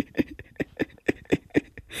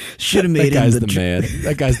 Should have made that guy's the man.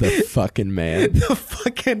 That guy's the fucking man. The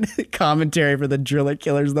fucking commentary for The Driller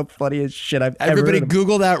Killer is the funniest shit I've ever heard. Everybody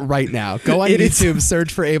Google that right now. Go on YouTube,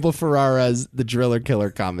 search for Abel Ferrara's The Driller Killer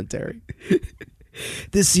commentary.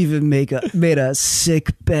 This even made a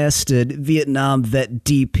sick bastard Vietnam vet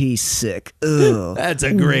DP sick. Ugh. That's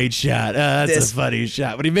a great shot. That's a funny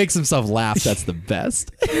shot. When he makes himself laugh, that's the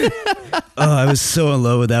best. Oh, I was so in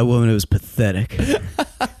love with that woman. It was pathetic.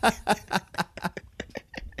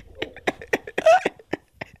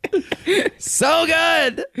 So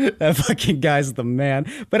good. That fucking guy's the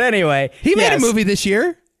man. But anyway, he made a movie this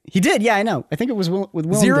year. He did. Yeah, I know. I think it was with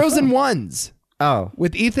Willem Zeros Dafoe. and Ones. Oh,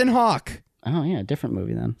 with Ethan Hawke. Oh yeah, different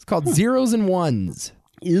movie then. It's called Zeros and Ones.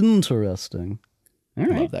 Interesting. All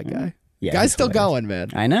right. I love that guy. Yeah, guy's still going, man.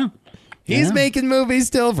 I know. He's making movies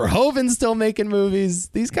still. Verhoeven's still making movies.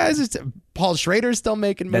 These guys are Paul Schrader's still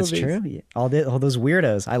making movies. That's true. Yeah. All those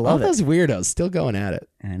weirdos. I love all those weirdos still going at it.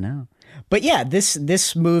 I know. But yeah,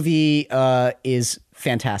 this movie is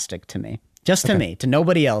fantastic to me. Just to me, to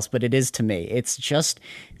nobody else, but it is to me. It's just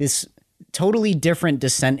this totally different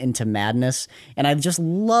descent into madness, and I just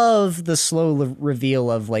love the slow reveal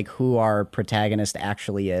of like who our protagonist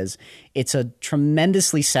actually is. It's a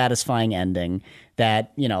tremendously satisfying ending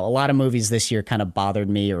that, a lot of movies this year kind of bothered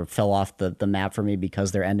me or fell off the map for me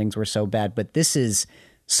because their endings were so bad, but this is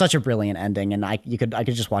such a brilliant ending, and I could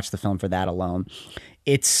just watch the film for that alone.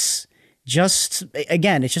 It's just,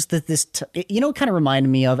 again, it's just that this, it kind of reminded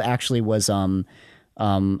me of actually was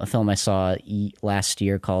a film I saw last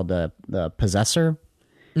year called The Possessor.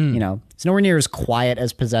 It's nowhere near as quiet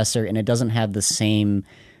as Possessor, and it doesn't have the same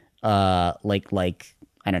like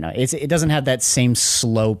I don't know. It doesn't have that same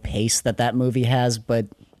slow pace that movie has, but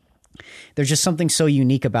there's just something so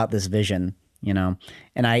unique about this vision,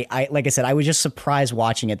 And I like I said, I was just surprised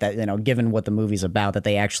watching it that, given what the movie's about, that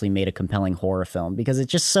they actually made a compelling horror film, because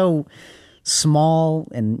it's just so small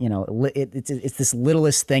and, it's this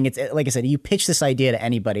littlest thing. It's like I said, you pitch this idea to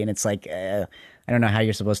anybody and it's like, I don't know how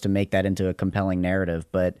you're supposed to make that into a compelling narrative,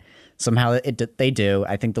 but Somehow they do.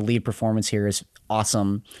 I think the lead performance here is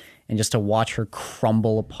awesome. And just to watch her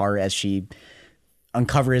crumble apart as she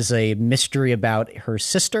uncovers a mystery about her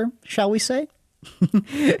sister, shall we say?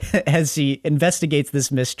 As she investigates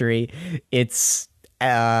this mystery, it's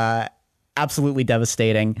absolutely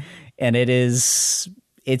devastating. And it's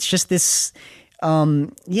just this, I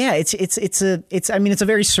mean, it's a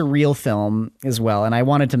very surreal film as well. And I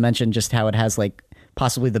wanted to mention just how it has like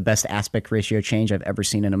possibly the best aspect ratio change I've ever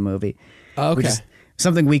seen in a movie. Okay. Which is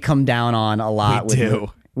something we come down on a lot.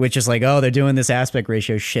 Which is like, oh, they're doing this aspect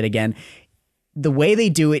ratio shit again. The way they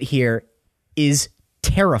do it here is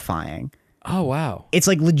terrifying. Oh, wow. It's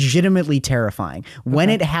like legitimately terrifying. When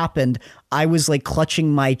it happened, I was like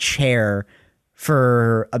clutching my chair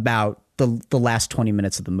for about the last 20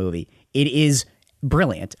 minutes of the movie. It is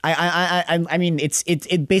brilliant. I mean,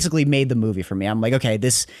 it basically made the movie for me. I'm like, okay,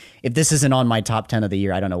 if this isn't on my top 10 of the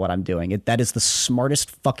year, I don't know what I'm doing. That is the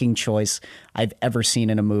smartest fucking choice I've ever seen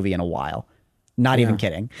in a movie in a while. Not even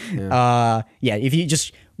kidding. Yeah. If you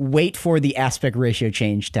just wait for the aspect ratio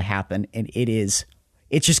change to happen, and it's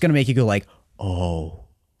just going to make you go like, oh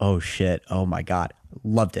shit. Oh my God.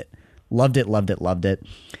 Loved it.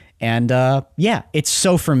 And it's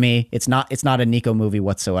so for me. It's not a Nico movie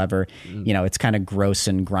whatsoever. It's kind of gross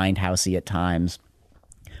and grindhousey at times.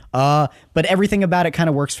 But everything about it kind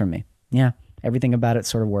of works for me. Yeah. Everything about it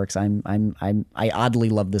sort of works. I oddly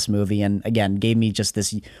love this movie, and again, gave me just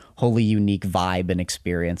this wholly unique vibe and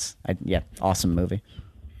experience. Awesome movie.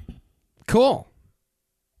 Cool.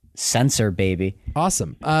 Censor, baby.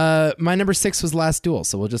 Awesome. My number 6 was Last Duel,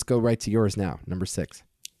 so we'll just go right to yours now. Number 6.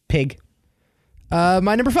 Pig. My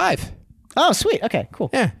number 5. Oh, sweet. Okay,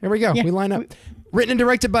 cool. Yeah, here we go. Yeah. We line up. Written and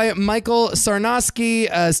directed by Michael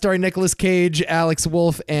Sarnowski, starring Nicolas Cage, Alex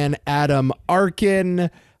Wolff, and Adam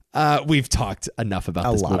Arkin. We've talked enough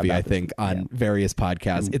about this movie, I think, on various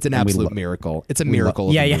podcasts. It's an absolute miracle. It's a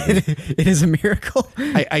miracle. It is a miracle.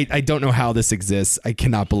 I don't know how this exists. I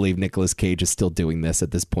cannot believe Nicolas Cage is still doing this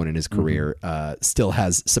at this point in his career. Still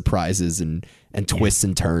has surprises and twists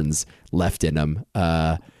and turns left in him.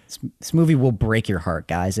 This movie will break your heart,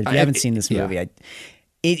 guys. If you haven't seen this movie,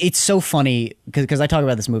 it's so funny because I talk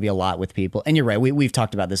about this movie a lot with people. And you're right. We've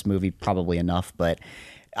talked about this movie probably enough, but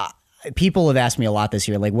people have asked me a lot this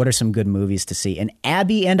year, like, what are some good movies to see? And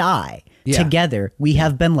Abby and I, together, we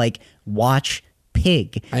have been like, watch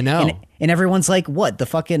Pig. I know. And everyone's like, what, the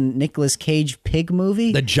fucking Nicolas Cage Pig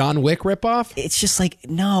movie? The John Wick ripoff? It's just like,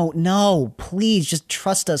 no, please, just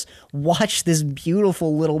trust us. Watch this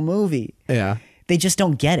beautiful little movie. Yeah. They just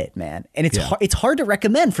don't get it, man. And it's hard to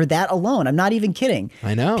recommend for that alone. I'm not even kidding.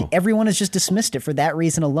 I know. Everyone has just dismissed it for that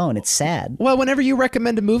reason alone. It's sad. Well, whenever you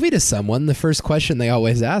recommend a movie to someone, the first question they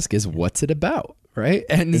always ask is, what's it about? Right?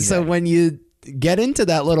 And so when you get into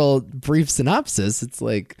that little brief synopsis, it's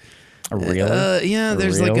like,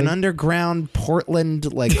 there's like an underground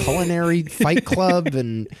Portland like culinary fight club,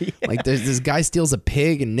 and like there's this guy steals a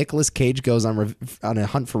pig, and Nicolas Cage goes on a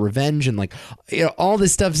hunt for revenge, and like all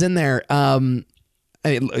this stuff's in there.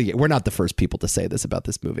 I mean, we're not the first people to say this about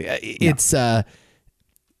this movie. It's where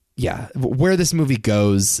this movie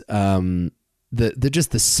goes. The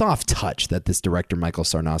soft touch that this director Michael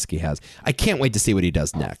Sarnowski has. I can't wait to see what he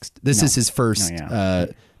does next. This is his first.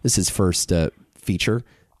 This is his first feature.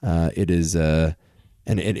 It is, and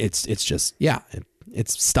it's just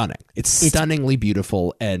it's stunning. It's stunningly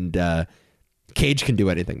beautiful, and Cage can do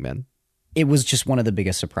anything, man. It was just one of the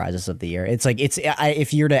biggest surprises of the year. It's like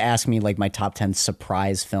if you were to ask me like my top 10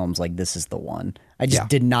 surprise films, like this is the one. I just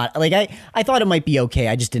did not like. I thought it might be okay.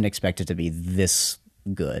 I just didn't expect it to be this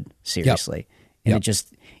good. Seriously, and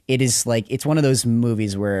it is like it's one of those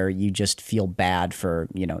movies where you just feel bad for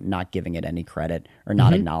not giving it any credit or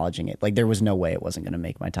not acknowledging it. Like there was no way it wasn't going to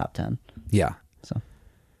make my top 10. Yeah. So.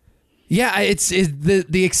 Yeah, it's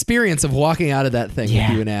the experience of walking out of that thing with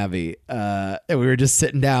you and Abby. And we were just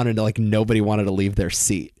sitting down, and like nobody wanted to leave their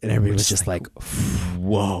seat, and everybody was just like,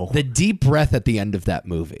 "Whoa!" The deep breath at the end of that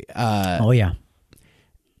movie.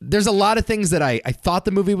 There's a lot of things that I thought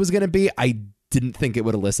the movie was going to be. I didn't think it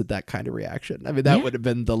would elicit that kind of reaction. I mean, that would have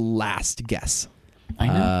been the last guess. I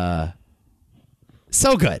know.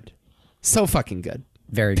 So good, so fucking good.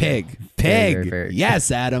 Very Pig. good. Pig. Very, very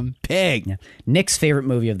yes, Adam. Pig. Yeah. Nick's favorite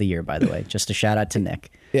movie of the year, by the way. Just a shout out to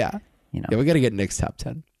Nick. Yeah. Yeah, we got to get Nick's top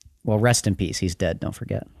 10. Well, rest in peace. He's dead. Don't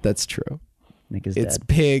forget. That's true. Nick is dead. It's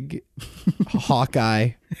Pig, Hawkeye,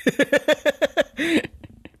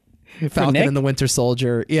 Falcon and the Winter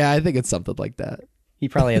Soldier. Yeah, I think it's something like that. He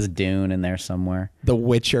probably has Dune in there somewhere. The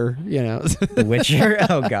Witcher, The Witcher?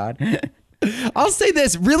 Oh, God. I'll say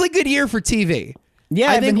this. Really good year for TV. Yeah,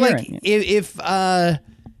 I think like if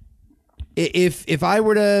I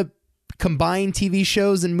were to combine TV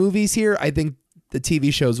shows and movies here, I think the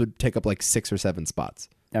TV shows would take up like 6 or 7 spots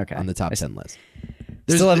on the top 10 list.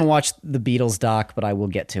 Still haven't watched the Beatles doc, but I will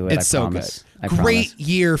get to it. It's so good. Great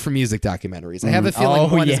year for music documentaries. I have a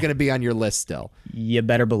feeling one is going to be on your list still. You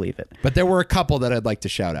better believe it. But there were a couple that I'd like to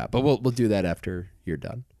shout out, but we'll do that after you're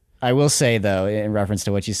done. I will say, though, in reference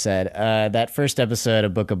to what you said, that first episode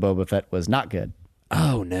of Book of Boba Fett was not good.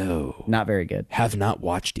 Oh, no. Not very good. Have not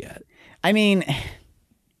watched yet. I mean,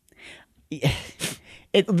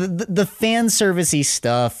 the fan servicey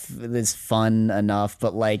stuff is fun enough,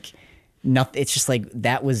 but like, nothing. It's just like,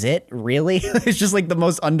 that was it, really? It's just like the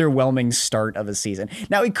most underwhelming start of a season.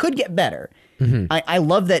 Now, it could get better. Mm-hmm. I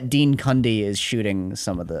love that Dean Cundey is shooting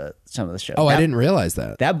some of the show. Oh, I didn't realize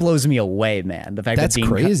that. That blows me away, man. The fact that's that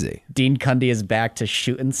crazy. Dean Cundey is back to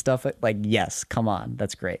shooting stuff. Like, yes, come on,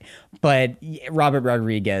 that's great. But Robert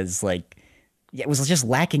Rodriguez, like, it was just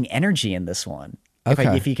lacking energy in this one.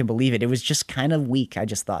 Okay. If you can believe it, it was just kind of weak. I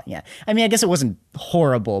just thought, yeah. I mean, I guess it wasn't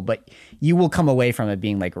horrible, but you will come away from it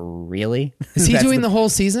being like, really? Is he doing the whole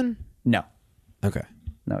season? No. Okay.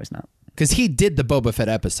 No, he's not. Because he did the Boba Fett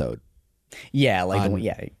episode. Yeah, like on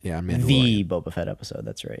the Boba Fett episode.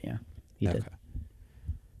 That's right. Yeah, he did.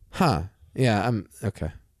 Huh? Yeah,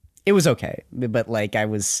 okay. It was okay, but like I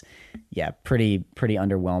was, pretty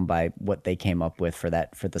underwhelmed by what they came up with for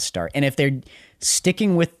the start. And if they're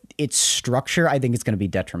sticking with its structure, I think it's going to be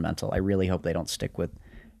detrimental. I really hope they don't stick with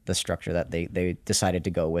the structure that they decided to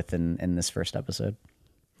go with in this first episode.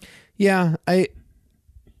 Yeah, I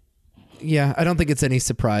don't think it's any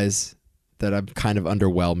surprise that I'm kind of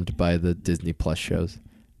underwhelmed by the Disney Plus shows.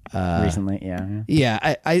 Recently, yeah.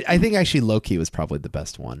 Yeah, I think actually Loki was probably the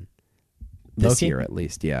best one this year, at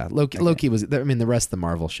least. Yeah, Loki was. I mean, the rest of the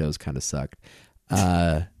Marvel shows kind of sucked.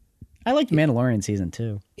 I liked Mandalorian season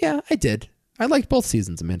 2. Yeah, I did. I liked both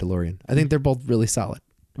seasons of Mandalorian. I think they're both really solid.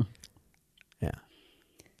 Yeah.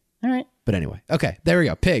 All right. But anyway, okay, there we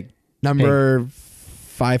go. Pig, number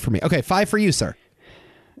 5 for me. Okay, 5 for you, sir.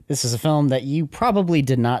 This is a film that you probably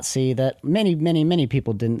did not see, that many, many, many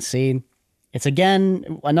people didn't see. It's,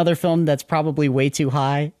 again, another film that's probably way too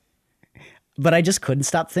high, but I just couldn't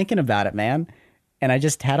stop thinking about it, man. And I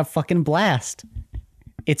just had a fucking blast.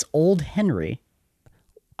 It's Old Henry.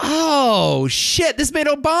 Oh, shit. This made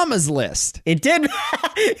Obama's list. It did.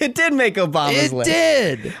 It did make Obama's list.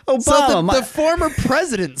 It did. Obama. So the former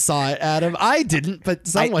president saw it, Adam. I didn't, but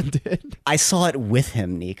someone did. I saw it with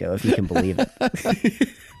him, Nico, if you can believe it.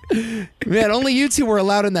 Man, only you two were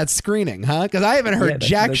allowed in that screening, huh? Because I haven't heard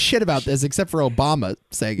jack shit about this except for Obama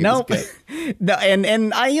saying it was good. No,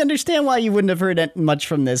 and I understand why you wouldn't have heard much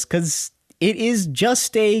from this, because it is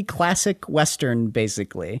just a classic Western,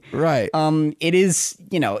 basically. Right. It is,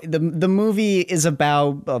 the movie is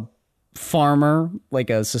about a farmer, like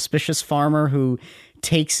a suspicious farmer who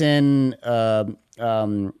takes in a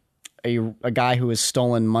guy who has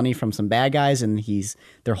stolen money from some bad guys, and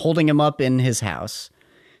they're holding him up in his house.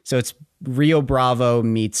 So it's Rio Bravo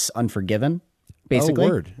meets Unforgiven, basically. Oh,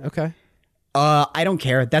 word. Okay. I don't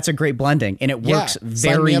care. That's a great blending, and it works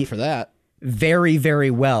sign me up for that. Very, very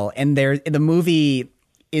well. And the movie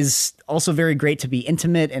is also very great to be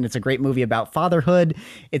intimate, and it's a great movie about fatherhood.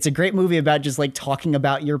 It's a great movie about just like talking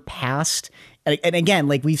about your past. And again,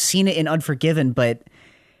 like we've seen it in Unforgiven, but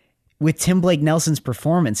with Tim Blake Nelson's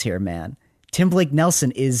performance here, man, Tim Blake Nelson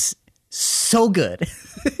is so good.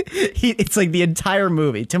 It's like the entire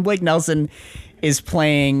movie. Tim Blake Nelson is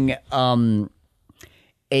playing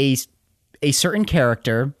a certain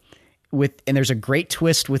character and there's a great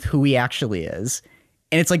twist with who he actually is.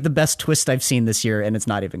 And it's like the best twist I've seen this year, and it's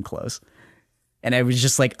not even close. And I was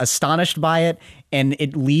just like astonished by it, and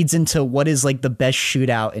it leads into what is like the best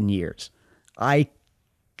shootout in years. I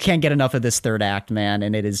can't get enough of this third act, man,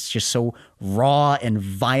 and it is just so raw and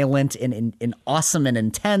violent and awesome and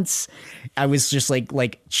intense. I was just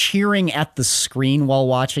like cheering at the screen while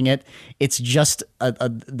watching it. It's just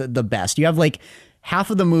the best. You have like half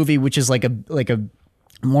of the movie, which is like a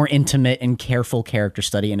more intimate and careful character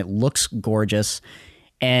study, and it looks gorgeous,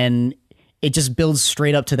 and it just builds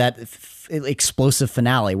straight up to that explosive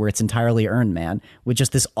finale where it's entirely earned, man, with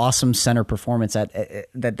just this awesome center performance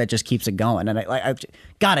that just keeps it going. And I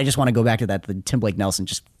just want to go back to that. The Tim Blake Nelson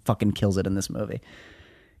just fucking kills it in this movie.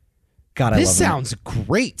 God, I love it. This sounds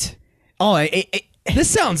great. Oh, this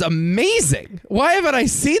sounds amazing. Why haven't I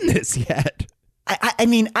seen this yet? I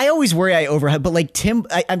mean, I always worry I overhype, but like Tim,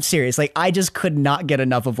 I'm serious. Like, I just could not get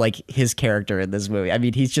enough of like his character in this movie. I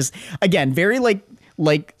mean, he's just, again, very like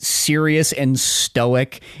like serious and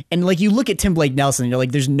stoic. And like you look at Tim Blake Nelson and you're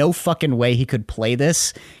like, there's no fucking way he could play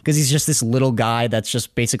this because he's just this little guy that's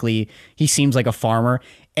just basically, he seems like a farmer.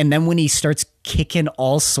 And then when he starts kicking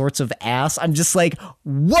all sorts of ass, I'm just like,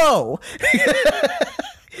 whoa.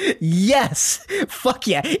 Yes, fuck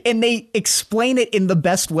yeah. And they explain it in the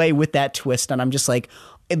best way with that twist. And I'm just like,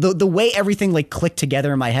 the way everything like clicked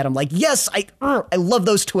together in my head, I'm like, yes, I love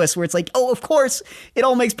those twists where it's like, oh, of course, it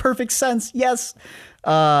all makes perfect sense. Yes.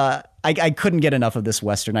 I couldn't get enough of this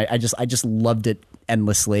Western. I just loved it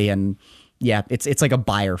endlessly. And yeah, it's like a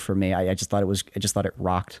buyer for me. I just thought it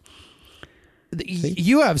rocked.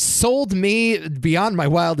 You have sold me beyond my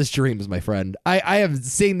wildest dreams, my friend. I have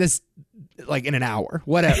seen this like in an hour.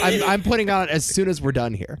 Whatever. I'm putting on it as soon as we're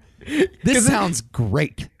done here. This sounds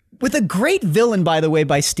great. With a great villain, by the way,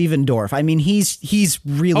 by Steven Dorff. I mean, he's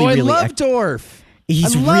really, I really. love Dorff.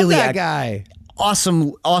 He's I love really that guy.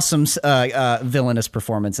 Awesome villainous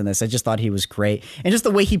performance in this. I just thought he was great, and just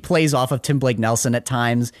the way he plays off of Tim Blake Nelson at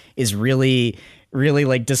times is really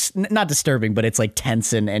like not disturbing, but it's like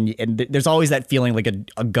tense and there's always that feeling like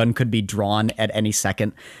a gun could be drawn at any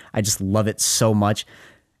second. I just love it so much.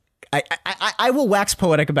 I will wax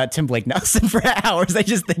poetic about Tim Blake Nelson for hours. I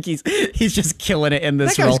just think he's just killing it in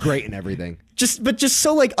this role. That guy's great in everything. Just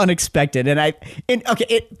so like unexpected.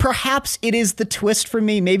 Perhaps it is the twist for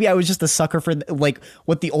me. Maybe I was just a sucker for like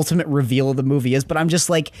what the ultimate reveal of the movie is, but I'm just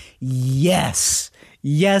like, yes,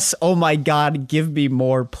 oh my God, give me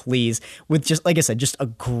more, please. With just, like I said, just a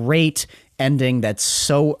great ending that's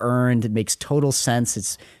so earned. It makes total sense.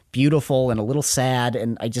 It's beautiful and a little sad,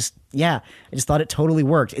 and I just thought it totally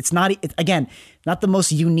worked. It's not the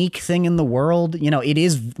most unique thing in the world. You know, it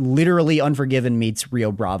is literally Unforgiven meets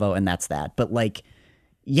Rio Bravo, and that's that. But like,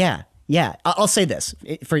 yeah, I'll say this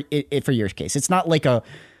for your case, it's not like a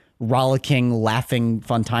rollicking, laughing,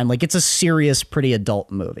 fun time. Like, it's a serious, pretty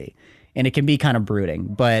adult movie, and it can be kind of brooding.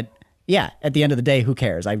 But yeah, at the end of the day, who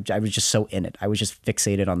cares? I was just so in it. I was just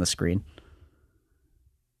fixated on the screen.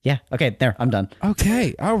 Yeah. Okay. There. I'm done.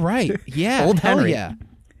 Okay. All right. Yeah. Old Henry. Yeah.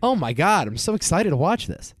 Oh my God. I'm so excited to watch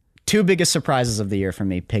this. Two biggest surprises of the year for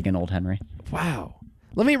me: Pig and Old Henry. Wow.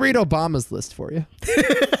 Let me read Obama's list for you.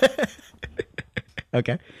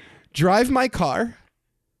 Okay. Drive My Car,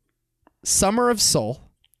 Summer of Soul,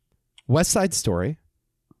 West Side Story,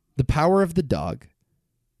 The Power of the Dog,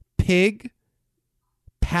 Pig,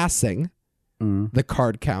 Passing, The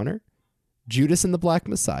Card Counter, Judas and the Black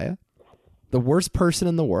Messiah, The Worst Person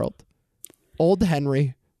in the World, Old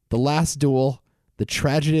Henry, The Last Duel, The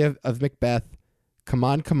Tragedy of Macbeth, Come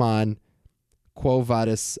On, Come On, Quo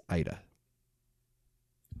Vadis, Ida.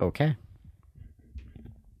 Okay.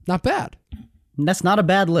 Not bad. That's not a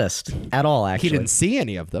bad list at all, actually. He didn't see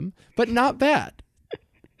any of them, but not bad.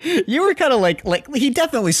 You were kind of like he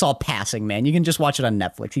definitely saw Passing, man. You can just watch it on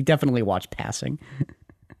Netflix. He definitely watched Passing.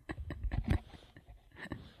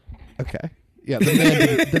 Okay. Yeah,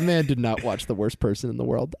 the man did not watch The Worst Person in the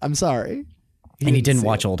World. I'm sorry. He didn't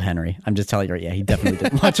watch Old Henry. I'm just telling you, yeah, he definitely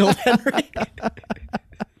didn't watch Old Henry.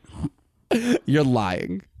 You're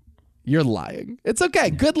lying. It's okay.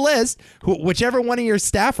 Good list. Whichever one of your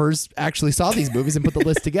staffers actually saw these movies and put the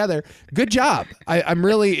list together, good job. I'm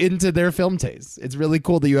really into their film taste. It's really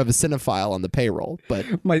cool that you have a cinephile on the payroll. But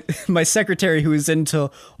my secretary, who is into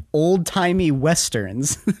old-timey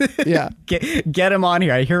westerns, yeah, get him on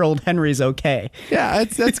here. I hear Old Henry's okay. Yeah,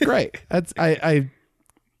 that's great. That's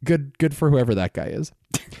good for whoever that guy is.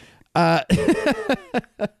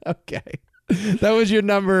 Okay, that was your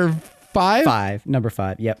number 5. Number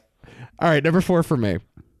 5. Yep. All right, number 4 for me.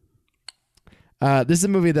 This is a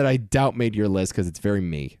movie that I doubt made your list because it's very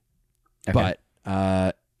me, okay.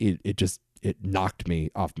 But it knocked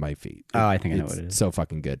me off my feet. I think I know what it is. So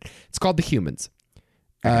fucking good. It's called The Humans.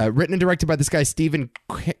 Okay. Written and directed by this guy Stephen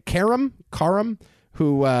Karam,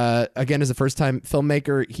 who again is a first-time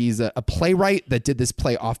filmmaker. He's a playwright that did this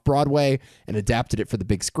play off Broadway and adapted it for the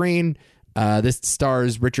big screen. This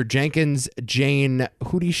stars Richard Jenkins, Jane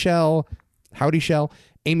Houdyshell,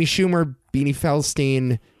 Amy Schumer, Beanie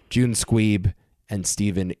Feldstein, June Squibb, and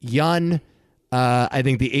Stephen Yun. I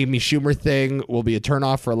think the Amy Schumer thing will be a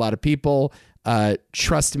turnoff for a lot of people.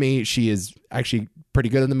 Trust me, she is actually pretty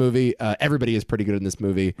good in the movie. Everybody is pretty good in this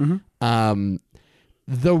movie. Mm-hmm.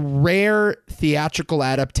 The rare theatrical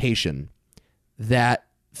adaptation that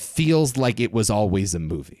feels like it was always a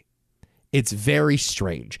movie. It's very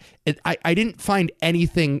strange. I didn't find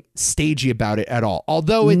anything stagey about it at all.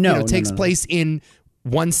 Although it takes place in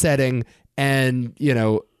one setting and,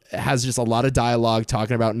 has just a lot of dialogue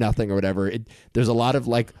talking about nothing or whatever. There's a lot of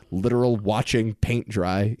like literal watching paint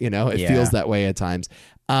dry, it feels that way at times.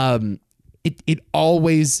 It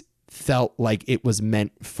always felt like it was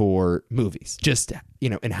meant for movies, just,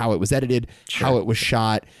 and how it was edited, how it was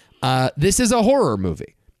shot. This is a horror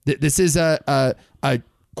movie. This is a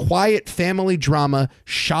quiet family drama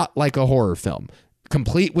shot like a horror film,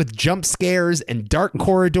 complete with jump scares and dark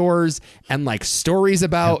corridors and like stories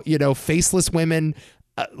about, faceless women.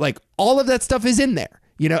 Like all of that stuff is in there,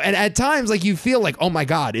 and at times like you feel like, oh my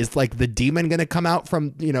God, is like the demon going to come out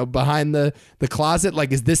from, behind the closet?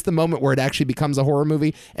 Like, is this the moment where it actually becomes a horror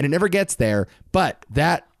movie? And it never gets there. But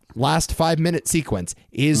that last 5-minute sequence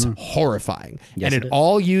is horrifying. Yes, and it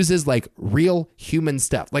all uses like real human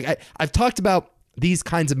stuff. Like I've talked about these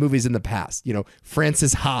kinds of movies in the past.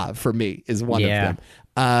 Frances Ha for me is one of them.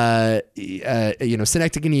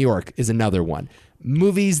 Synecdoche, New York is another one.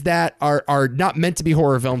 Movies that are not meant to be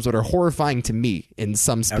horror films, but are horrifying to me in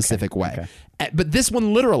some specific way. Okay. But this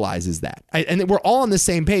one literalizes that. And we're all on the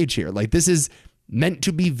same page here. Like, this is meant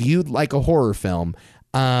to be viewed like a horror film.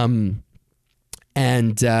 I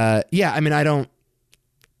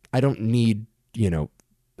don't need,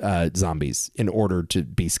 zombies in order to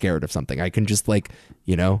be scared of something. I can just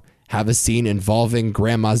have a scene involving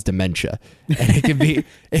grandma's dementia, and it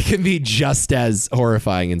can be just as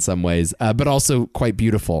horrifying in some ways, but also quite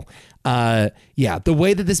beautiful. The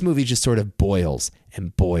way that this movie just sort of boils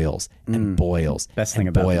and boils and boils. Best thing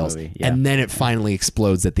about the movie. Yeah. And then it finally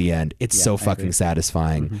explodes at the end. It's so fucking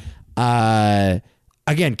satisfying.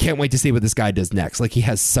 Again, can't wait to see what this guy does next. Like, he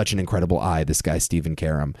has such an incredible eye, this guy, Stephen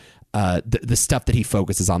Karam. The stuff that he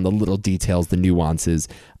focuses on, the little details, the nuances.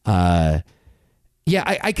 I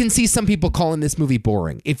can see some people calling this movie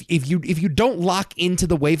boring. If you don't lock into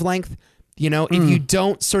the wavelength, if you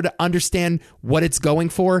don't sort of understand what it's going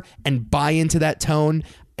for and buy into that tone,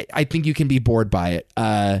 I think you can be bored by it.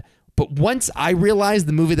 But once I realized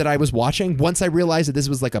the movie that I was watching, once I realized that this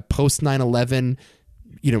was like a post 9/11,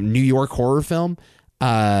 New York horror film,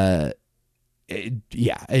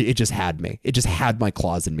 it just had me. It just had my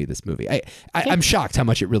claws in me, this movie. I'm shocked how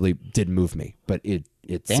much it really did move me, but it's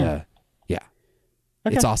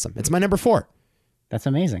Okay. It's awesome. It's my number 4. That's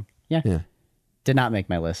amazing. Yeah. Did not make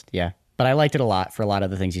my list. Yeah. But I liked it a lot for a lot of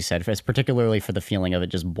the things you said, particularly for the feeling of it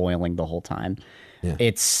just boiling the whole time. Yeah.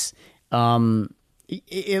 It's one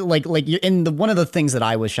of the things that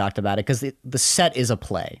I was shocked about it, because the set is a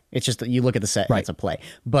play. It's just that you look at the set and it's a play.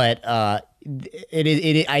 But I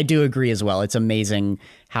do agree as well. It's amazing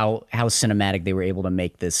how cinematic they were able to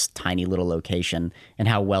make this tiny little location, and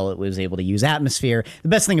how well it was able to use atmosphere. The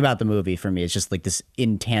best thing about the movie for me is just like this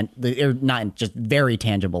very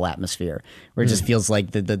tangible atmosphere, where it just feels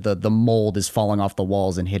like the mold is falling off the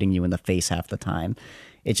walls and hitting you in the face half the time.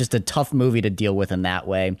 It's just a tough movie to deal with in that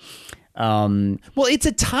way. Well, it's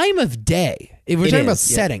a time of day. If we're talking about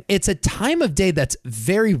setting, it's a time of day that's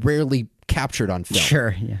very rarely captured on film.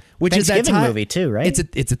 Sure, yeah. Which Thanksgiving is that time, movie too, right?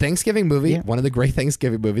 It's a Thanksgiving movie. Yeah. One of the great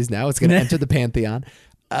Thanksgiving movies now. It's going to enter the pantheon.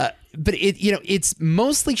 But it's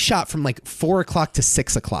mostly shot from like 4 o'clock to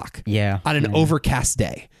 6 o'clock. Yeah, on an overcast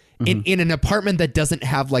day. In an apartment that doesn't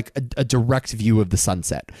have like a direct view of the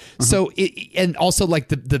sunset. So and also like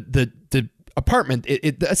the apartment.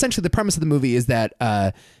 Essentially the premise of the movie is that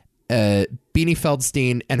Beanie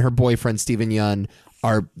Feldstein and her boyfriend Steven Yeun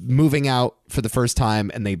are moving out for the first time,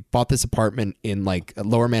 and they bought this apartment in like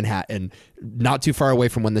Lower Manhattan, not too far away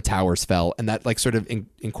from when the towers fell, and that like sort of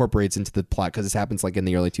incorporates into the plot because this happens like in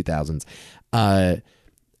the early 2000s.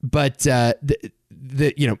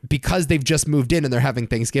 Because they've just moved in and they're having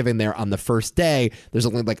Thanksgiving there on the first day, there's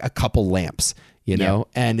only like a couple lamps,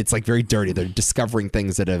 and it's like very dirty. They're discovering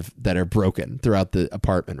things that are broken throughout the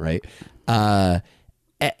apartment, right? So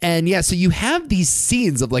you have these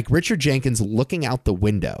scenes of like Richard Jenkins looking out the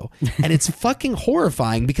window, and it's fucking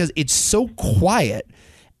horrifying because it's so quiet,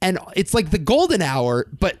 and it's like the golden hour,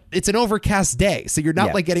 but it's an overcast day, so you're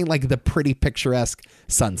not like getting like the pretty picturesque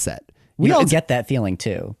sunset. We all get that feeling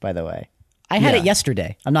too, by the way. I had it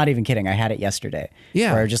yesterday. I'm not even kidding. I had it yesterday.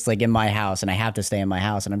 Yeah. Where I'm just like in my house, and I have to stay in my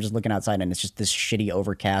house, and I'm just looking outside, and it's just this shitty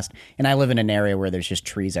overcast. And I live in an area where there's just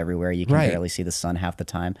trees everywhere. You can barely see the sun half the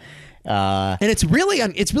time. And it's really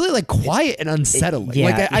like quiet and unsettling.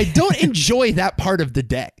 I don't enjoy that part of the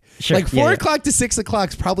day. Sure. Like 4 o'clock to 6 o'clock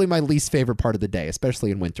is probably my least favorite part of the day,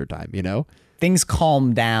 especially in wintertime, Things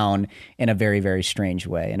calm down in a very, very strange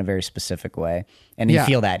way, in a very specific way. And you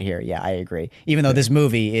feel that here. Yeah, I agree. Even though this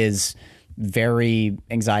movie is very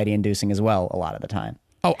anxiety inducing as well a lot of the time.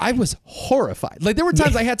 Oh, I was horrified. Like there were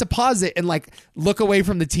times I had to pause it and like look away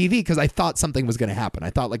from the TV because I thought something was going to happen. I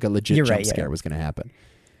thought like a legit jump scare was going to happen.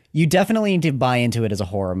 You definitely need to buy into it as a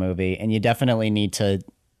horror movie, and you definitely need to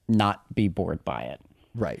not be bored by it.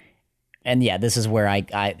 Right. And yeah, this is where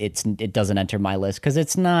it doesn't enter my list because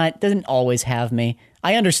doesn't always have me.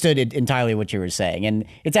 I understood it entirely what you were saying, and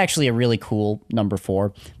it's actually a really cool number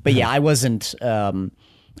 4. But yeah, I wasn't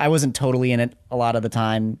totally in it a lot of the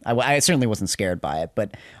time. I certainly wasn't scared by it,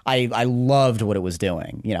 but I loved what it was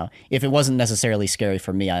doing. You know, if it wasn't necessarily scary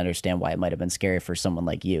for me, I understand why it might have been scary for someone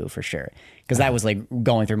like you, for sure. Because that was like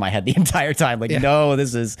going through my head the entire time. Like, no,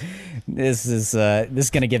 this is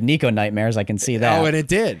going to give Nico nightmares. I can see that. Oh, and it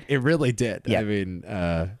did. It really did. Yeah. I mean,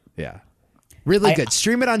 really good.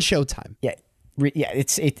 Stream it on Showtime. Yeah. Yeah.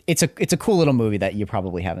 It's a cool little movie that you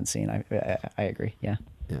probably haven't seen. I agree. Yeah.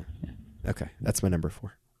 Okay. That's my number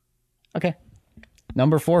 4. Okay.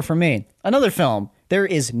 Number 4 for me. Another film. There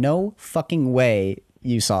is no fucking way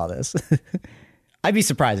you saw this. I'd be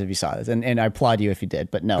surprised if you saw this, and I applaud you if you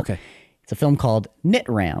did, but no. Okay. It's a film called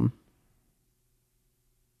Knit-Ram.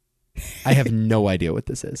 I have no idea what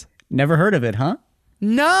this is. Never heard of it, huh?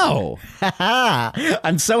 No.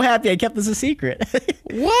 I'm so happy I kept this a secret.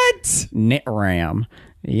 What? Knit-Ram.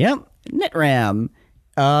 Yep. Knit-Ram.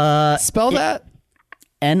 Spell that?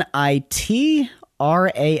 Nitram.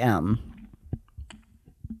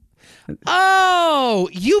 Oh,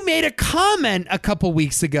 you made a comment a couple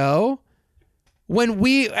weeks ago when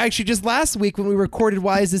we actually just last week when we recorded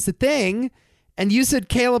Why Is This a Thing? And you said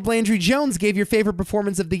Caleb Landry Jones gave your favorite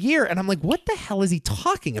performance of the year. And I'm like, what the hell is he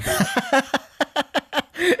talking about?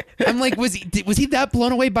 I'm like, was he that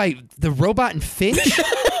blown away by the robot and Finch?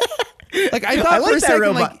 Like, I thought for a second,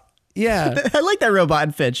 robot. Like, yeah. I like that robot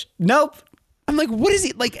and Finch. Nope. I'm like, what is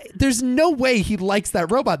he like? There's no way he likes that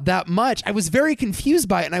robot that much. I was very confused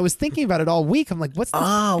by it, and I was thinking about it all week. I'm like, what's this?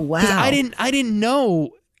 Oh, wow. I didn't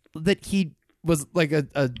know that he was like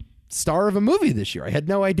a star of a movie this year. I had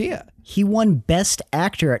no idea. He won Best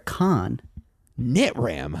Actor at Cannes.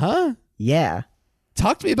 Knit-Ram, huh? Yeah.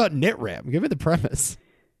 Talk to me about Knit-Ram. Give me the premise.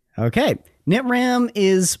 Okay. Knit-Ram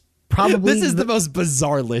is probably this is the most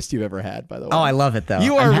bizarre list you've ever had, by the way. Oh, I love it though.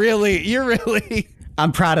 You're really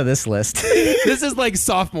I'm proud of this list. This is like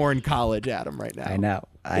sophomore in college, Adam, right now.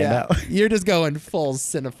 I know. You're just going full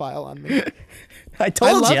cinephile on me. I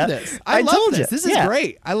told you. I love this. This is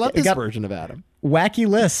great. I love this version of Adam. Wacky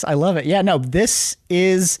lists. I love it. Yeah, no, this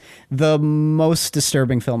is the most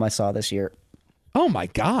disturbing film I saw this year. Oh my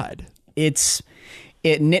God.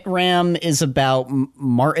 Knit-Ram is about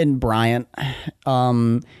Martin Bryant.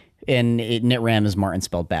 And Knit-Ram is Martin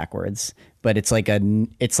spelled backwards, but it's like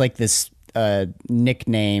this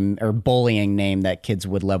nickname or bullying name that kids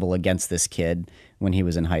would level against this kid when he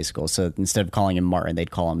was in high school. So instead of calling him Martin,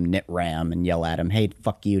 they'd call him Knit-Ram and yell at him, "Hey,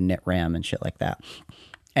 fuck you, Knit-Ram," and shit like that.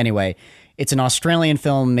 Anyway, it's an Australian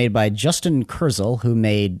film made by Justin Kurzel, who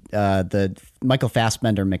made the Michael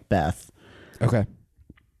Fassbender Macbeth. Okay.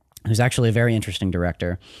 Who's actually a very interesting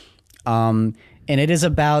director. And it is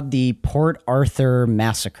about the Port Arthur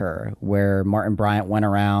massacre, where Martin Bryant went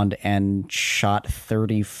around and shot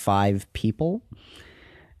 35 people.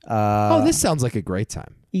 This sounds like a great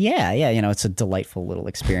time. Yeah. It's a delightful little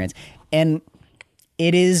experience. And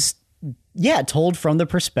it is, told from the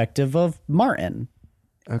perspective of Martin.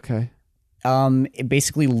 Okay.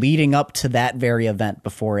 Basically leading up to that very event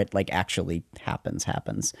before it like actually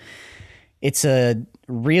happens. It's a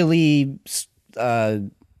really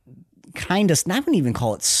kind of, I wouldn't even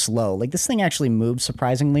call it slow. Like this thing actually moves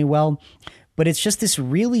surprisingly well, but it's just this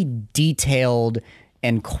really detailed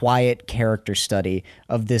and quiet character study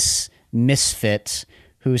of this misfit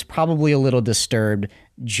who's probably a little disturbed,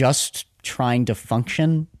 just trying to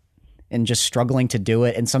function and just struggling to do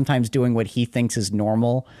it. And sometimes doing what he thinks is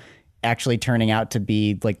normal, actually turning out to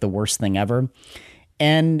be like the worst thing ever.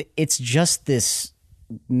 And it's just this,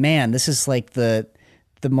 man, this is like the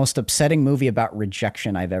most upsetting movie about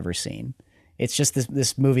rejection I've ever seen. It's just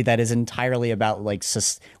this movie that is entirely about like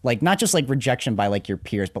not just like rejection by like your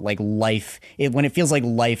peers, but like life. When it feels like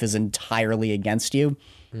life is entirely against you,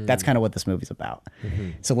 that's kind of what this movie's about.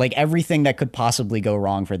 Mm-hmm. So like everything that could possibly go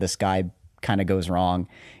wrong for this guy kind of goes wrong.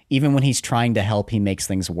 Even when he's trying to help, he makes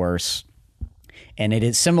things worse. And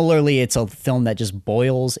it's a film that just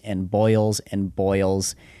boils and boils and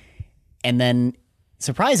boils. And then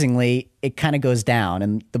surprisingly, it kind of goes down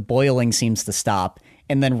and the boiling seems to stop.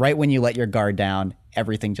 And then right when you let your guard down,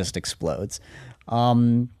 everything just explodes.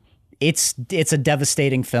 It's a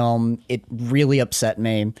devastating film. It really upset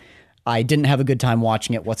me. I didn't have a good time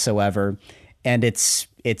watching it whatsoever. And it's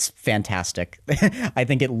fantastic. I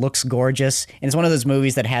think it looks gorgeous. And it's one of those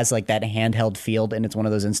movies that has like that handheld feel. And it's one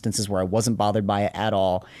of those instances where I wasn't bothered by it at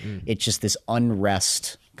all. It's just this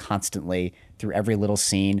unrest constantly through every little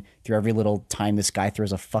scene, through every little time this guy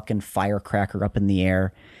throws a fucking firecracker up in the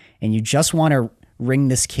air. And you just want to wring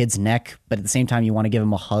this kid's neck, but at the same time, you want to give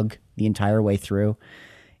him a hug the entire way through.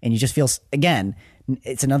 And you just feel, again,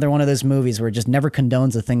 it's another one of those movies where it just never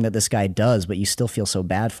condones the thing that this guy does, but you still feel so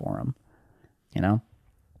bad for him, you know?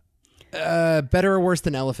 Better or worse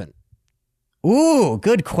than Elephant? Ooh,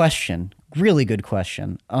 good question. Really good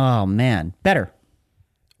question. Oh, man. Better.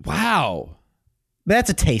 Wow. But that's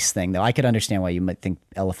a taste thing, though. I could understand why you might think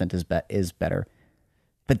Elephant is better.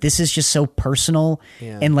 But this is just so personal.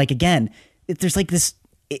 Yeah. And, like, again, there's like this,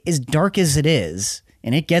 as dark as it is,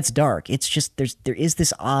 and it gets dark, it's just, there is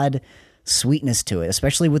this odd sweetness to it,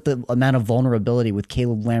 especially with the amount of vulnerability with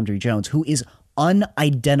Caleb Landry Jones, who is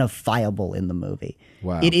unidentifiable in the movie.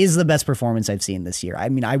 Wow. It is the best performance I've seen this year. I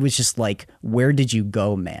mean, I was just like, where did you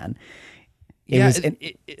go, man?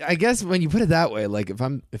 I guess when you put it that way, like if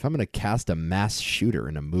I'm going to cast a mass shooter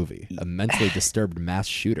in a movie, a mentally disturbed mass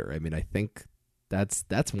shooter, I mean, I think that's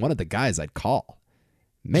one of the guys I'd call.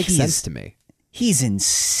 Makes sense to me. He's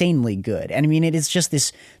insanely good. And I mean, it is just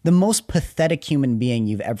the most pathetic human being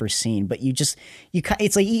you've ever seen. But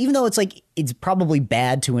it's like, even though it's like, it's probably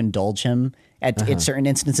bad to indulge him at certain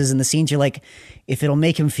instances in the scenes, you're like, if it'll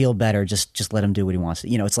make him feel better, just let him do what he wants to.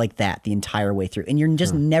 You know, it's like that the entire way through. And you're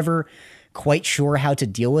just never quite sure how to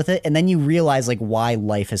deal with it. And then you realize like why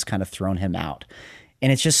life has kind of thrown him out.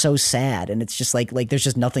 And it's just so sad. And it's just like there's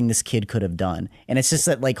just nothing this kid could have done. And it's just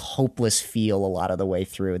that like hopeless feel a lot of the way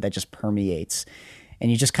through that just permeates. And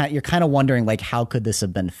you're kind of wondering like, how could this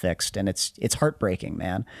have been fixed? And it's heartbreaking,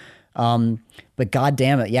 man. But God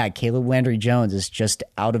damn it. Yeah. Caleb Landry Jones is just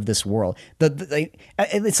out of this world.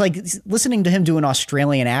 It's like listening to him do an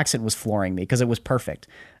Australian accent was flooring me because it was perfect.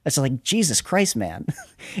 It's like, Jesus Christ, man.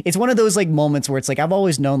 It's one of those like moments where it's like, I've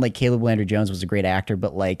always known like Caleb Landry Jones was a great actor,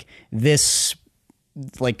 but like this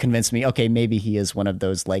like convinced me, okay, maybe he is one of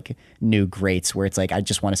those like new greats where it's like, I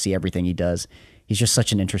just want to see everything he does. He's just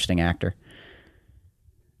such an interesting actor.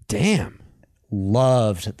 Damn.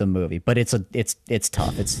 Loved the movie, but it's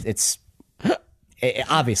tough.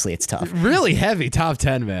 Obviously it's tough. Really heavy top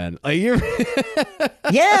 10, man. Like you're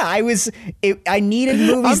yeah, I needed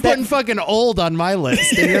movies. I'm putting fucking old on my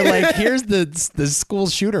list, and you're like, here's the school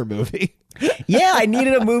shooter movie. Yeah, I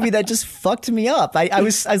needed a movie that just fucked me up. I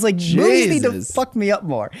was like, Jesus. Movies need to fuck me up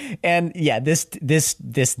more. And yeah, this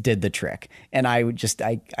did the trick. And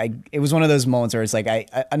it was one of those moments where it's like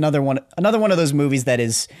another one of those movies that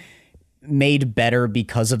is made better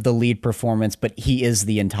because of the lead performance, but he is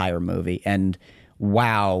the entire movie. And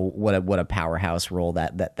wow, what a powerhouse role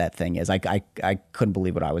that thing is. I couldn't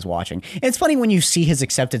believe what I was watching. And it's funny when you see his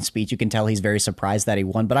acceptance speech, you can tell he's very surprised that he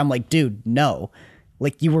won. But I'm like, dude, no.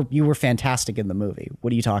 Like you were fantastic in the movie.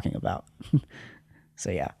 What are you talking about? So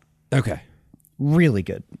yeah. Okay. Really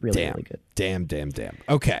good. Really good. Damn.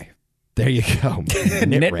 Okay. There you go.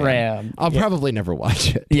 Knit-Ram. I'll probably never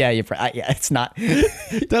watch it. Yeah, it's not.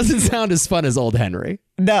 Doesn't sound as fun as Old Henry.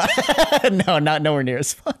 No, not nowhere near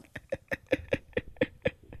as fun.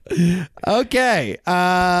 Okay.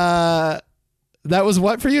 That was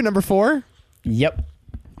what for you? Number 4? Yep.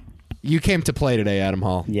 You came to play today, Adam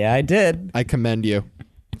Hall. Yeah, I did. I commend you.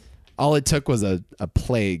 All it took was a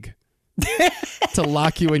plague to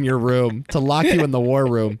lock you in your room, to lock you in the war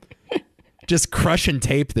room. Just crush and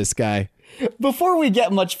tape this guy. Before we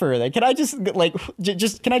get much further, can I just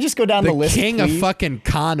can I just go down the list? The king please? of fucking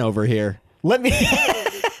con over here. Let me.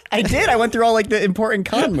 I did. I went through all like the important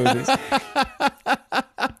con movies.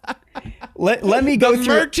 Let me go through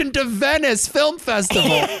Merchant of Venice Film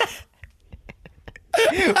Festival.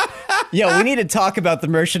 Yo, we need to talk about The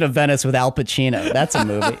Merchant of Venice with Al Pacino. That's a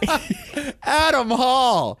movie. Adam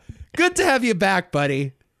Hall, good to have you back,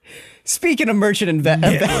 buddy. Speaking of Merchant of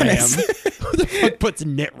Venice. Who the fuck puts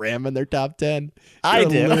Knit-Ram in their top 10? I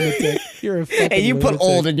do. Lunatic. You're a fucking Hey, you lunatic. put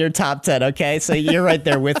old in your top 10, okay? So you're right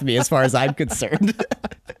there with me as far as I'm concerned.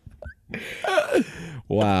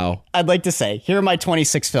 Wow. I'd like to say, here are my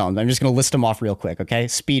 26 films. I'm just going to list them off real quick, okay?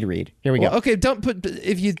 Speed read. Here we go. Okay, don't put,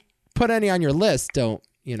 if you put any on your list, don't,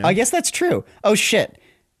 you know. I guess that's true. Oh, shit.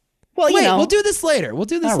 Well, Wait, we'll do this later. All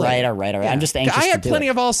right. Yeah. I'm just anxious I had to do plenty it.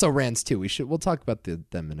 of also rants too. We'll talk about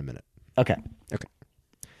them in a minute. Okay.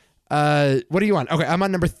 What are you on? Okay, I'm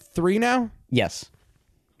on number 3 now. Yes.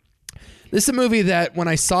 This is a movie that when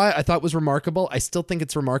I saw it, I thought was remarkable. I still think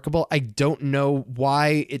it's remarkable. I don't know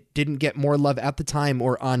why it didn't get more love at the time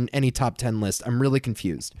or on any top 10 list. I'm really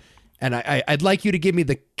confused. And I'd like you to give me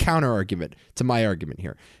the counter argument to my argument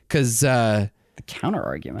here. Because the counter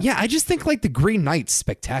argument? Yeah, I just think like The Green Knight's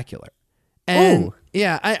spectacular. And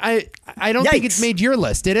yeah, I don't think it made your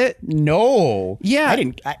list, did it? No. Yeah.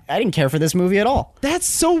 I didn't care for this movie at all. That's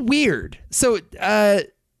so weird. So,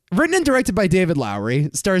 written and directed by David Lowery,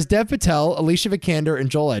 stars Dev Patel, Alicia Vikander, and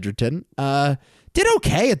Joel Edgerton. did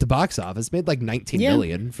okay at the box office, made like 19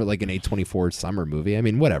 million for like an A24 summer movie. I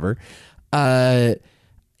mean, whatever. I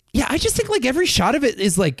just think like every shot of it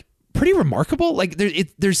is like pretty remarkable. Like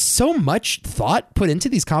there's so much thought put into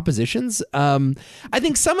these compositions. I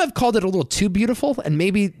think some have called it a little too beautiful, and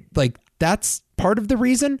maybe like that's part of the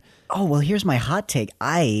reason. Oh, well, here's my hot take.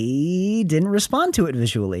 I didn't respond to it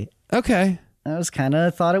visually. Okay. I was kind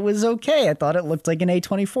of thought it was okay. I thought it looked like an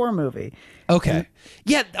A24 movie. Okay.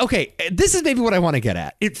 Yeah. Okay. This is maybe what I want to get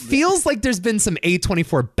at. It feels like there's been some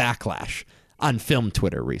A24 backlash on film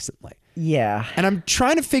Twitter recently. Yeah. And I'm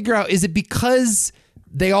trying to figure out, is it because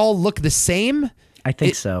they all look the same? I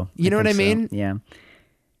think so. You know what I mean? So. Yeah.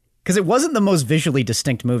 Because it wasn't the most visually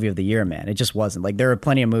distinct movie of the year, man. It just wasn't. Like, there are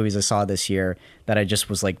plenty of movies I saw this year that I just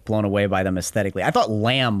was like blown away by them aesthetically. I thought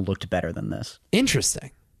Lamb looked better than this.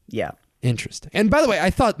 Interesting. Yeah. Interesting. And by the way,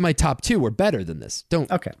 I thought my top 2 were better than this.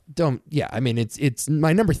 Yeah. I mean, it's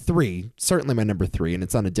my number 3, certainly my number 3, and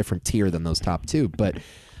it's on a different tier than those top 2. But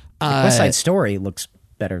West Side Story looks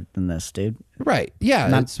better than this, dude. Right. Yeah.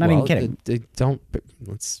 Not even kidding.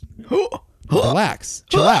 Let's relax.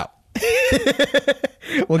 Chill out.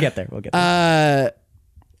 We'll get there.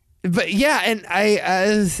 But yeah, and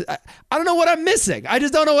I don't know what I'm missing. I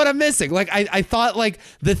just don't know what I'm missing. Like I thought like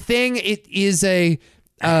The Thing, it is a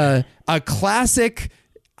classic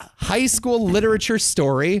high school literature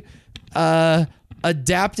story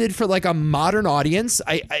adapted for like a modern audience.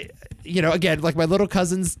 I again, like my little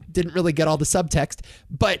cousins didn't really get all the subtext,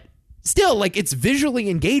 but still, like, it's visually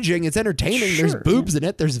engaging, it's entertaining. Sure, there's boobs in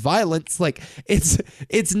it, there's violence. Like,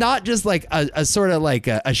 it's not just like a sort of like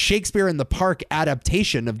a Shakespeare in the Park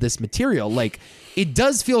adaptation of this material. Like, it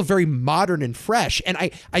does feel very modern and fresh, and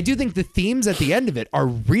I do think the themes at the end of it are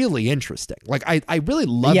really interesting. Like, I really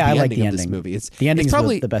love the ending of this movie. The ending is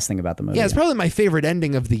probably the best thing about the movie. Yeah, it's probably my favorite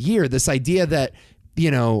ending of the year. This idea that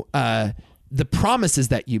the promises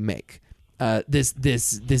that you make. This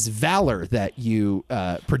valor that you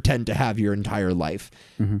pretend to have your entire life.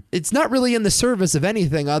 Mm-hmm. It's not really in the service of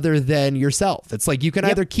anything other than yourself. It's like you can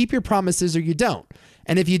either keep your promises or you don't.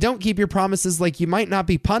 And if you don't keep your promises, like, you might not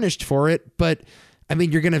be punished for it, but I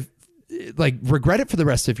mean, you're going to like regret it for the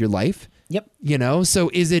rest of your life. Yep. So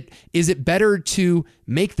is it better to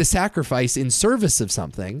make the sacrifice in service of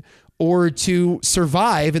something, or to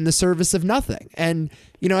survive in the service of nothing? And,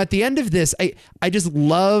 at the end of this, I just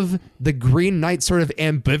love the Green Knight sort of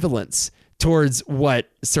ambivalence towards what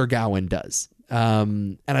Sir Gawain does.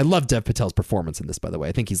 And I love Dev Patel's performance in this, by the way.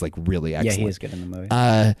 I think he's like really excellent. Yeah, he is good in the movie.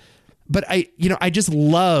 But I just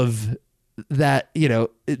love that,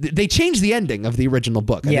 they changed the ending of the original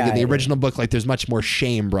book. I think in the original book, like, there's much more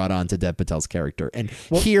shame brought on to Dev Patel's character. And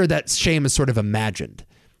here that shame is sort of imagined.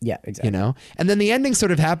 Yeah, exactly. And then the ending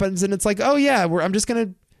sort of happens and it's like, oh yeah, I'm just going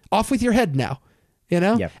to off with your head now,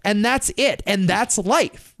 Yep. And that's it. And that's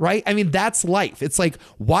life, right? I mean, that's life. It's like,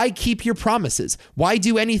 why keep your promises? Why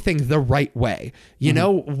do anything the right way?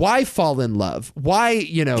 Why fall in love? Why,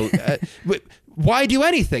 why do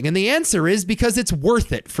anything? And the answer is because it's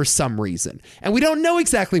worth it for some reason. And we don't know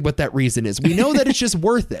exactly what that reason is. We know that it's just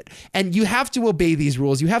worth it. And you have to obey these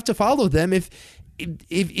rules. You have to follow them if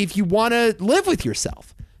you want to live with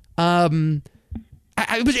yourself.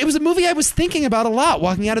 It was a movie I was thinking about a lot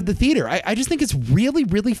walking out of the theater. I just think it's really,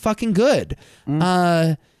 really fucking good.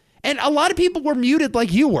 And a lot of people were muted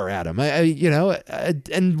like you were, Adam.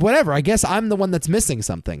 And whatever. I guess I'm the one that's missing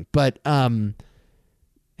something. But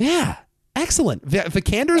yeah, excellent.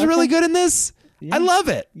 Vikander's really good in this. Yeah. I love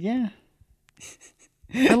it. Yeah,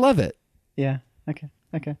 I love it. Yeah. Okay.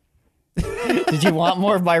 Did you want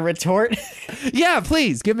more of my retort? Yeah,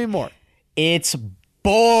 please give me more. It's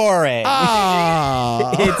boring.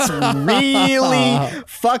 Oh. It's really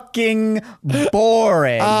fucking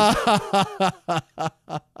boring.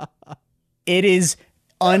 It is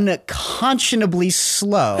unconscionably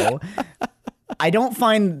slow. I don't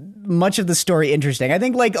find much of the story interesting. I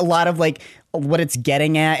think like a lot of like what it's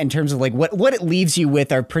getting at in terms of like what it leaves you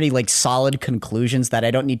with are pretty like solid conclusions that I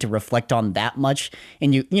don't need to reflect on that much.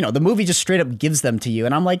 And the movie just straight up gives them to you.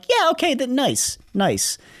 And I'm like, yeah, okay, nice.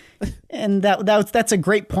 And that's a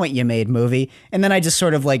great point you made, movie. And then I just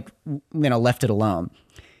sort of like, left it alone.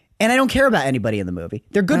 And I don't care about anybody in the movie.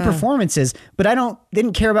 They're good performances, but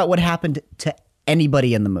didn't care about what happened to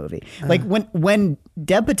anybody in the movie. Like when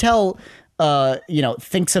Dev Patel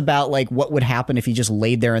thinks about like what would happen if he just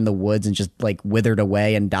laid there in the woods and just like withered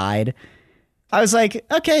away and died. I was like,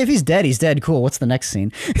 okay, if he's dead, he's dead. Cool. What's the next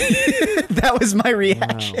scene? That was my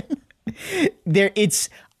reaction. Wow.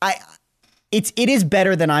 It is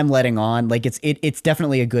better than I'm letting on. Like it's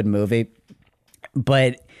definitely a good movie,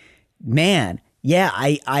 but man, yeah,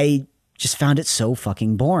 I just found it so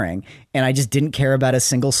fucking boring, and I just didn't care about a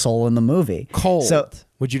single soul in the movie. Cold. So,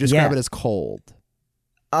 would you describe it as cold?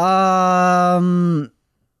 I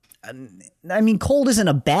mean, cold isn't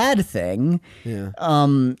a bad thing. Yeah.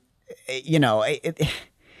 You know,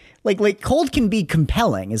 like cold can be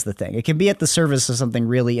compelling is the thing. It can be at the service of something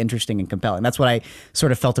really interesting and compelling. That's what I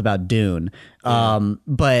sort of felt about Dune.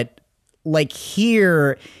 But like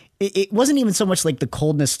here, it wasn't even so much like the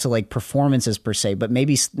coldness to like performances per se, but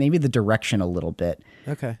maybe the direction a little bit.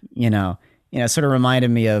 Okay. You know, sort of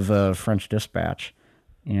reminded me of French Dispatch.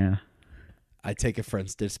 Yeah. I take it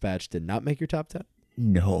French Dispatch did not make your top 10?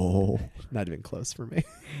 No. Not even close for me.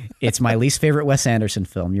 It's my least favorite Wes Anderson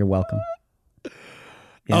film. You're welcome. Yeah.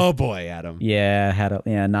 Oh boy, Adam.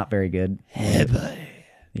 Yeah, not very good. Hey boy.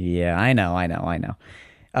 Yeah, I know.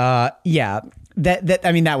 Yeah,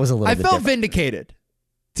 I mean, that was a little. I bit felt different. vindicated,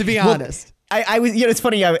 to be honest. I was, it's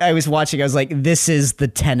funny. I was watching. I was like, this is the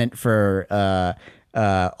tenant for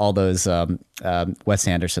all those Wes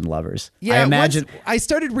Anderson lovers. Yeah, I imagine. I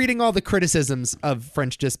started reading all the criticisms of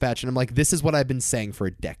French Dispatch, and I'm like, this is what I've been saying for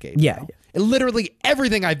a decade. Yeah, now. Literally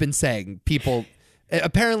everything I've been saying, people.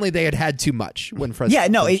 Apparently, they had too much when French. Yeah,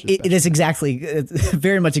 no, it is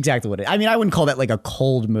very much exactly what it is. I mean, I wouldn't call that like a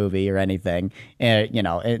cold movie or anything. You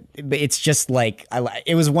know, it's just like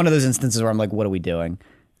it was one of those instances where I'm like, what are we doing?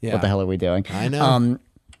 Yeah. What the hell are we doing? I know.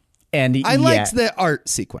 And I liked the art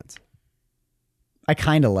sequence. I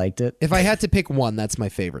kind of liked it. If I had to pick one, that's my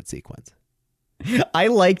favorite sequence. I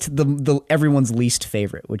liked the everyone's least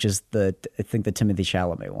favorite, which is I think the Timothée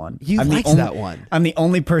Chalamet one. You liked that one. I'm the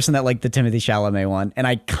only person that liked the Timothée Chalamet one, and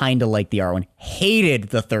I kind of liked the art one. Hated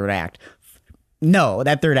the third act. No,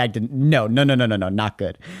 that third act didn't. No, not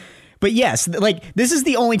good. But yes, like this is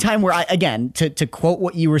the only time where to quote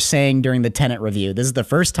what you were saying during the Tenet review, this is the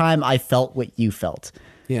first time I felt what you felt.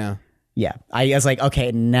 Yeah. Yeah, I was like,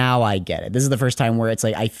 okay, now I get it. This is the first time where it's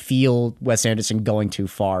like I feel Wes Anderson going too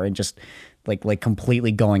far and just like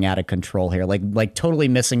completely going out of control here, like totally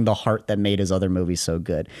missing the heart that made his other movies so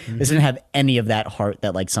good. Mm-hmm. This didn't have any of that heart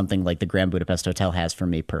that like something like the Grand Budapest Hotel has for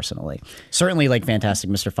me personally. Certainly like Fantastic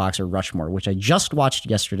Mr. Fox or Rushmore, which I just watched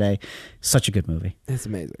yesterday. Such a good movie. It's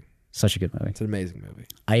amazing. Such a good movie. It's an amazing movie.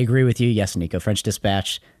 I agree with you. Yes, Nico. French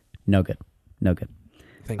Dispatch, no good.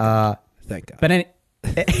 Thank God. Thank God. But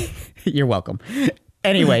you're welcome.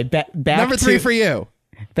 Anyway, back number 3 for you.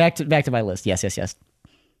 Back to my list. Yes.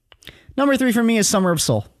 Number 3 for me is Summer of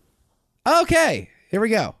Soul. Okay, here we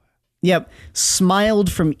go. Yep.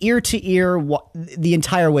 Smiled from ear to ear the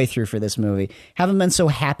entire way through for this movie. Haven't been so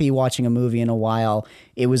happy watching a movie in a while.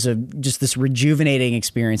 It was just this rejuvenating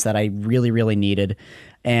experience that I really, really needed.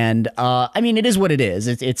 And I mean, it is what it is.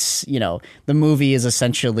 It's the movie is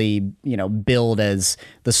essentially, billed as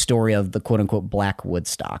the story of the quote unquote Black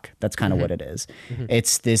Woodstock. That's kind of what it is. Mm-hmm.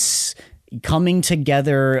 It's this coming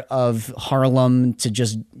together of Harlem to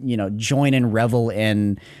just, join and revel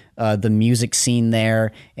in the music scene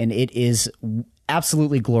there. And it is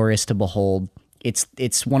absolutely glorious to behold.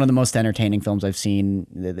 It's one of the most entertaining films I've seen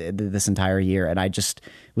this entire year. And I just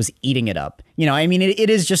was eating it up. I mean, it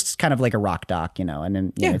is just kind of like a rock doc, and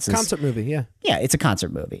then it's a concert movie. Yeah. Yeah, it's a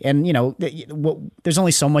concert movie. And, there's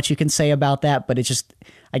only so much you can say about that, but it's just,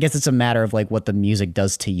 I guess it's a matter of like what the music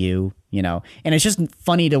does to you, and it's just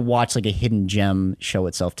funny to watch like a hidden gem show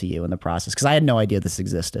itself to you in the process. Cause I had no idea this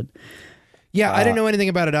existed. Yeah. I didn't know anything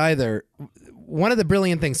about it either. One of the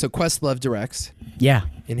brilliant things. So Questlove directs. Yeah.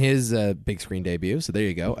 In his big screen debut. So there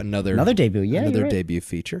you go. Another debut. Yeah. Another debut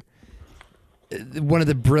feature. One of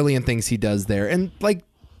the brilliant things he does there. And like,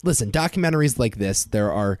 listen, documentaries like this,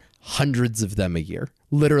 there are hundreds of them a year,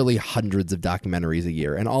 literally hundreds of documentaries a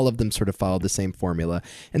year. And all of them sort of follow the same formula.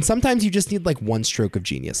 And sometimes you just need like one stroke of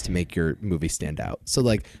genius to make your movie stand out. So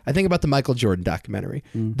like, I think about the Michael Jordan documentary,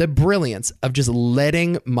 the brilliance of just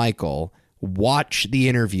letting Michael watch the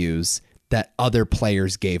interviews that other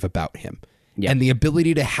players gave about him. Yeah. And the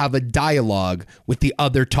ability to have a dialogue with the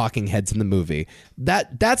other talking heads in the movie.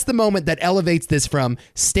 That's the moment that elevates this from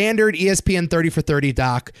standard ESPN 30 for 30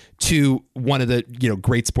 doc to one of the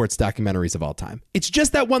great sports documentaries of all time. It's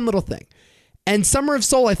just that one little thing. And Summer of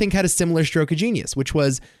Soul, I think, had a similar stroke of genius, which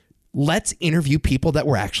was let's interview people that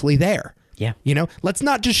were actually there. Yeah. Let's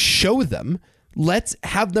not just show them. Let's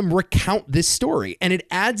have them recount this story. And it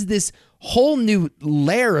adds this whole new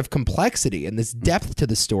layer of complexity and this depth to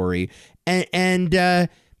the story. And I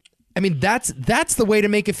mean, that's the way to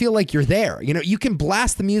make it feel like you're there. You can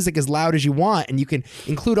blast the music as loud as you want and you can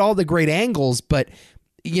include all the great angles, but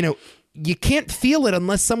you can't feel it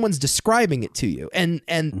unless someone's describing it to you. And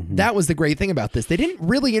that was the great thing about this. They didn't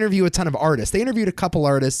really interview a ton of artists. They interviewed a couple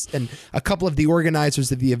artists and a couple of the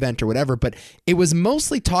organizers of the event or whatever, but it was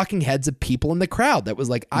mostly talking heads of people in the crowd that was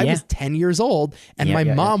like, I was 10 years old and my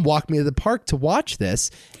mom walked me to the park to watch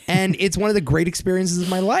this. And it's one of the great experiences of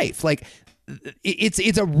my life. Like,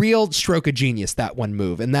 it's a real stroke of genius, that one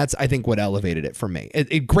move. And that's, I think, what elevated it for me.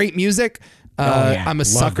 Great music. I'm a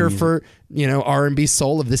sucker for, R&B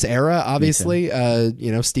soul of this era, obviously.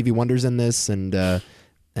 Stevie Wonder's in this and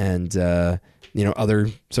other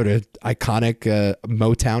sort of iconic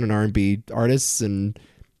Motown and R&B artists. And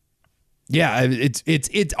yeah,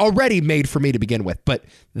 it's already made for me to begin with. But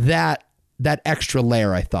that extra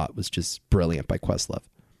layer, I thought, was just brilliant by Questlove.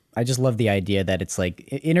 I just love the idea that it's like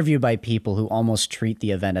interviewed by people who almost treat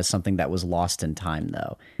the event as something that was lost in time,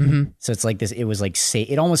 though. Mm-hmm. So it's like this. It was like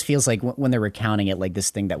it almost feels like when they're recounting it, like this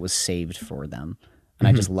thing that was saved for them. And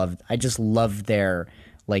I just loved their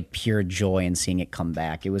like pure joy in seeing it come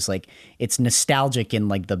back. It was like it's nostalgic in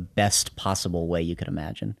like the best possible way you could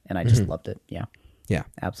imagine, and I just loved it. Yeah,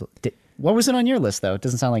 absolutely. What was it on your list, though? It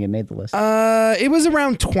doesn't sound like it made the list. It was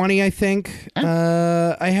around 20, I think.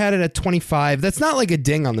 I had it at 25. That's not like a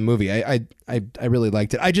ding on the movie. I really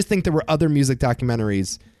liked it. I just think there were other music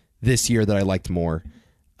documentaries this year that I liked more.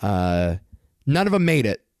 None of them made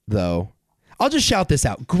it, though. I'll just shout this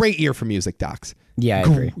out. Great year for music docs. Yeah, I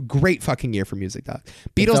agree. Great fucking year for music docs.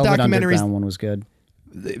 The Beatles Velvet documentaries. Underground one was good.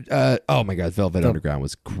 Oh my God, Velvet Underground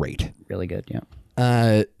was great. Really good, yeah.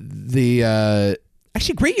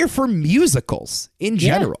 Actually, great year for musicals in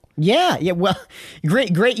general. Yeah. Well,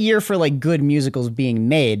 great year for like good musicals being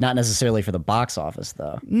made, not necessarily for the box office,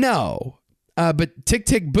 though. No, but Tick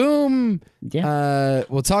Tick Boom. Yeah.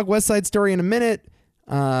 We'll talk West Side Story in a minute.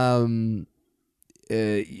 In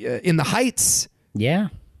the Heights. Yeah.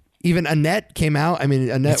 Even Annette came out. I mean,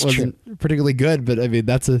 Annette wasn't particularly good, but I mean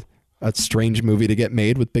that's a strange movie to get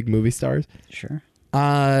made with big movie stars. Sure.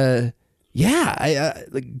 Yeah,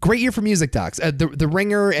 great year for music docs. The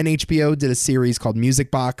Ringer and HBO did a series called Music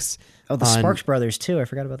Box. Oh, the Sparks Brothers too. I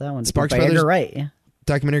forgot about that one. Sparks Brothers, Edgar Wright. Yeah,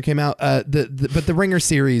 documentary came out. But the Ringer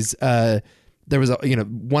series, there was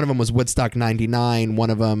one of them was Woodstock '99.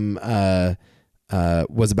 One of them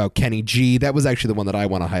was about Kenny G. That was actually the one that I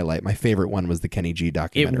want to highlight. My favorite one was the Kenny G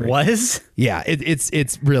documentary. It was? Yeah,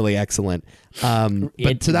 it's really excellent. So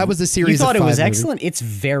that was a series. You thought of it was movies. excellent? It's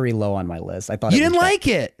very low on my list. I thought you didn't like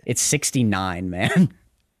it. It's 69, man.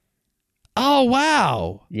 Oh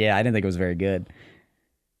wow. Yeah, I didn't think it was very good.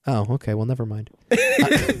 Oh, okay. Well, never mind.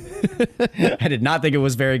 I did not think it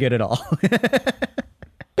was very good at all.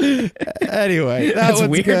 Anyway, that's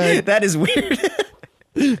weird. Good. That is weird.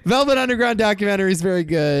 Velvet Underground documentary is very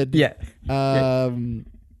good. Yeah.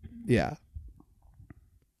 Yeah.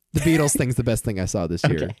 The Beatles thing's the best thing I saw this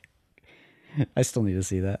year. Okay. I still need to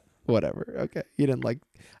see that. Whatever. Okay. You didn't like.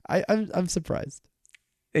 I'm surprised.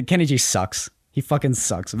 Kenny G sucks. He fucking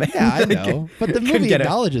sucks, man. Yeah, I know. But the movie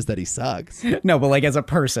acknowledges that he sucks. No, but like as a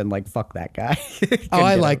person, like fuck that guy.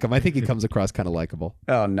 I like him. I think he comes across kind of likable.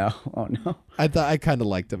 Oh no. I thought I kind of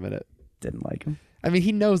liked him in it. Didn't like him. I mean,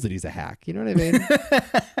 he knows that he's a hack. You know what I mean?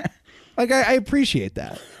 Like, I appreciate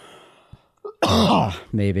that.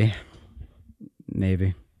 Maybe.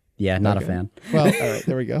 Yeah, not a fan. Well, all right,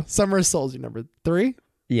 there we go. Summer of Soul's your number 3?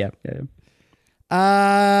 Yeah.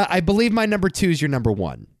 I believe my number 2 is your number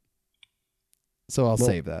 1. So I'll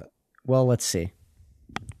save that. Well, let's see.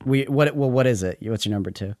 What is it? What's your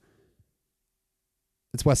number 2?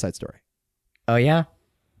 It's West Side Story. Oh, yeah?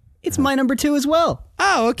 It's my number 2 as well.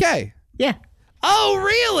 Oh, okay. Yeah. Oh,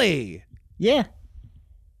 really? Yeah.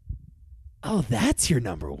 Oh, that's your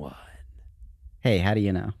number 1. Hey, how do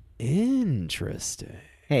you know? Interesting.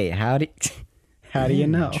 Hey, how do you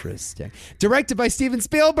know? Interesting. Directed by Steven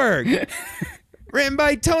Spielberg. Written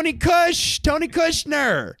by Tony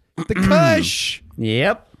Kushner. The Kush.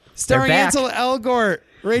 Yep. Starring Ansel Elgort,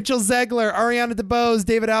 Rachel Zegler, Ariana DeBose,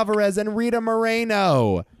 David Alvarez, and Rita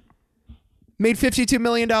Moreno. Made $52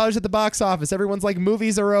 million at the box office. Everyone's like,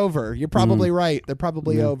 movies are over. You're probably right. They're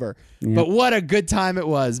probably over. Yeah. But what a good time it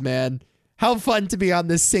was, man. How fun to be on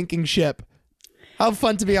this sinking ship. How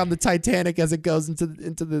fun to be on the Titanic as it goes into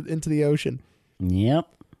the ocean. Yep.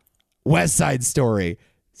 West Side Story.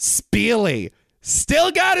 Spieley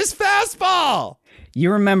still got his fastball.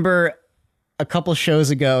 You remember a couple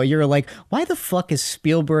shows ago, you were like, why the fuck is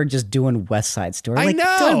Spielberg just doing West Side Story? I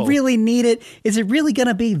know. Do I really need it? Is it really going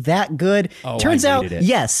to be that good? Oh, Turns out,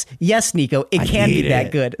 yes, Nico, it can be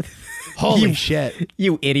that good. Holy shit.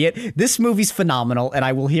 You idiot. This movie's phenomenal, and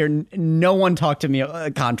I will hear no one talk to me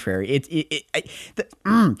contrary.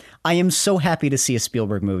 I am so happy to see a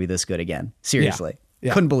Spielberg movie this good again. Seriously.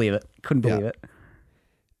 Yeah. Couldn't believe it. Couldn't believe it.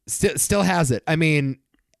 Still has it. I mean,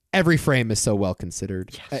 every frame is so well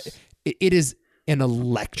considered. Yes. It is an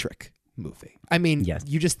electric movie. I mean, Yes.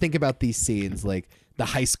 you just think about these scenes like the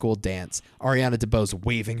high school dance, Ariana DeBose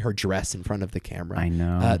waving her dress in front of the camera. I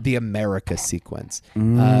know. The America sequence.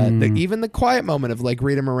 Even the quiet moment of like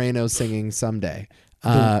Rita Moreno singing Someday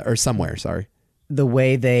or Somewhere, sorry. The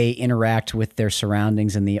way they interact with their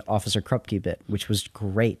surroundings in the Officer Krupke bit, which was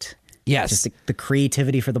great. Yes. Just the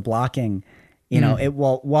creativity for the blocking. You know, it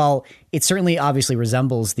while it certainly obviously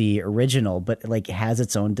resembles the original, but like it has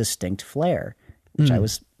its own distinct flair, which I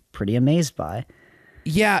was pretty amazed by.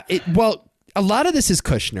 Yeah, a lot of this is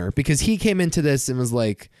Kushner because he came into this and was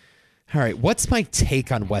like, all right, what's my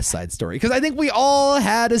take on West Side Story? Because I think we all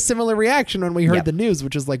had a similar reaction when we heard the news,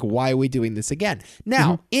 which is like, why are we doing this again?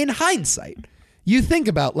 Now, in hindsight, you think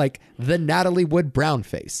about like the Natalie Wood Brown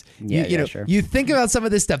face. Sure. You think about some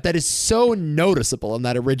of this stuff that is so noticeable in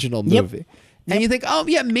that original movie. And you think, oh,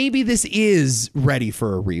 yeah, maybe this is ready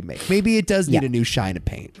for a remake. Maybe it does need a new shine of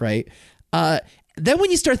paint, right? Then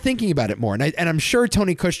when you start thinking about it more, and I'm sure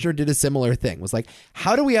Tony Kushner did a similar thing, was like,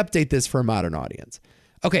 how do we update this for a modern audience?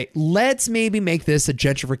 Okay, let's maybe make this a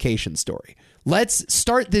gentrification story. Let's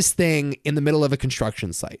start this thing in the middle of a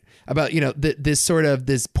construction site about,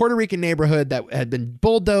 this Puerto Rican neighborhood that had been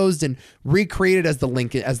bulldozed and recreated as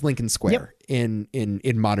Lincoln Square in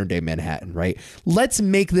modern day Manhattan, right? Let's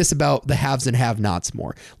make this about the haves and have-nots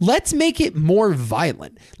more. Let's make it more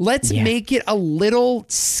violent. Let's make it a little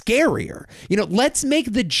scarier. Let's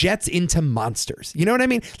make the Jets into monsters. You know what I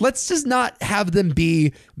mean? Let's just not have them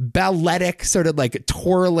be balletic, sort of like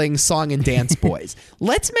twirling song and dance boys.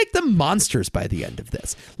 Let's make them monsters by the end of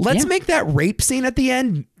this. Let's make that rape scene at the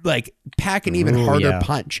end like pack an even harder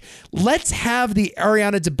punch. Let's have the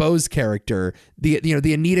Ariana DeBose character, the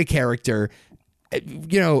Anita character,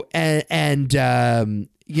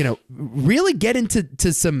 really get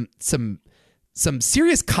into some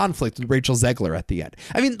serious conflict with Rachel Zegler at the end.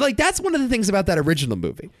 I mean, like that's one of the things about that original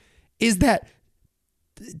movie is that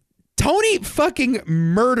Tony fucking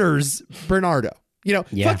murders Bernardo.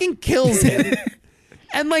 Fucking kills him.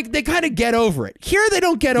 And like they kind of get over it. Here they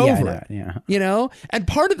don't get over it. Yeah. And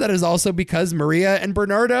part of that is also because Maria and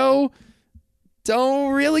Bernardo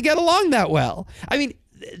don't really get along that well. I mean,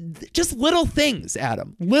 just little things,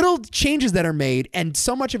 Adam. Little changes that are made, and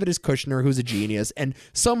so much of it is Kushner, who's a genius, and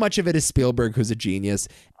so much of it is Spielberg, who's a genius.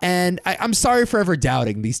 And I'm sorry for ever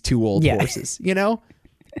doubting these two old horses.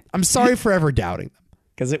 I'm sorry for ever doubting them.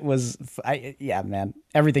 Because it was, man,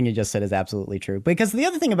 everything you just said is absolutely true. Because the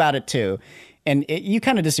other thing about it too, and you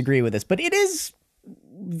kind of disagree with this, but it is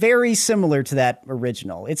very similar to that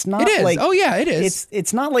original. It's not. It is. Like, oh yeah, it is.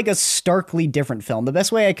 It's not like a starkly different film. The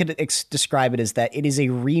best way I could describe it is that it is a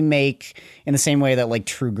remake in the same way that like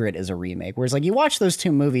True Grit is a remake. Whereas like you watch those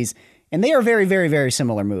two movies and they are very, very, very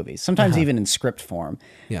similar movies. Sometimes even in script form.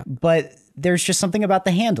 Yeah. But there's just something about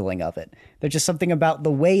the handling of it. There's just something about the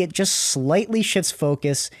way it just slightly shifts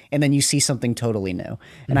focus and then you see something totally new.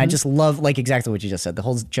 And I just love like exactly what you just said. The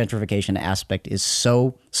whole gentrification aspect is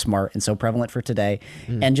so smart and so prevalent for today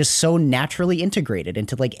and just so naturally integrated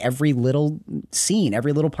into like every little scene,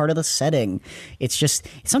 every little part of the setting. It's just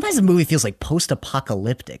sometimes the movie feels like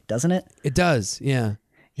post-apocalyptic, doesn't it? It does. Yeah.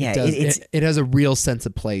 Yeah. It has a real sense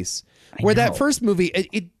of place. Where that first movie,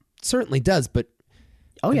 it certainly does, but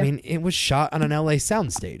I mean, it was shot on an LA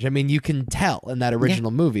soundstage. I mean, you can tell in that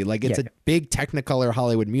original movie. Like, it's a big Technicolor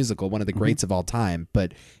Hollywood musical, one of the greats of all time,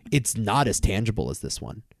 but it's not as tangible as this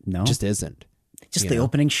one. No. It just isn't. Just the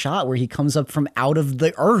opening shot where he comes up from out of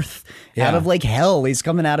the earth, out of like hell. He's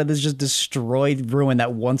coming out of this just destroyed ruin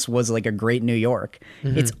that once was like a great New York.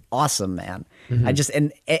 It's awesome, man.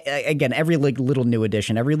 Again, every like little new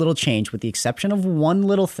addition, every little change, with the exception of one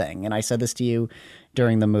little thing. And I said this to you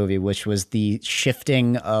during the movie, which was the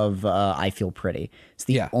shifting of I Feel Pretty. It's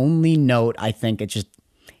the only note I think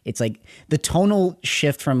it's like the tonal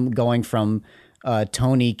shift from going from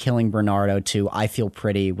Tony killing Bernardo to I Feel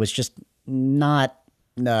Pretty was just not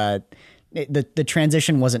the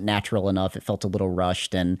transition wasn't natural enough. It felt a little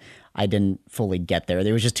rushed and I didn't fully get there.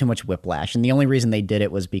 There was just too much whiplash. And the only reaon they did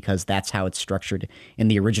it was because that's how it's structured in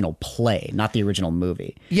the original play, not the original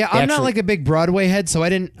movie. Yeah, I'm not like a big Broadway head, so I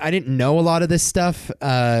didn't know a lot of this stuff.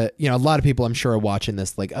 A lot of people I'm sure are watching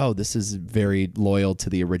this like, oh, this is very loyal to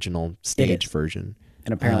the original stage version.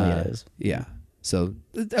 And apparently it is. Yeah. So,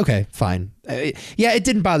 okay, fine. Yeah, it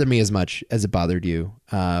didn't bother me as much as it bothered you.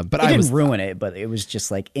 But it didn't ruin it, but it was just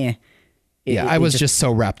like, I was just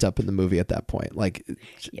so wrapped up in the movie at that point. Like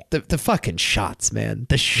the fucking shots, man.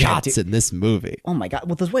 The shots in this movie. Oh my God.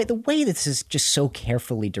 Well, the way this is just so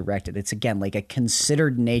carefully directed. It's again like a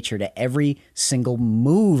considered nature to every single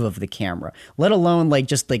move of the camera, let alone like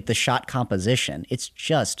just like the shot composition. It's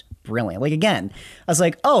just brilliant. Like again, I was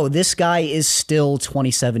like, oh, this guy is still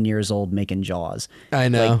 27 years old making Jaws. I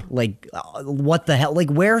know. Like what the hell? Like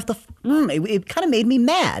where the it kind of made me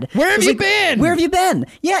mad. Where have you been? Where have you been?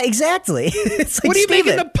 Yeah, exactly. It's like, what are you Steven,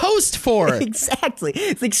 making the post for? Exactly.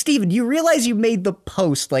 It's like, Steven, you realize you made the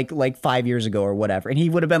post like 5 years ago or whatever. And he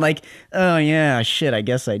would have been like, oh yeah, shit, I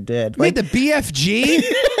guess I did. You like made the BFG?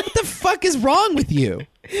 What the fuck is wrong with you?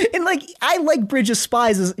 And like, I like Bridge of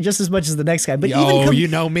Spies just as much as the next guy. But you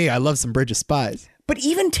know me. I love some Bridge of Spies. But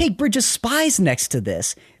even take Bridge of Spies next to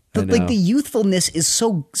this. Like the youthfulness is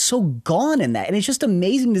so gone in that, and it's just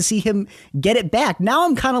amazing to see him get it back. Now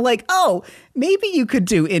I'm kind of like, oh, maybe you could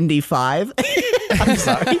do Indy 5. I'm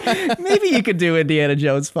sorry, maybe you could do Indiana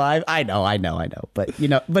Jones 5. I know, but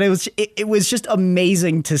it was just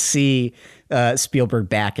amazing to see Spielberg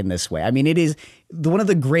back in this way. I mean, it is one of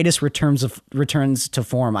the greatest returns to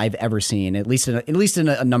form I've ever seen, at least in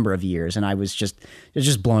a number of years, and I was just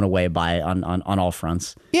blown away by it on all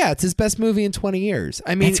fronts. Yeah, it's his best movie in 20 years.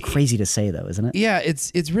 I mean, it's crazy to say though, isn't it? Yeah,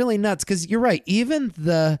 it's really nuts because you're right. Even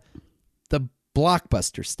the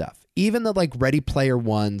blockbuster stuff, even the like Ready Player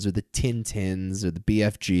Ones or the Tintins or the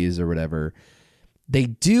BFGs or whatever, they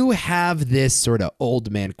do have this sort of old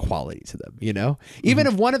man quality to them, you know? Even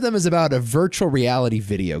if one of them is about a virtual reality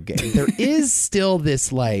video game, there is still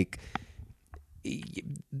this like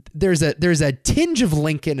there's a tinge of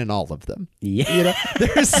Lincoln in all of them. Yeah. You know?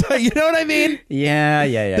 You know what I mean? Yeah.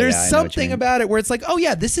 There's something about it where it's like, oh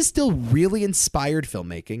yeah, this is still really inspired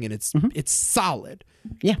filmmaking and it's solid.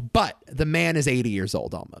 Yeah. But the man is 80 years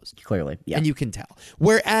old almost. Clearly. Yeah. And you can tell.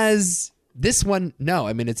 Whereas this one, no,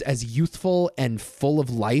 I mean, it's as youthful and full of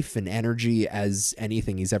life and energy as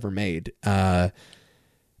anything he's ever made.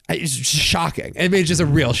 It's shocking. I mean, it's just a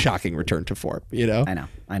real shocking return to form, you know?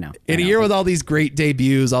 I know. In a year with all these great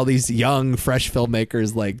debuts, all these young, fresh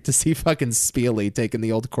filmmakers, like to see fucking Spieley taking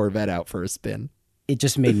the old Corvette out for a spin. It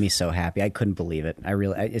just made me so happy. I couldn't believe it.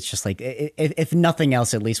 It's just like, if nothing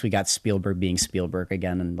else, at least we got Spielberg being Spielberg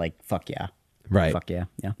again, and like, fuck yeah. Right. Fuck yeah.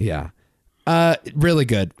 Yeah. Yeah. Really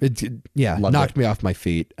good. Knocked me off my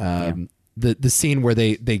feet. The scene where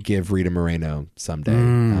they give Rita Moreno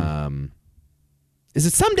Someday. Is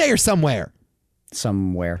it someday or somewhere?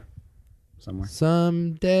 Somewhere.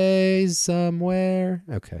 Someday, somewhere.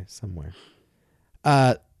 Okay, somewhere.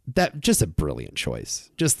 That just a brilliant choice.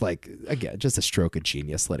 Just like, again, just a stroke of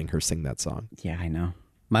genius letting her sing that song. Yeah, I know.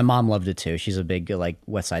 My mom loved it too. She's a big like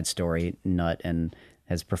West Side Story nut and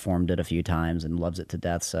has performed it a few times and loves it to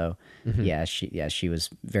death. So she was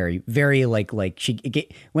very, very like when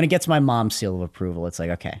it gets my mom's seal of approval, it's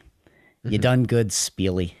like, okay, you done good,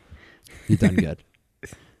 Spieley. You done good.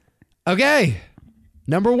 Okay,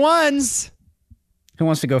 number ones. Who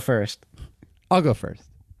wants to go first? I'll go first.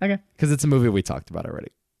 Okay, because it's a movie we talked about already.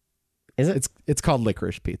 Is it? It's called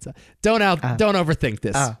Licorice Pizza. Don't overthink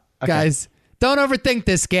this, okay. guys. Don't overthink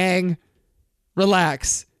this, gang.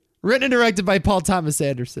 Relax. Written and directed by Paul Thomas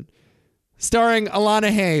Anderson, starring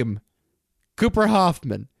Alana Haim, Cooper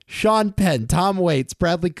Hoffman, Sean Penn, Tom Waits,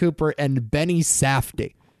 Bradley Cooper, and Benny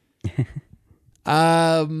Safdie.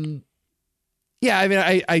 Yeah, I mean,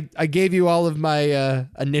 I gave you all of my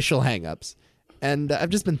initial hangups, and I've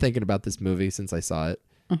just been thinking about this movie since I saw it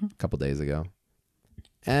a couple days ago.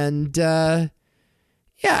 And yeah,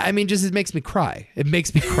 I mean, just it makes me cry. It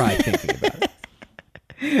makes me cry thinking about it.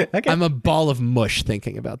 Okay. I'm a ball of mush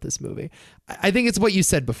thinking about this movie. I think it's what you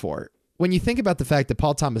said before. When you think about the fact that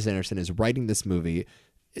Paul Thomas Anderson is writing this movie,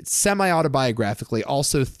 it's semi-autobiographically,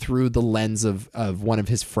 also through the lens of one of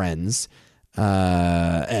his friends.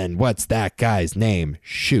 And what's that guy's name?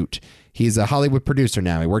 Shoot. He's a Hollywood producer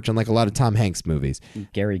now. He worked on like a lot of Tom Hanks movies.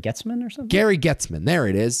 Gary Getzman or something? Gary Getzman. There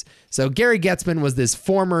it is. So Gary Getzman was this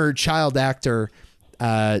former child actor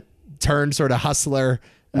turned sort of hustler,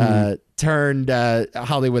 turned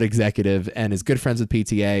Hollywood executive, and is good friends with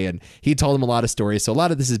PTA, and he told him a lot of stories. So a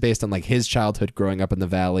lot of this is based on like his childhood growing up in the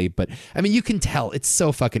Valley, but I mean, you can tell it's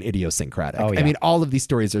so fucking idiosyncratic. Oh, yeah. I mean, all of these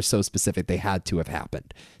stories are so specific, they had to have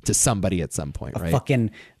happened to somebody at some point, right?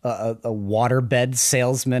 Fucking a waterbed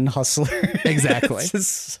salesman hustler. Exactly. It's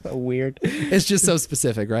just so weird. It's just so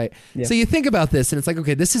specific, right? Yeah. So you think about this and it's like,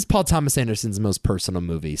 okay, this is Paul Thomas Anderson's most personal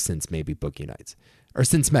movie since maybe Boogie Nights, or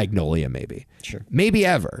since Magnolia, maybe. Sure. Maybe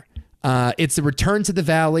ever. It's a return to the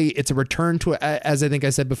Valley. It's a return to, as I think I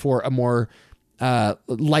said before, a more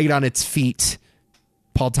light on its feet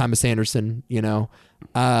Paul Thomas Anderson, you know.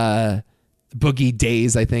 Boogie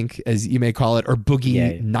Days, I think, as you may call it, or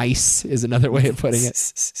Boogie Nice is another way of putting it.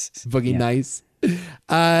 Boogie Nice.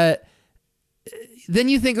 Then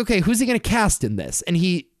you think, okay, who's he going to cast in this? And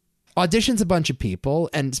he auditions a bunch of people,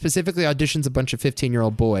 and specifically auditions a bunch of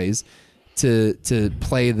 15-year-old boys to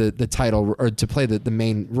play the title, or to play the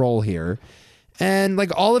main role here. And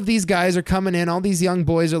like all of these guys are coming in, all these young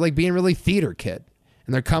boys are like being really theater kid,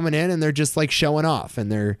 and they're coming in and they're just like showing off,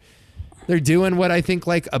 and they're doing what I think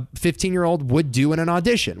like a 15-year-old would do in an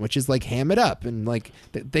audition, which is like ham it up, and like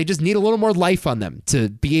they just need a little more life on them to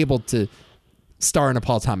be able to star in a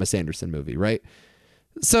Paul Thomas Anderson movie, right?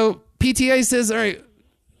 So PTA says, all right,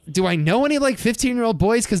 do I know any like 15-year-old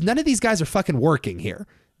boys? Because none of these guys are fucking working here.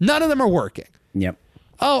 None of them are working. Yep.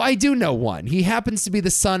 Oh, I do know one. He happens to be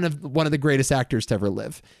the son of one of the greatest actors to ever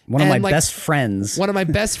live. One of my best friends. One of my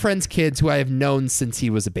best friend's kids who I have known since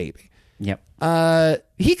he was a baby. Yep.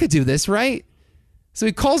 He could do this, right? So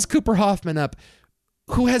he calls Cooper Hoffman up,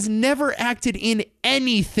 who has never acted in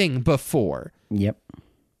anything before. Yep.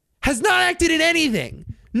 Has not acted in anything.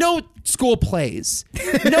 No school plays.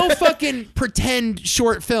 No fucking pretend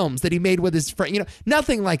short films that he made with his friend. You know,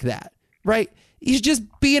 nothing like that, right? He's just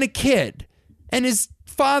being a kid. And his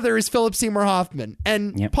father is Philip Seymour Hoffman.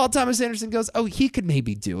 And Paul Thomas Anderson goes, oh, he could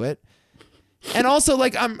maybe do it. And also,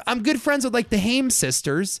 like, I'm good friends with, like, the Haim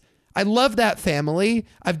sisters. I love that family.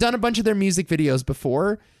 I've done a bunch of their music videos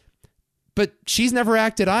before. But she's never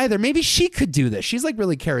acted either. Maybe she could do this. She's, like,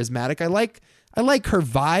 really charismatic. I like her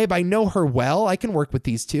vibe. I know her well. I can work with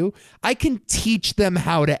these two. I can teach them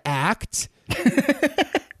how to act.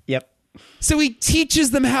 Yep. So he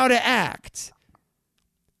teaches them how to act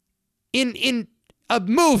in a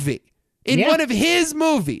movie, in one of his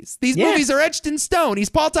movies. These movies are etched in stone. He's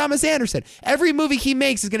Paul Thomas Anderson. Every movie he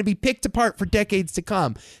makes is going to be picked apart for decades to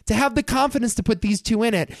come. To have the confidence to put these two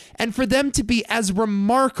in it, and for them to be as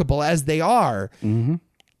remarkable as they are,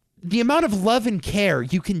 the amount of love and care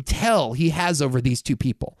you can tell he has over these two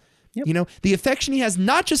people. Yep. You know, the affection he has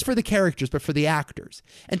not just for the characters, but for the actors.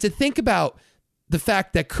 And to think about the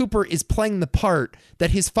fact that Cooper is playing the part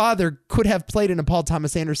that his father could have played in a Paul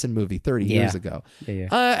Thomas Anderson movie 30 years ago.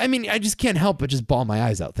 I mean, I just can't help but just bawl my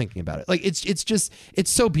eyes out thinking about it. Like,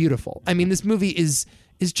 it's so beautiful. I mean, this movie is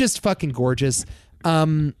just fucking gorgeous.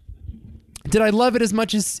 Did I love it as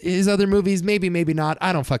much as his other movies? Maybe, maybe not.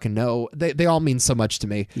 I don't fucking know. They all mean so much to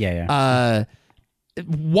me.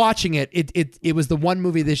 Watching it was the one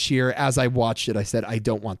movie this year, as I watched it, I said, I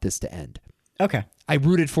don't want this to end. Okay. I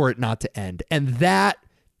rooted for it not to end. And that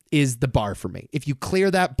is the bar for me. If you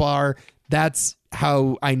clear that bar, that's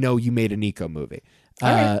how I know you made a Nico movie.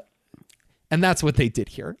 And that's what they did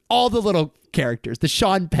here. All the little characters, the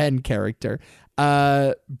Sean Penn character,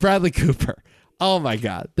 Bradley Cooper. Oh my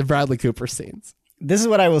God, the Bradley Cooper scenes. This is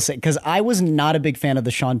what I will say, because I was not a big fan of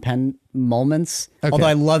the Sean Penn moments, although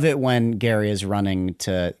I love it when Gary is running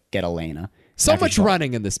to get Elena. So much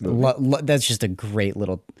running in this movie. That's just a great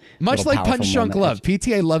little... Much like Punch Drunk Love.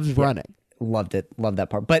 PTA loves running. Loved it. Loved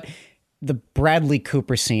that part. But the Bradley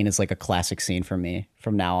Cooper scene is like a classic scene for me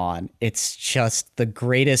from now on. It's just the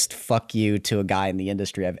greatest fuck you to a guy in the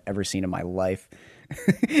industry I've ever seen in my life.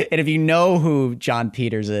 And if you know who John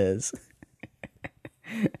Peters is...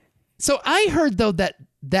 So I heard, though,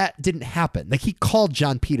 that didn't happen. Like, he called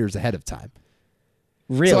John Peters ahead of time.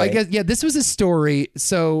 Really? So I guess, this was a story.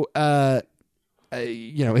 So...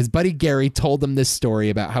 his buddy Gary told him this story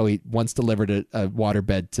about how he once delivered a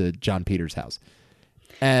waterbed to John Peters' house.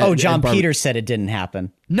 John Peters said it didn't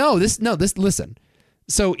happen. Listen.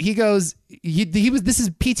 So he goes, this is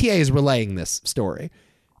PTA is relaying this story.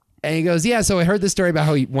 And he goes, so I heard this story about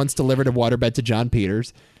how he once delivered a waterbed to John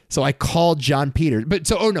Peters. So I called John Peters.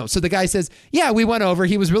 So the guy says, we went over.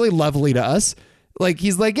 He was really lovely to us. Like,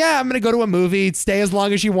 he's like, I'm going to go to a movie. Stay as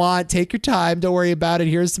long as you want. Take your time. Don't worry about it.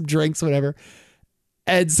 Here's some drinks, whatever.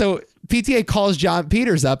 And so PTA calls John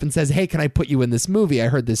Peters up and says, hey, can I put you in this movie? I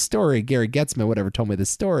heard this story. Gary Getzman, whatever, told me this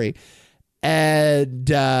story. And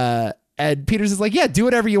Peters is like, do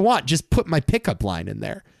whatever you want. Just put my pickup line in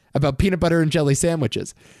there about peanut butter and jelly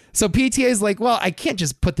sandwiches. So PTA is like, well, I can't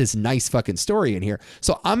just put this nice fucking story in here.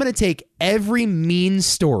 So I'm going to take every mean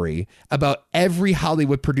story about every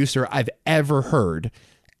Hollywood producer I've ever heard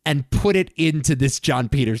and put it into this John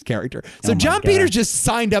Peters character. So John Peters just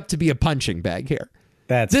signed up to be a punching bag here.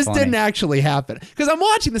 This funny. Didn't actually happen. Because I'm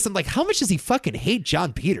watching this, I'm like, how much does he fucking hate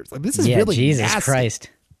John Peters? Like, this is really Jesus nasty. Christ.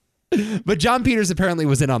 But John Peters apparently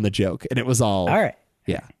was in on the joke, and it was all right.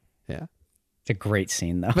 Yeah. It's a great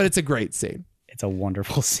scene, though. But it's a great scene. It's a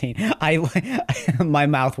wonderful scene. My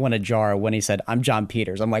mouth went ajar when he said, I'm John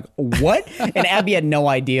Peters. I'm like, what? And Abby had no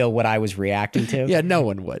idea what I was reacting to. Yeah, no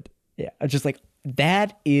one would. Yeah, I was just like,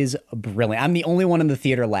 That is brilliant. I'm the only one in the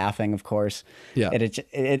theater laughing, of course. Yeah.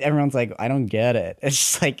 And everyone's like, I don't get it. It's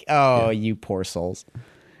just like, oh, you poor souls.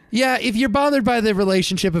 Yeah, if you're bothered by the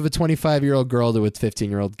relationship of a 25-year-old girl to a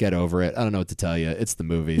 15-year-old, get over it. I don't know what to tell you. It's the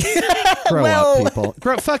movies. Grow up, people.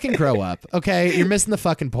 Fucking grow up, okay? You're missing the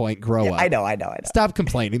fucking point. Grow up. I know. Stop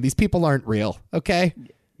complaining. These people aren't real, okay?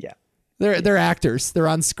 Yeah. They're actors. They're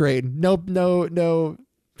on screen. No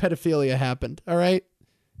pedophilia happened, all right?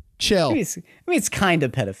 Chill. It's kind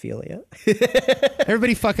of pedophilia.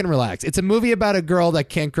 Everybody fucking relax. It's a movie about a girl that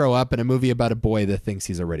can't grow up and a movie about a boy that thinks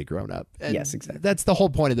he's already grown up. And yes, exactly. That's the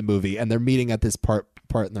whole point of the movie. And they're meeting at this part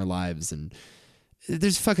in their lives. And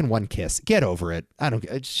there's fucking one kiss. Get over it.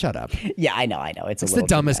 Shut up. Yeah, I know. It's the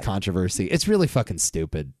dumbest controversy. It's really fucking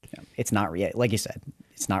stupid. Yeah, it's not real. Like you said,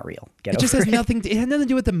 it's not real. It has nothing to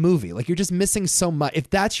do with the movie. Like, you're just missing so much.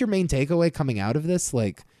 If that's your main takeaway coming out of this,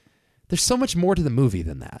 like, there's so much more to the movie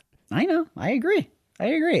than that. I know. I agree.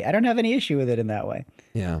 I don't have any issue with it in that way.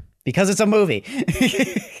 Yeah. Because it's a movie.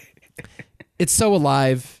 It's so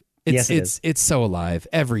alive. It's so alive.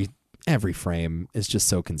 Every frame is just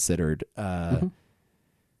so considered. Yeah,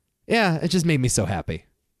 it just made me so happy.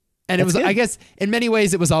 And it was, I guess, in many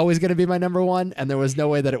ways, it was always going to be my number one, and there was no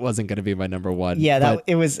way that it wasn't going to be my number one. Yeah,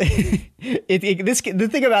 it was. The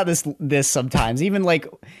thing about this sometimes, even like,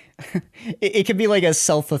 it could be like a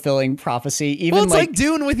self-fulfilling prophecy. Even it's like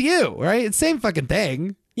Dune with you, right? It's same fucking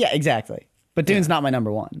thing. Yeah, exactly. But Dune's not my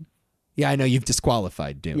number one. Yeah, I know you've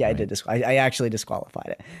disqualified Dune. Yeah, right? I did. I actually disqualified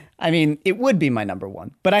it. I mean, it would be my number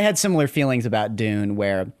one, but I had similar feelings about Dune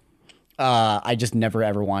where. I just never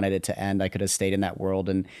ever wanted it to end. I could have stayed in that world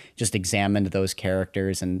and just examined those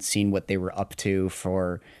characters and seen what they were up to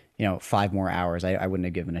for 5 more hours. I wouldn't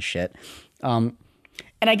have given a shit. And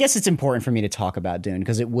I guess it's important for me to talk about Dune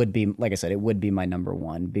because it would be, like I said, it would be my number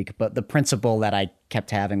one. But the principle that I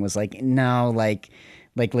kept having was like, no, like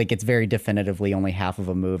it's very definitively only half of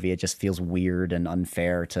a movie. It just feels weird and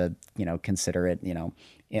unfair to consider it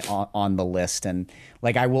on the list. And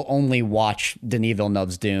like, I will only watch Denis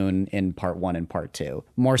Villeneuve's Dune in part 1 and part 2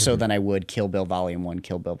 more so than I would Kill Bill Volume 1,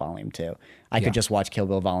 Kill Bill Volume 2. I could just watch Kill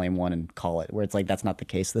Bill Volume 1 and call it, where it's like, that's not the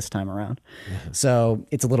case this time around. So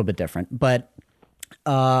it's a little bit different, but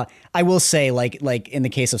I will say, like in the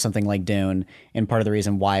case of something like Dune, and part of the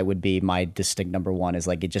reason why it would be my distinct number one is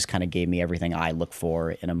like it just kind of gave me everything I look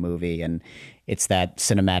for in a movie, and it's that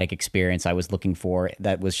cinematic experience I was looking for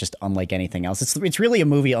that was just unlike anything else. It's really a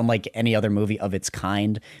movie unlike any other movie of its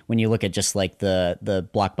kind. When you look at just like the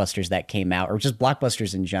blockbusters that came out, or just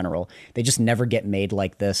blockbusters in general, they just never get made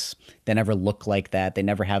like this. They never look like that. They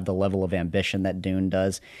never have the level of ambition that Dune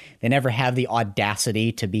does. They never have the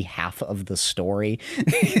audacity to be half of the story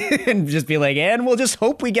and just be like, and we'll just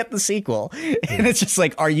hope we get the sequel. And it's just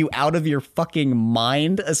like, are you out of your fucking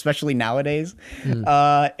mind, especially nowadays?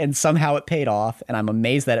 And somehow it paid off, and I'm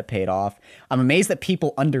amazed that it paid off. I'm amazed that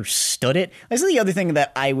people understood it. This is the other thing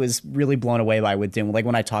that I was really blown away by with Dune. Like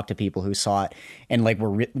when I talked to people who saw it and like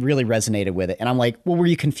were really resonated with it, and I'm like, well, were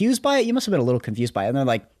you confused by it? You must have been a little confused by it. And they're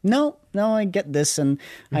like, no, I get this, and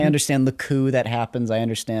I understand the coup that happens. I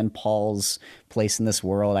understand Paul's place in this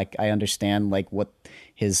world. I understand like what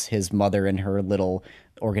his mother and her little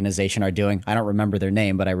organization are doing. I don't remember their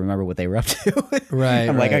name, but I remember what they were up to. Right.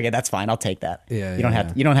 I'm like, okay, that's fine. I'll take that. Yeah.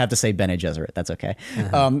 You don't have to say Bene Gesserit. That's okay.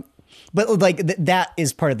 But like that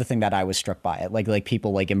is part of the thing that I was struck by it. Like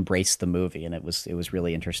people like embraced the movie, and it was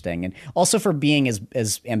really interesting. And also for being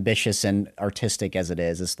as ambitious and artistic as it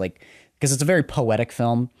is, it's like, because it's a very poetic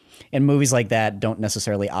film, and movies like that don't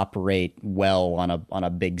necessarily operate well on a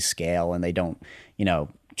big scale, and they don't,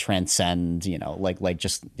 transcend, like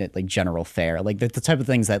just like general fare, like the type of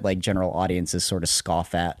things that like general audiences sort of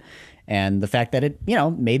scoff at. And the fact that it,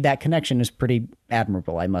 made that connection is pretty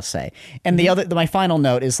admirable, I must say. And my final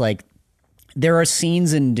note is like, there are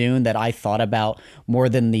scenes in Dune that I thought about more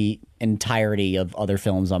than the entirety of other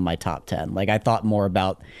films on my top 10. Like I thought more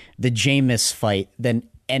about the Jameis fight than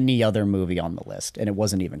any other movie on the list, and it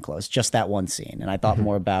wasn't even close. Just that one scene. And I thought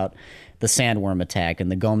more about the sandworm attack and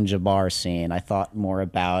the Gom Jabbar scene. I thought more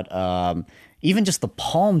about even just the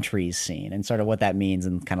palm trees scene and sort of what that means,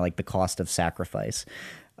 and kind of like the cost of sacrifice.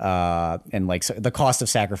 And like the cost of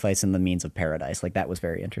sacrifice and the means of paradise. Like that was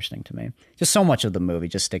very interesting to me. Just so much of the movie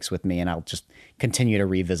just sticks with me, and I'll just continue to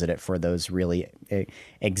revisit it for those really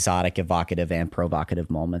exotic, evocative, and provocative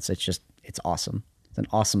moments. It's awesome. It's an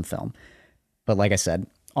awesome film. But like I said,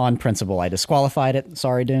 on principle, I disqualified it.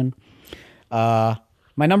 Sorry, Dune. My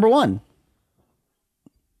number one.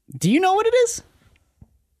 Do you know what it is?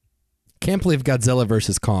 Can't believe Godzilla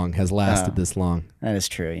versus Kong has lasted this long. That is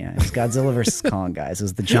true. Yeah, it's Godzilla versus Kong, guys. It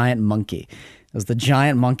was the giant monkey.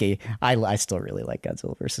 I still really like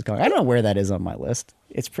Godzilla versus Kong. I don't know where that is on my list.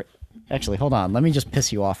 Actually, hold on. Let me just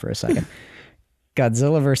piss you off for a second.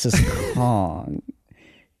 Godzilla versus Kong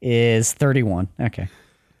is 31. Okay.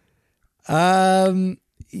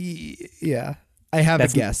 Yeah. I have a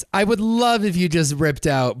guess. I would love if you just ripped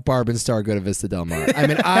out Barb and Star Go to Vista Del Mar. I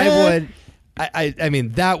mean, I would. I mean,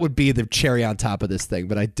 that would be the cherry on top of this thing,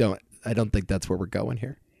 but I don't think that's where we're going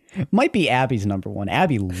here. Might be Abby's number one.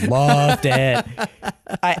 Abby loved it.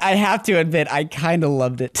 I have to admit, I kind of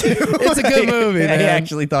loved it too. It's a good movie, man. I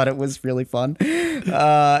actually thought it was really fun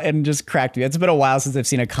and just cracked me. It's been a while since I've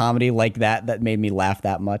seen a comedy like that made me laugh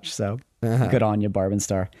that much. So good on you, Barb and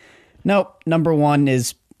Star. Nope. Number one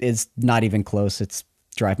is not even close. It's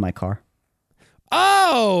Drive My Car.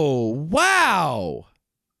 Oh, wow.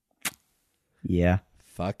 Yeah.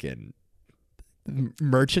 Fucking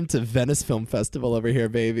Merchant of Venice Film Festival over here,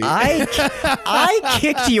 baby. I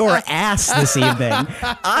kicked your ass this evening.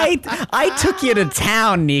 I took you to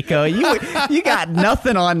town, Nico. You got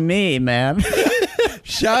nothing on me, man.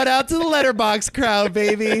 Shout out to the Letterboxd crowd,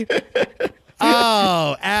 baby.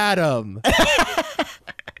 Oh, Adam.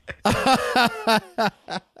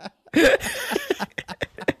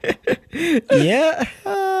 Yeah.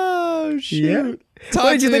 Oh, shoot. Yeah. Talk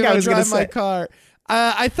What did you to me think I about was going to Drive My say? Car.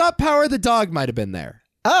 I thought Power of the Dog might have been there.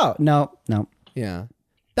 Oh, no. Yeah.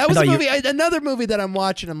 That was a movie, another movie that I'm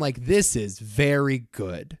watching. I'm like, this is very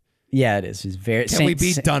good. Yeah, it is. It's very. Can we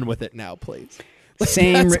be done with it now, please?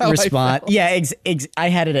 Same That's how response. I felt. Yeah, I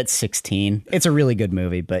had it at 16. It's a really good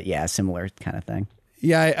movie, but yeah, similar kind of thing.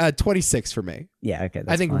 Yeah, 26 for me. Yeah, okay.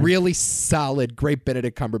 That's I think fine. really solid, great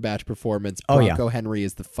Benedict Cumberbatch performance. Oh, yeah. Bronco Henry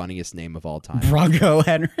is the funniest name of all time. Bronco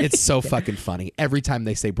Henry. It's so fucking funny. Every time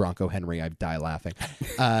they say Bronco Henry, I die laughing.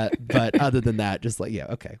 But other than that, just like, yeah,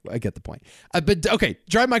 okay, I get the point. But okay,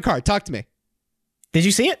 Drive My Car. Talk to me. Did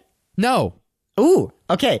you see it? No. Ooh,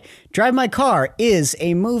 okay. Drive My Car is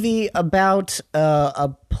a movie about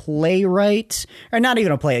a playwright, or not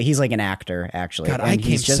even a playwright. He's like an actor, actually. God, And I came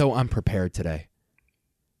he's just- so unprepared today.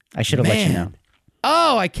 I should have let you Man. know.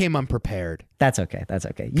 Oh, I came unprepared. That's okay.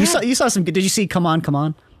 You saw some good. Did you see Come On, Come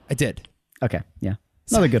On? I did. Okay, yeah,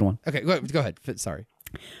 another good one. Okay, go ahead. Sorry.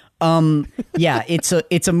 Yeah,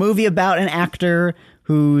 it's a movie about an actor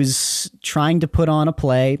who's trying to put on a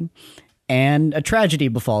play, and a tragedy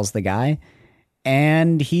befalls the guy,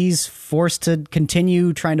 and he's forced to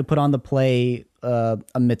continue trying to put on the play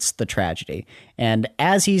amidst the tragedy. And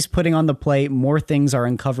as he's putting on the play, more things are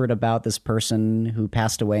uncovered about this person who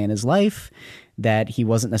passed away in his life that he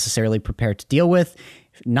wasn't necessarily prepared to deal with,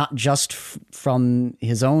 not just from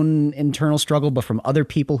his own internal struggle, but from other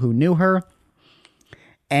people who knew her.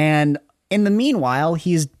 And in the meanwhile,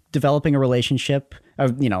 he's developing a relationship,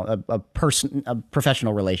 a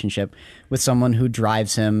professional relationship with someone who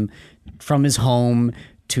drives him from his home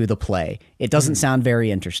to the play. It doesn't sound very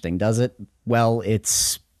interesting, does it? Well,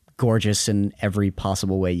 it's gorgeous in every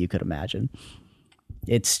possible way you could imagine.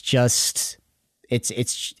 It's just,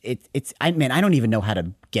 I don't even know how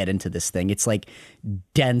to get into this thing. It's like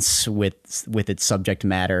dense with its subject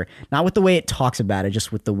matter, not with the way it talks about it,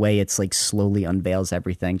 just with the way it's like slowly unveils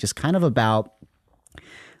everything. Just kind of about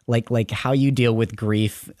like how you deal with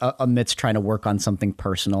grief amidst trying to work on something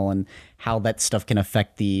personal, and how that stuff can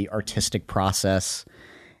affect the artistic process.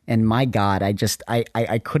 And my God, I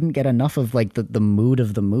couldn't get enough of like the mood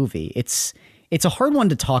of the movie. It's a hard one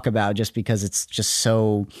to talk about just because it's just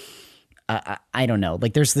so, I don't know.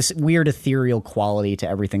 Like there's this weird ethereal quality to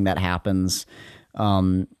everything that happens.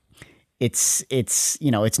 It's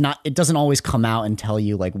not, it doesn't always come out and tell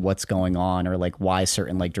you like what's going on or like why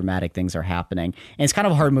certain like dramatic things are happening. And it's kind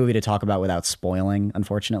of a hard movie to talk about without spoiling,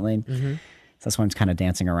 unfortunately. Mm-hmm. So that's why I'm kind of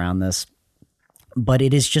dancing around this. But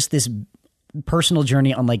it is just this personal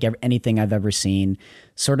journey unlike anything I've ever seen,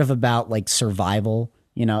 sort of about like survival.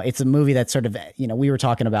 It's a movie that sort of, we were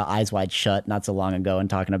talking about Eyes Wide Shut not so long ago and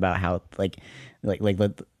talking about how like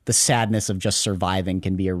the sadness of just surviving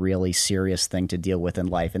can be a really serious thing to deal with in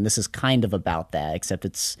life. And this is kind of about that, except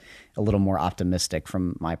it's a little more optimistic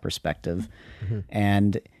from my perspective. Mm-hmm.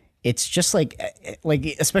 And it's just like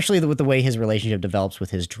especially with the way his relationship develops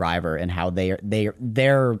with his driver and how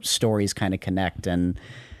their stories kind of connect, and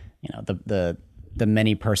the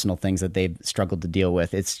many personal things that they've struggled to deal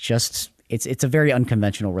with. It's just it's a very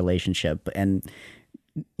unconventional relationship, and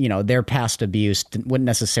their past abuse wouldn't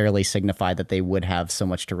necessarily signify that they would have so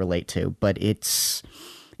much to relate to. But it's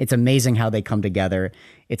amazing how they come together.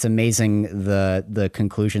 It's amazing the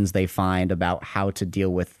conclusions they find about how to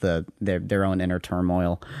deal with their own inner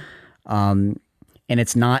turmoil. And and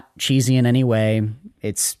it's not cheesy in any way.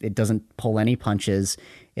 It doesn't pull any punches.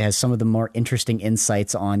 It has some of the more interesting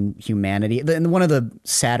insights on humanity. And one of the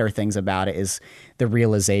sadder things about it is the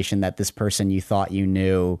realization that this person you thought you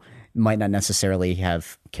knew might not necessarily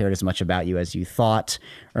have cared as much about you as you thought,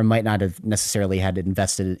 or might not have necessarily had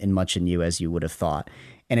invested in much in you as you would have thought.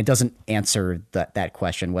 And it doesn't answer that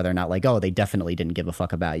question, whether or not like, oh, they definitely didn't give a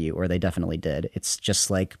fuck about you, or they definitely did. It's just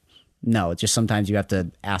like, no, it's just sometimes you have to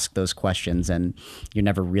ask those questions, and you're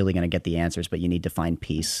never really going to get the answers, but you need to find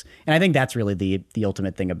peace. And I think that's really the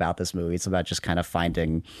ultimate thing about this movie. It's about just kind of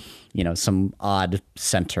finding, some odd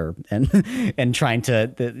center and trying to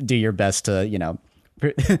do your best to,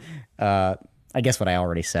 I guess what I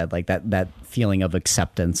already said, like that feeling of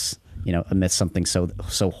acceptance, amidst something so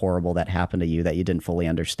horrible that happened to you that you didn't fully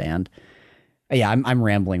understand. Yeah, I'm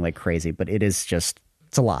rambling like crazy, but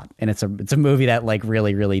it's a lot, and it's a movie that like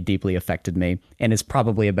really, really deeply affected me, and is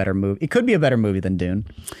probably a better movie. It could be a better movie than Dune.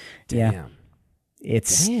 Damn. Yeah,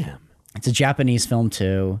 it's a Japanese film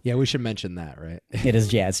too. Yeah, we should mention that, right? It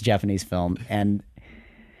is. Yeah, it's a Japanese film, and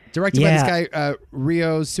directed by this guy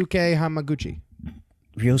Ryosuke Hamaguchi.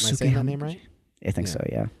 Am I saying that name right? I think so.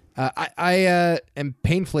 Yeah. I am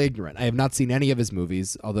painfully ignorant. I have not seen any of his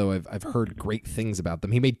movies, although I've heard great things about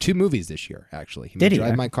them. He made 2 movies this year, actually. He made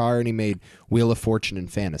Drive My Car, and he made Wheel of Fortune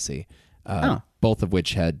and Fantasy, both of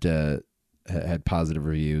which had positive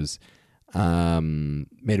reviews.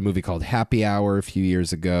 Made a movie called Happy Hour a few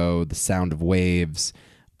years ago, The Sound of Waves.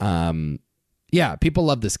 Yeah, people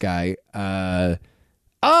love this guy.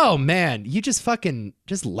 Oh man, you just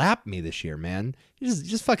lapped me this year, man. You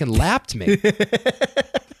just fucking lapped me.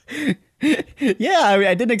 Yeah,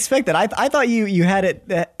 I didn't expect that. I thought you had it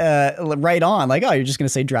right on. Like, oh, you're just gonna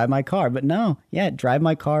say Drive My Car, but no. Yeah, Drive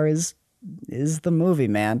My Car is the movie,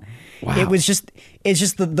 man. Wow. It's just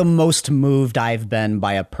the most moved I've been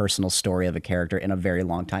by a personal story of a character in a very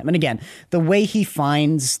long time. And again, the way he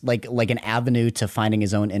finds like an avenue to finding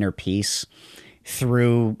his own inner peace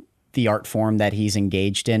through the art form that he's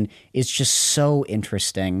engaged in is just so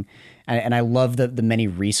interesting. And I love the many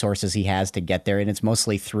resources he has to get there. And it's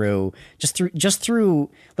mostly through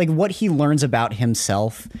like what he learns about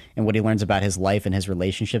himself and what he learns about his life and his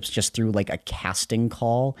relationships, just through like a casting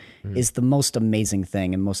call is the most amazing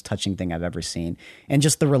thing and most touching thing I've ever seen. And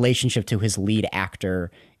just the relationship to his lead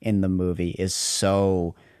actor in the movie is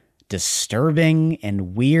so disturbing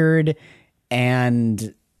and weird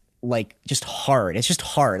and like just hard. It's just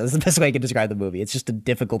hard. That's the best way I can describe the movie. It's just a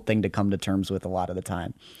difficult thing to come to terms with a lot of the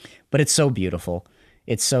time, but it's so beautiful.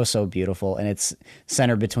 It's so beautiful. And it's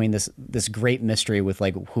centered between this great mystery with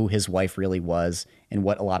like who his wife really was and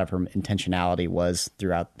what a lot of her intentionality was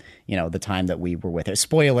throughout, the time that we were with her.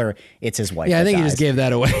 Spoiler, it's his wife. Yeah, I think you just gave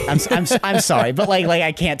that away. I'm sorry, but like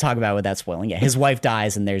I can't talk about it without spoiling. Yeah, his wife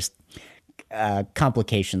dies and there's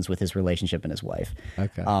complications with his relationship and his wife.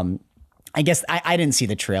 Okay. I guess I didn't see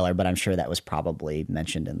the trailer, but I'm sure that was probably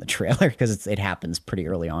mentioned in the trailer because it happens pretty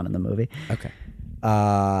early on in the movie. Okay.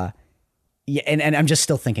 Yeah, and I'm just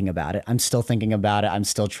still thinking about it. I'm still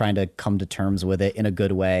trying to come to terms with it in a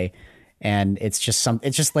good way. And it's just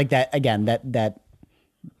like that, again,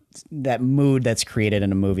 that mood that's created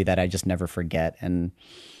in a movie that I just never forget. And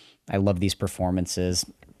I love these performances.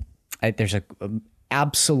 There's a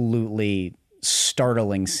absolutely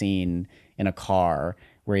startling scene in a car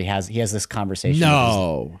where he has this conversation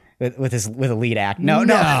with a lead actor.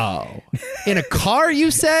 No. In a car,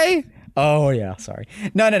 you say? Oh yeah, sorry.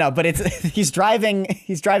 No. But he's driving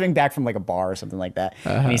back from like a bar or something like that,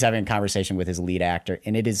 and he's having a conversation with his lead actor,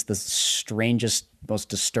 and it is the strangest, most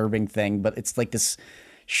disturbing thing. But it's like this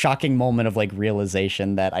shocking moment of like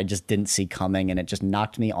realization that I just didn't see coming, and it just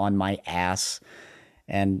knocked me on my ass.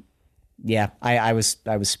 And yeah, I was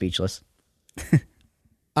speechless.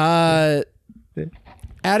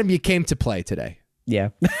 Adam, you came to play today. Yeah.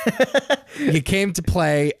 You came to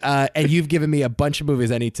play, and you've given me a bunch of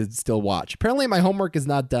movies I need to still watch. Apparently, my homework is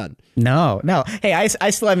not done. No. Hey, I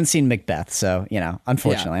still haven't seen Macbeth, so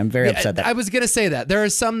unfortunately, I'm very upset that I was gonna say that there are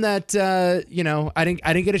some that I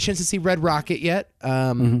didn't get a chance to see Red Rocket yet.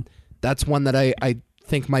 That's one that I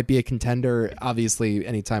think might be a contender. Obviously,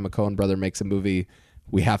 anytime a Coen brother makes a movie,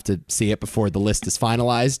 we have to see it before the list is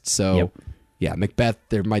finalized. So, yeah, Macbeth,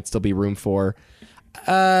 there might still be room for.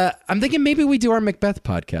 I'm thinking maybe we do our Macbeth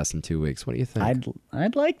podcast in 2 weeks. What do you think?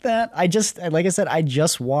 I'd like that. I just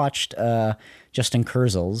watched Justin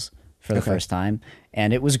Kurzel's for the first time,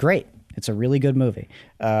 and it was great. It's a really good movie.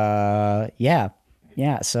 Yeah.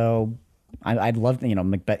 So I'd love to,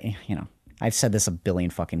 Macbeth. I've said this a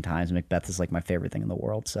billion fucking times. Macbeth is like my favorite thing in the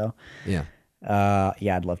world. So yeah,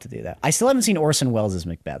 I'd love to do that. I still haven't seen Orson Welles'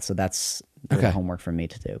 Macbeth, so that's homework for me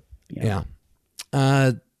to do. Yeah.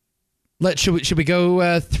 Should we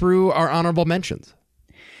go through our honorable mentions?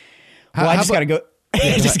 I just got to go.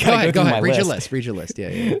 Yeah, go ahead. Read list. your list.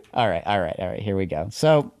 Yeah. All right. Here we go.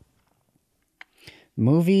 So,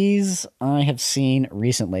 movies I have seen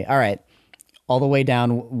recently. All right. All the way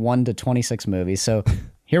down 1 to 26 movies. So,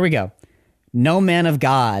 here we go. No Man of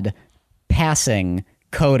God, Passing,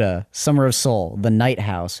 Coda, Summer of Soul, The Night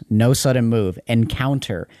House, No Sudden Move,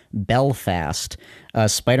 Encounter, Belfast,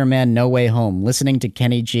 Spider-Man No Way Home, Listening to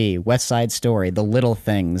Kenny G, West Side Story, The Little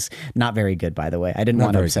Things. Not very good, by the way. I didn't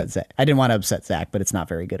want to upset Zach. I didn't want to upset Zach, but it's not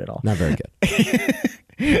very good at all. Not very good.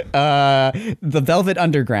 The Velvet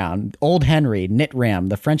Underground, Old Henry, Knit Ram,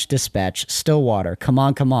 The French Dispatch, Stillwater, Come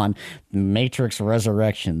On, Matrix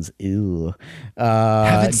Resurrections. Ew.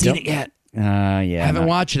 Haven't seen it yet. Yeah. Haven't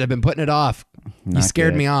watched it. I've been putting it off. You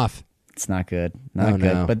scared me off. It's not good. Not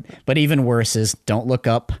good. No. But even worse is Don't Look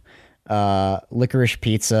Up, Licorice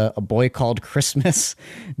Pizza, A Boy Called Christmas,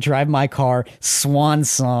 Drive My Car, Swan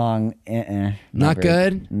Song. Not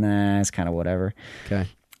good? Nah, it's kind of whatever. Okay.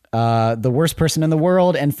 The Worst Person in the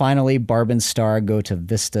World, and finally Barb and Star Go to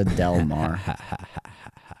Vista Del Mar.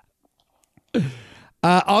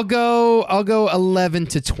 I'll go 11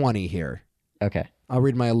 to 20 here. Okay. I'll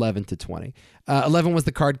read my 11 to 20. 11 was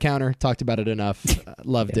The Card Counter. Talked about it enough.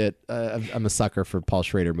 Loved it. I'm a sucker for Paul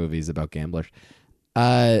Schrader movies about gamblers.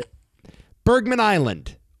 Bergman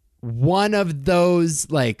Island. One of those,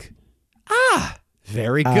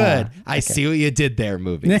 very good. I see what you did there,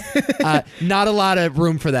 movie. Not a lot of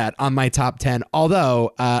room for that on my top 10,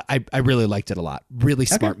 although I really liked it a lot. Really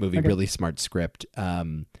smart movie, really smart script.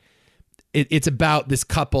 It's about this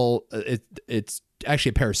couple. It's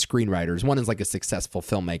actually a pair of screenwriters. One is like a successful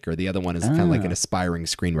filmmaker. The other one is kind of like an aspiring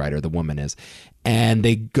screenwriter. The woman is. And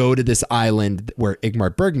they go to this island where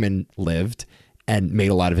Ingmar Bergman lived and made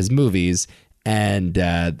a lot of his movies. And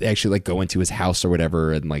they actually go into his house or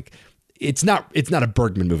whatever. And it's not a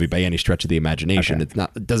Bergman movie by any stretch of the imagination. Okay.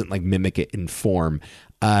 It doesn't mimic it in form.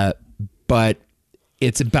 But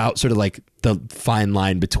it's about sort of the fine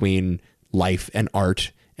line between life and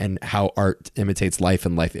art, and how art imitates life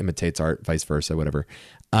and life imitates art, vice versa, whatever.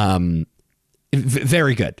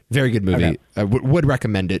 Very good. Very good movie. Okay. Would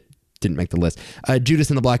recommend it. Didn't make the list. Judas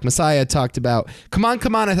and the Black Messiah talked about. Come on,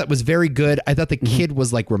 I thought was very good. I thought the kid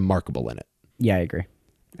was remarkable in it. Yeah, I agree.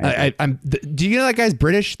 Do you know that guy's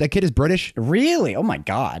British? That kid is British? Really? Oh my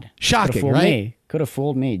God. Shocking, right? Could have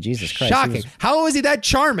fooled me. Jesus Christ. Shocking. How is he that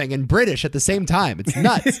charming and British at the same time? It's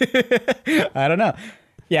nuts. I don't know.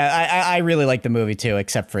 Yeah, I really like the movie too,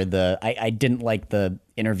 except for I didn't like the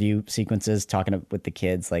interview sequences talking with the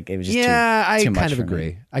kids. It was just too I much kind of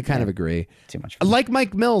agree. I kind of agree. Too much. I like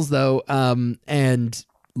Mike Mills though, and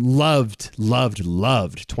loved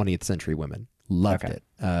 20th Century Women. Loved it.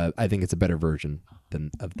 I think it's a better version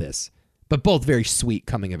of this, but both very sweet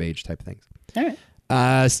coming of age type things. All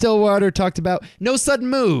right. Stillwater talked about No Sudden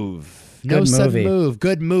Move. Sudden Move.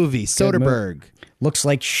 Good movie. Soderbergh. Looks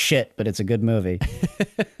like shit, but it's a good movie.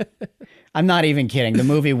 I'm not even kidding. The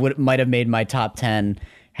movie might have made my top 10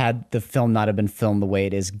 had the film not have been filmed the way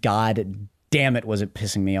it is. God damn it, was it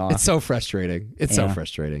pissing me off. It's so frustrating. So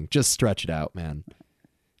frustrating. Just stretch it out, man.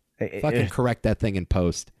 Fucking correct that thing in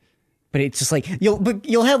post. But it's just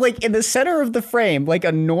you'll have in the center of the frame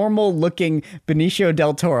a normal looking Benicio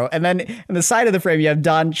del Toro, and then on the side of the frame you have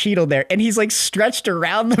Don Cheadle there, and he's stretched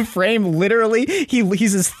around the frame literally.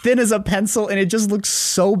 He's as thin as a pencil, and it just looks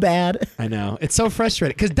so bad. I know, it's so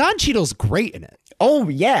frustrating because Don Cheadle's great in it. Oh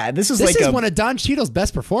yeah, this is one of Don Cheadle's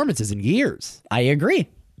best performances in years. I agree.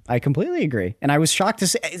 I completely agree. And I was shocked to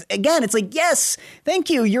say, again, it's yes, thank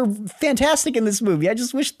you. You're fantastic in this movie. I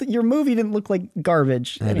just wish that your movie didn't look like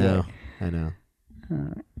garbage. I know.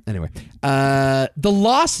 Anyway, The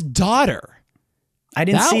Lost Daughter. I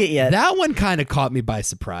didn't see it yet. That one kind of caught me by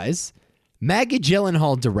surprise. Maggie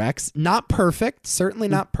Gyllenhaal directs. Not perfect. Certainly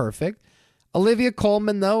not perfect. Olivia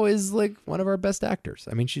Colman, though, is one of our best actors.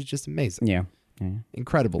 I mean, she's just amazing. Yeah.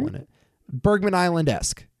 Incredible in it. Bergman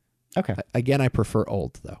Island-esque. Okay. Again, I prefer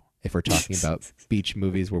old, though, if we're talking about beach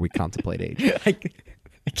movies where we contemplate age.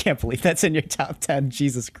 I can't believe that's in your top 10.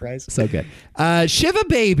 Jesus Christ. So good. Shiva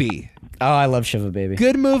Baby. Oh, I love Shiva Baby.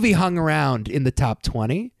 Good movie hung around in the top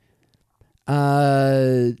 20.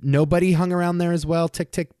 Nobody hung around there as well.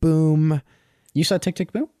 Tick, Tick, Boom. You saw Tick,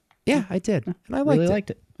 Tick, Boom? Yeah, I did. And I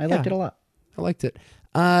liked it. I liked it a lot. I liked it.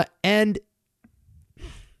 And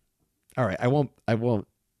all right, I won't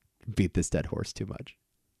beat this dead horse too much.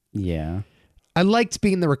 Yeah. I liked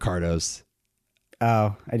Being the Ricardos.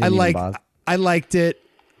 Oh, I liked it.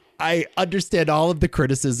 I understand all of the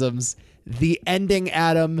criticisms. The ending,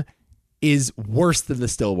 Adam, is worse than the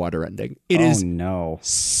Stillwater ending. It is no.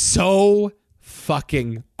 so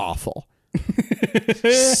fucking awful.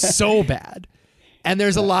 So bad. And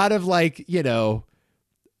there's a lot of like, you know,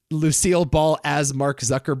 Lucille Ball as Mark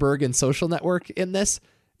Zuckerberg in Social Network in this.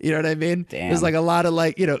 You know what I mean? Damn. There's like a lot of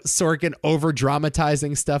like, you know, Sorkin over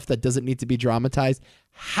dramatizing stuff that doesn't need to be dramatized.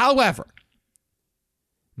 However,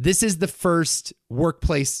 this is the first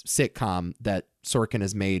workplace sitcom that Sorkin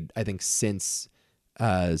has made, I think, since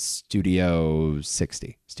Studio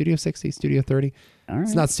 60. Studio 60? Studio 30? All right.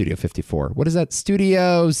 It's not Studio 54. What is that?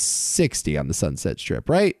 Studio 60 on the Sunset Strip,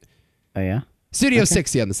 right? Oh, yeah? Studio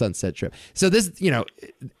 60 on the Sunset Strip. So this, you know,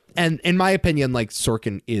 and in my opinion, like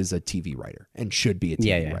Sorkin is a TV writer and should be a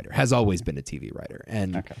TV writer, has always been a TV writer.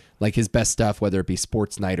 And like his best stuff, whether it be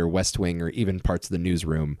Sports Night or West Wing or even parts of The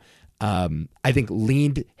Newsroom, I think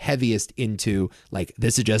leaned heaviest into like,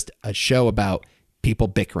 this is just a show about people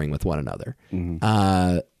bickering with one another.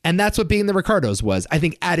 And that's what Being the Ricardos was, I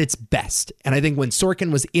think, at its best. And I think when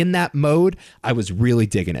Sorkin was in that mode, I was really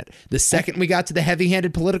digging it. The second we got to the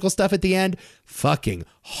heavy-handed political stuff at the end, fucking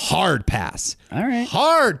hard pass. All right.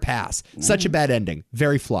 Hard pass. Such a bad ending.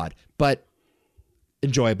 Very flawed, but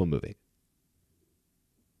enjoyable movie.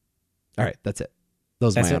 All right, that's it.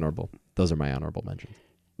 Those are my honorable mentions.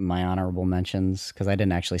 My honorable mentions, because I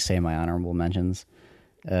didn't actually say my honorable mentions.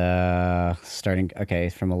 Starting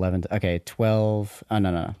from 11 to 12. Oh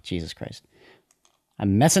no, Jesus Christ,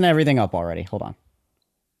 I'm messing everything up already. Hold on,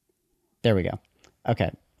 there we go.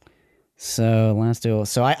 Okay, so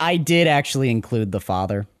I did actually include The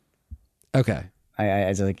Father. Okay, I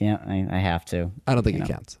was like, yeah, I have to. I don't think it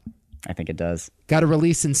counts. I think it does. Got a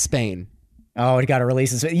release in Spain. Oh, it got a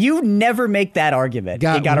release in Spain. You never make that argument.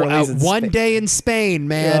 It got a release in one day in Spain,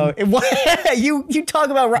 man. You talk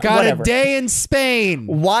about got whatever. A day in Spain.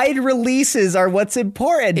 Wide releases are what's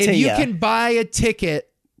important to you. If you can buy a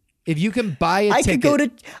ticket, I could go to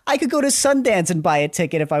Sundance and buy a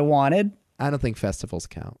ticket if I wanted. I don't think festivals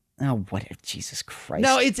count. Oh, what? Jesus Christ!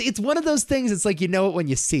 No, it's one of those things. It's like you know it when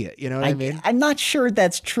you see it. You know what I mean? I'm not sure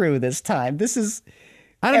that's true this time. This is.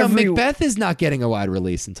 I don't know. Macbeth is not getting a wide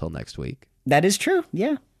release until next week. That is true.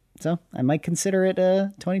 Yeah. So I might consider it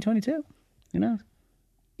 2022. Who knows?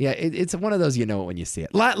 Yeah, it's one of those you know it when you see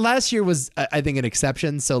it. Last year was, I think, an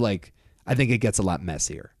exception. So like, I think it gets a lot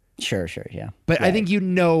messier. Sure, yeah. But yeah. I think you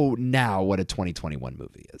know now what a 2021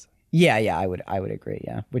 movie is. Yeah, I would agree.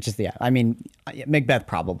 Yeah, which is I mean, Macbeth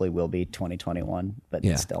probably will be 2021, but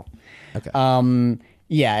still. Okay.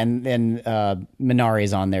 Yeah, and Minari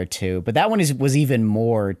is on there too, but that one was even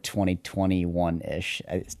more 2021-ish,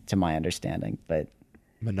 to my understanding. But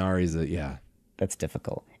Minari's that's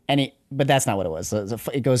difficult. But that's not what it was. So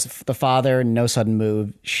it goes The Father, No Sudden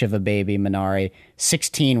Move, Shiva Baby, Minari.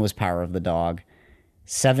 16 was Power of the Dog.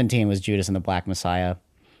 17 was Judas and the Black Messiah.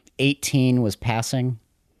 18 was Passing.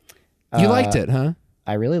 You liked it, huh?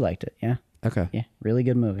 I really liked it. Yeah. Okay. Yeah, really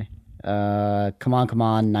good movie. Come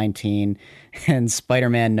On, 19, and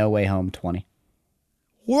Spider-Man No Way Home, 20.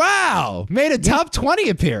 Wow, made a top 20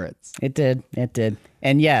 appearance. It did.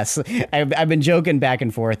 And yes, I've been joking back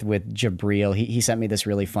and forth with Jabril. He sent me this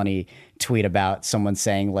really funny tweet about someone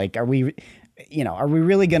saying, like, are we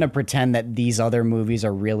really going to pretend that these other movies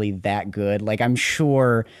are really that good? Like, I'm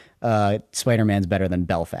sure Spider-Man's better than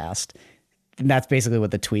Belfast. And that's basically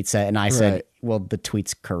what the tweet said. And I said, well, the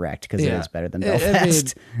tweet's correct because it is better than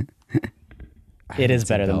Belfast. It is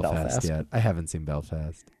better than Belfast. Yet. I haven't seen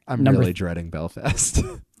Belfast. I'm really dreading Belfast.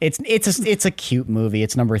 It's a cute movie.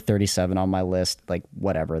 It's number 37 on my list. Like,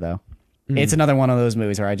 whatever, though. It's another one of those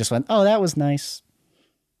movies where I just went, oh, that was nice.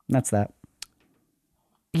 And that's that.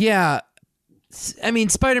 Yeah. I mean,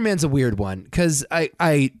 Spider-Man's a weird one because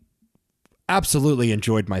I absolutely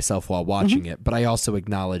enjoyed myself while watching it, but I also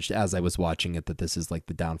acknowledged as I was watching it that this is like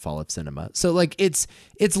the downfall of cinema. So like it's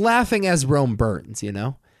laughing as Rome burns, you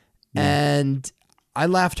know? Yeah. And I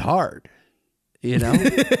laughed hard, you know?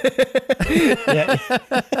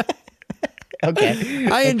 Okay.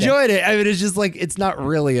 I enjoyed it. I mean, it's just like, it's not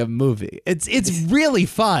really a movie. It's really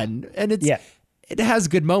fun and it has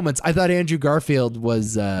good moments. I thought Andrew Garfield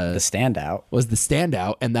was the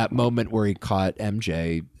standout. And that moment where he caught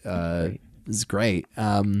MJ, is great.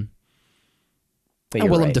 And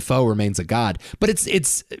Willem Dafoe remains a god, but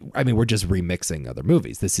it's. I mean, we're just remixing other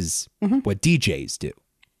movies. This is what DJs do.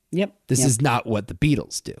 Yep. This is not what the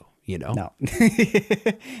Beatles do. You know. No.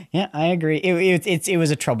 Yeah, I agree. It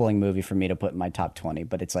was a troubling movie for me to put in my top 20,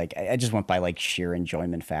 but it's like I just went by like sheer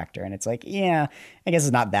enjoyment factor, and it's like, yeah, I guess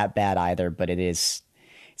it's not that bad either, but it is.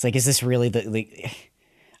 It's like, is this really the?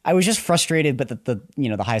 I was just frustrated, but the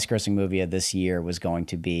highest grossing movie of this year was going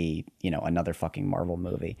to be, another fucking Marvel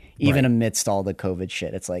movie. Even amidst all the COVID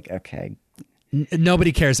shit, it's like, okay,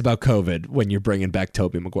 Nobody cares about COVID when you're bringing back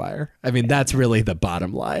Tobey Maguire. I mean, that's really the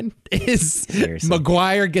bottom line. Is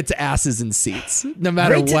Maguire gets asses in seats, no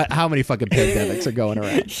matter how many fucking pandemics are going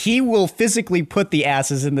around. He will physically put the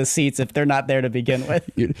asses in the seats if they're not there to begin with.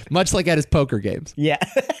 Much like at his poker games. Yeah.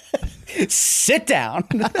 Sit down.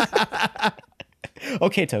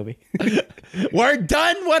 Okay, Toby. We're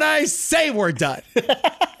done when I say we're done.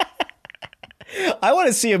 I want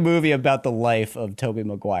to see a movie about the life of Tobey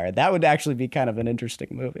Maguire. That would actually be kind of an interesting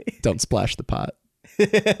movie. Don't splash the pot.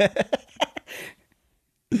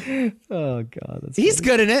 Oh, God. He's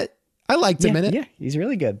good in it. I liked him in it. Yeah, he's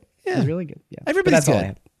really good. Yeah. He's really good. Yeah. Everybody's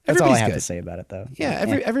good. That's all I have to say about it, though. Yeah,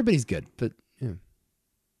 everybody's good. But,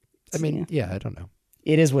 I mean, I don't know.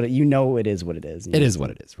 It is what it is what it is. It is what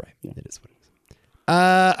it is, right? Yeah. It is what it is.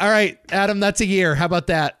 All right, Adam, that's a year. How about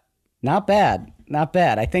that? Not bad. Not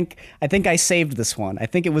bad. I think I saved this one. I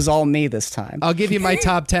think it was all me this time. I'll give you my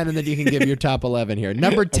top 10 and then you can give your top 11 here.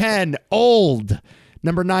 Number 10, Old.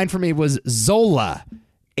 Number 9 for me was Zola.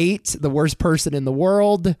 8, The Worst Person in the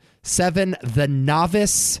World. 7, The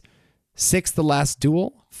Novice. 6, The Last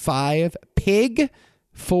Duel. 5, Pig.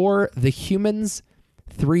 4, The Humans.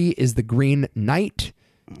 3 is The Green Knight.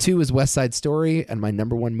 2 is West Side Story. And my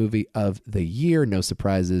number 1 movie of the year, no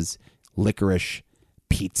surprises, Licorice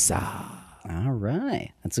Pizza. All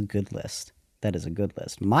right. That's a good list. That is a good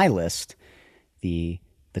list. My list, the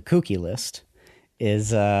kooky list,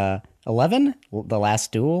 is 11, The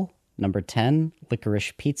Last Duel. Number 10,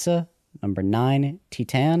 Licorice Pizza. Number 9,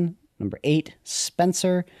 Titan. Number 8,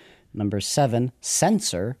 Spencer. Number 7,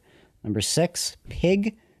 Censor. Number 6,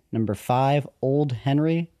 Pig. Number 5, Old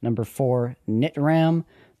Henry. Number 4, Knit-Ram.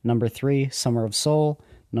 Number 3, Summer of Soul.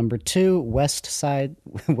 Number 2, West Side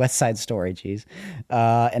Story, geez.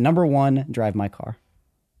 And number 1, Drive My Car.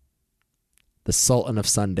 The Sultan of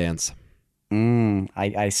Sundance.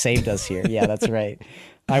 I saved us here. Yeah, that's right.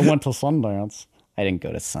 I went to Sundance. I didn't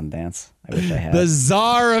go to Sundance. I wish I had. The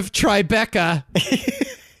Czar of Tribeca.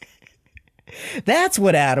 That's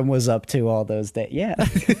what Adam was up to all those days. Yeah.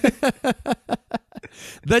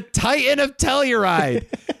 The Titan of Telluride.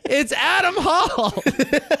 It's Adam Hall.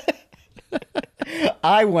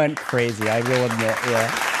 I went crazy, I will admit.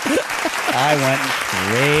 Yeah. I went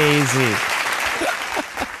crazy.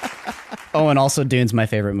 Oh, and also Dune's my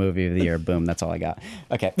favorite movie of the year. Boom, that's all I got.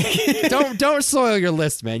 Okay. Don't soil your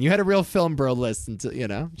list, man. You had a real film bro list until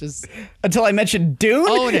until I mentioned Dune.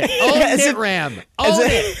 Own it. Own Knit-Ram. Own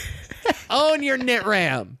it. Own your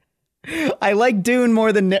Knit-Ram. I like Dune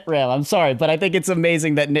more than Knit-Ram. I'm sorry, but I think it's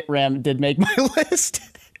amazing that Knit-Ram did make my list.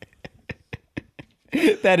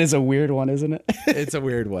 That is a weird one, isn't it? It's a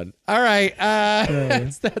weird one. All right.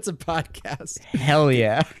 That's a podcast. Hell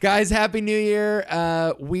yeah. Guys, Happy New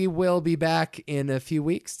Year. We will be back in a few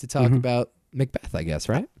weeks to talk about Macbeth, I guess,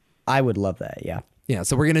 right? I would love that, yeah. Yeah,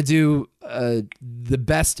 so we're going to do the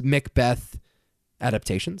best Macbeth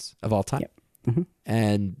adaptations of all time. Yep.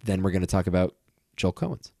 And then we're going to talk about Joel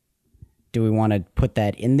Coen's. Do we want to put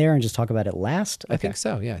that in there and just talk about it last? Okay. I think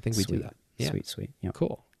so, yeah. I think we do that. Yeah. Sweet. Yep.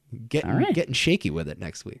 Cool. Getting shaky with it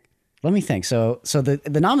next week. Let me think. So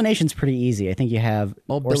the nomination's pretty easy. I think you have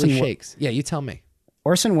Billy Shakes. Yeah, you tell me.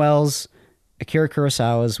 Orson Welles, Akira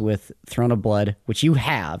Kurosawa's with Throne of Blood, which you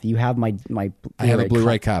have. You have my I have a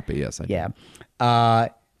Blu-ray copy. Yes, I do. Yeah.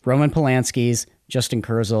 Roman Polanski's, Justin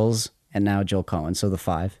Kurzel's, and now Joel Coen. So the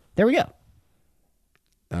 5. There we go.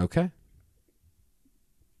 Okay.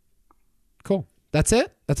 Cool. That's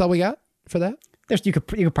it. That's all we got for that. You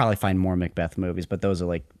could probably find more Macbeth movies, but those are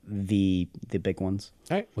like the big ones.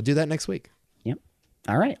 All right, we'll do that next week. Yep.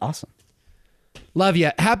 All right, awesome. Love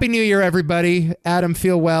you. Happy New Year, everybody. Adam,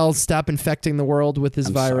 feel well. Stop infecting the world with this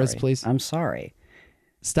virus, please. I'm sorry.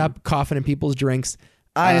 Stop coughing in people's drinks.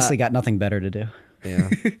 I honestly got nothing better to do. Yeah.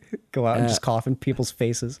 Go out and just cough in people's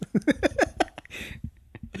faces.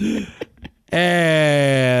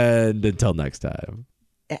 And until next time.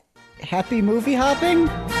 Happy movie hopping?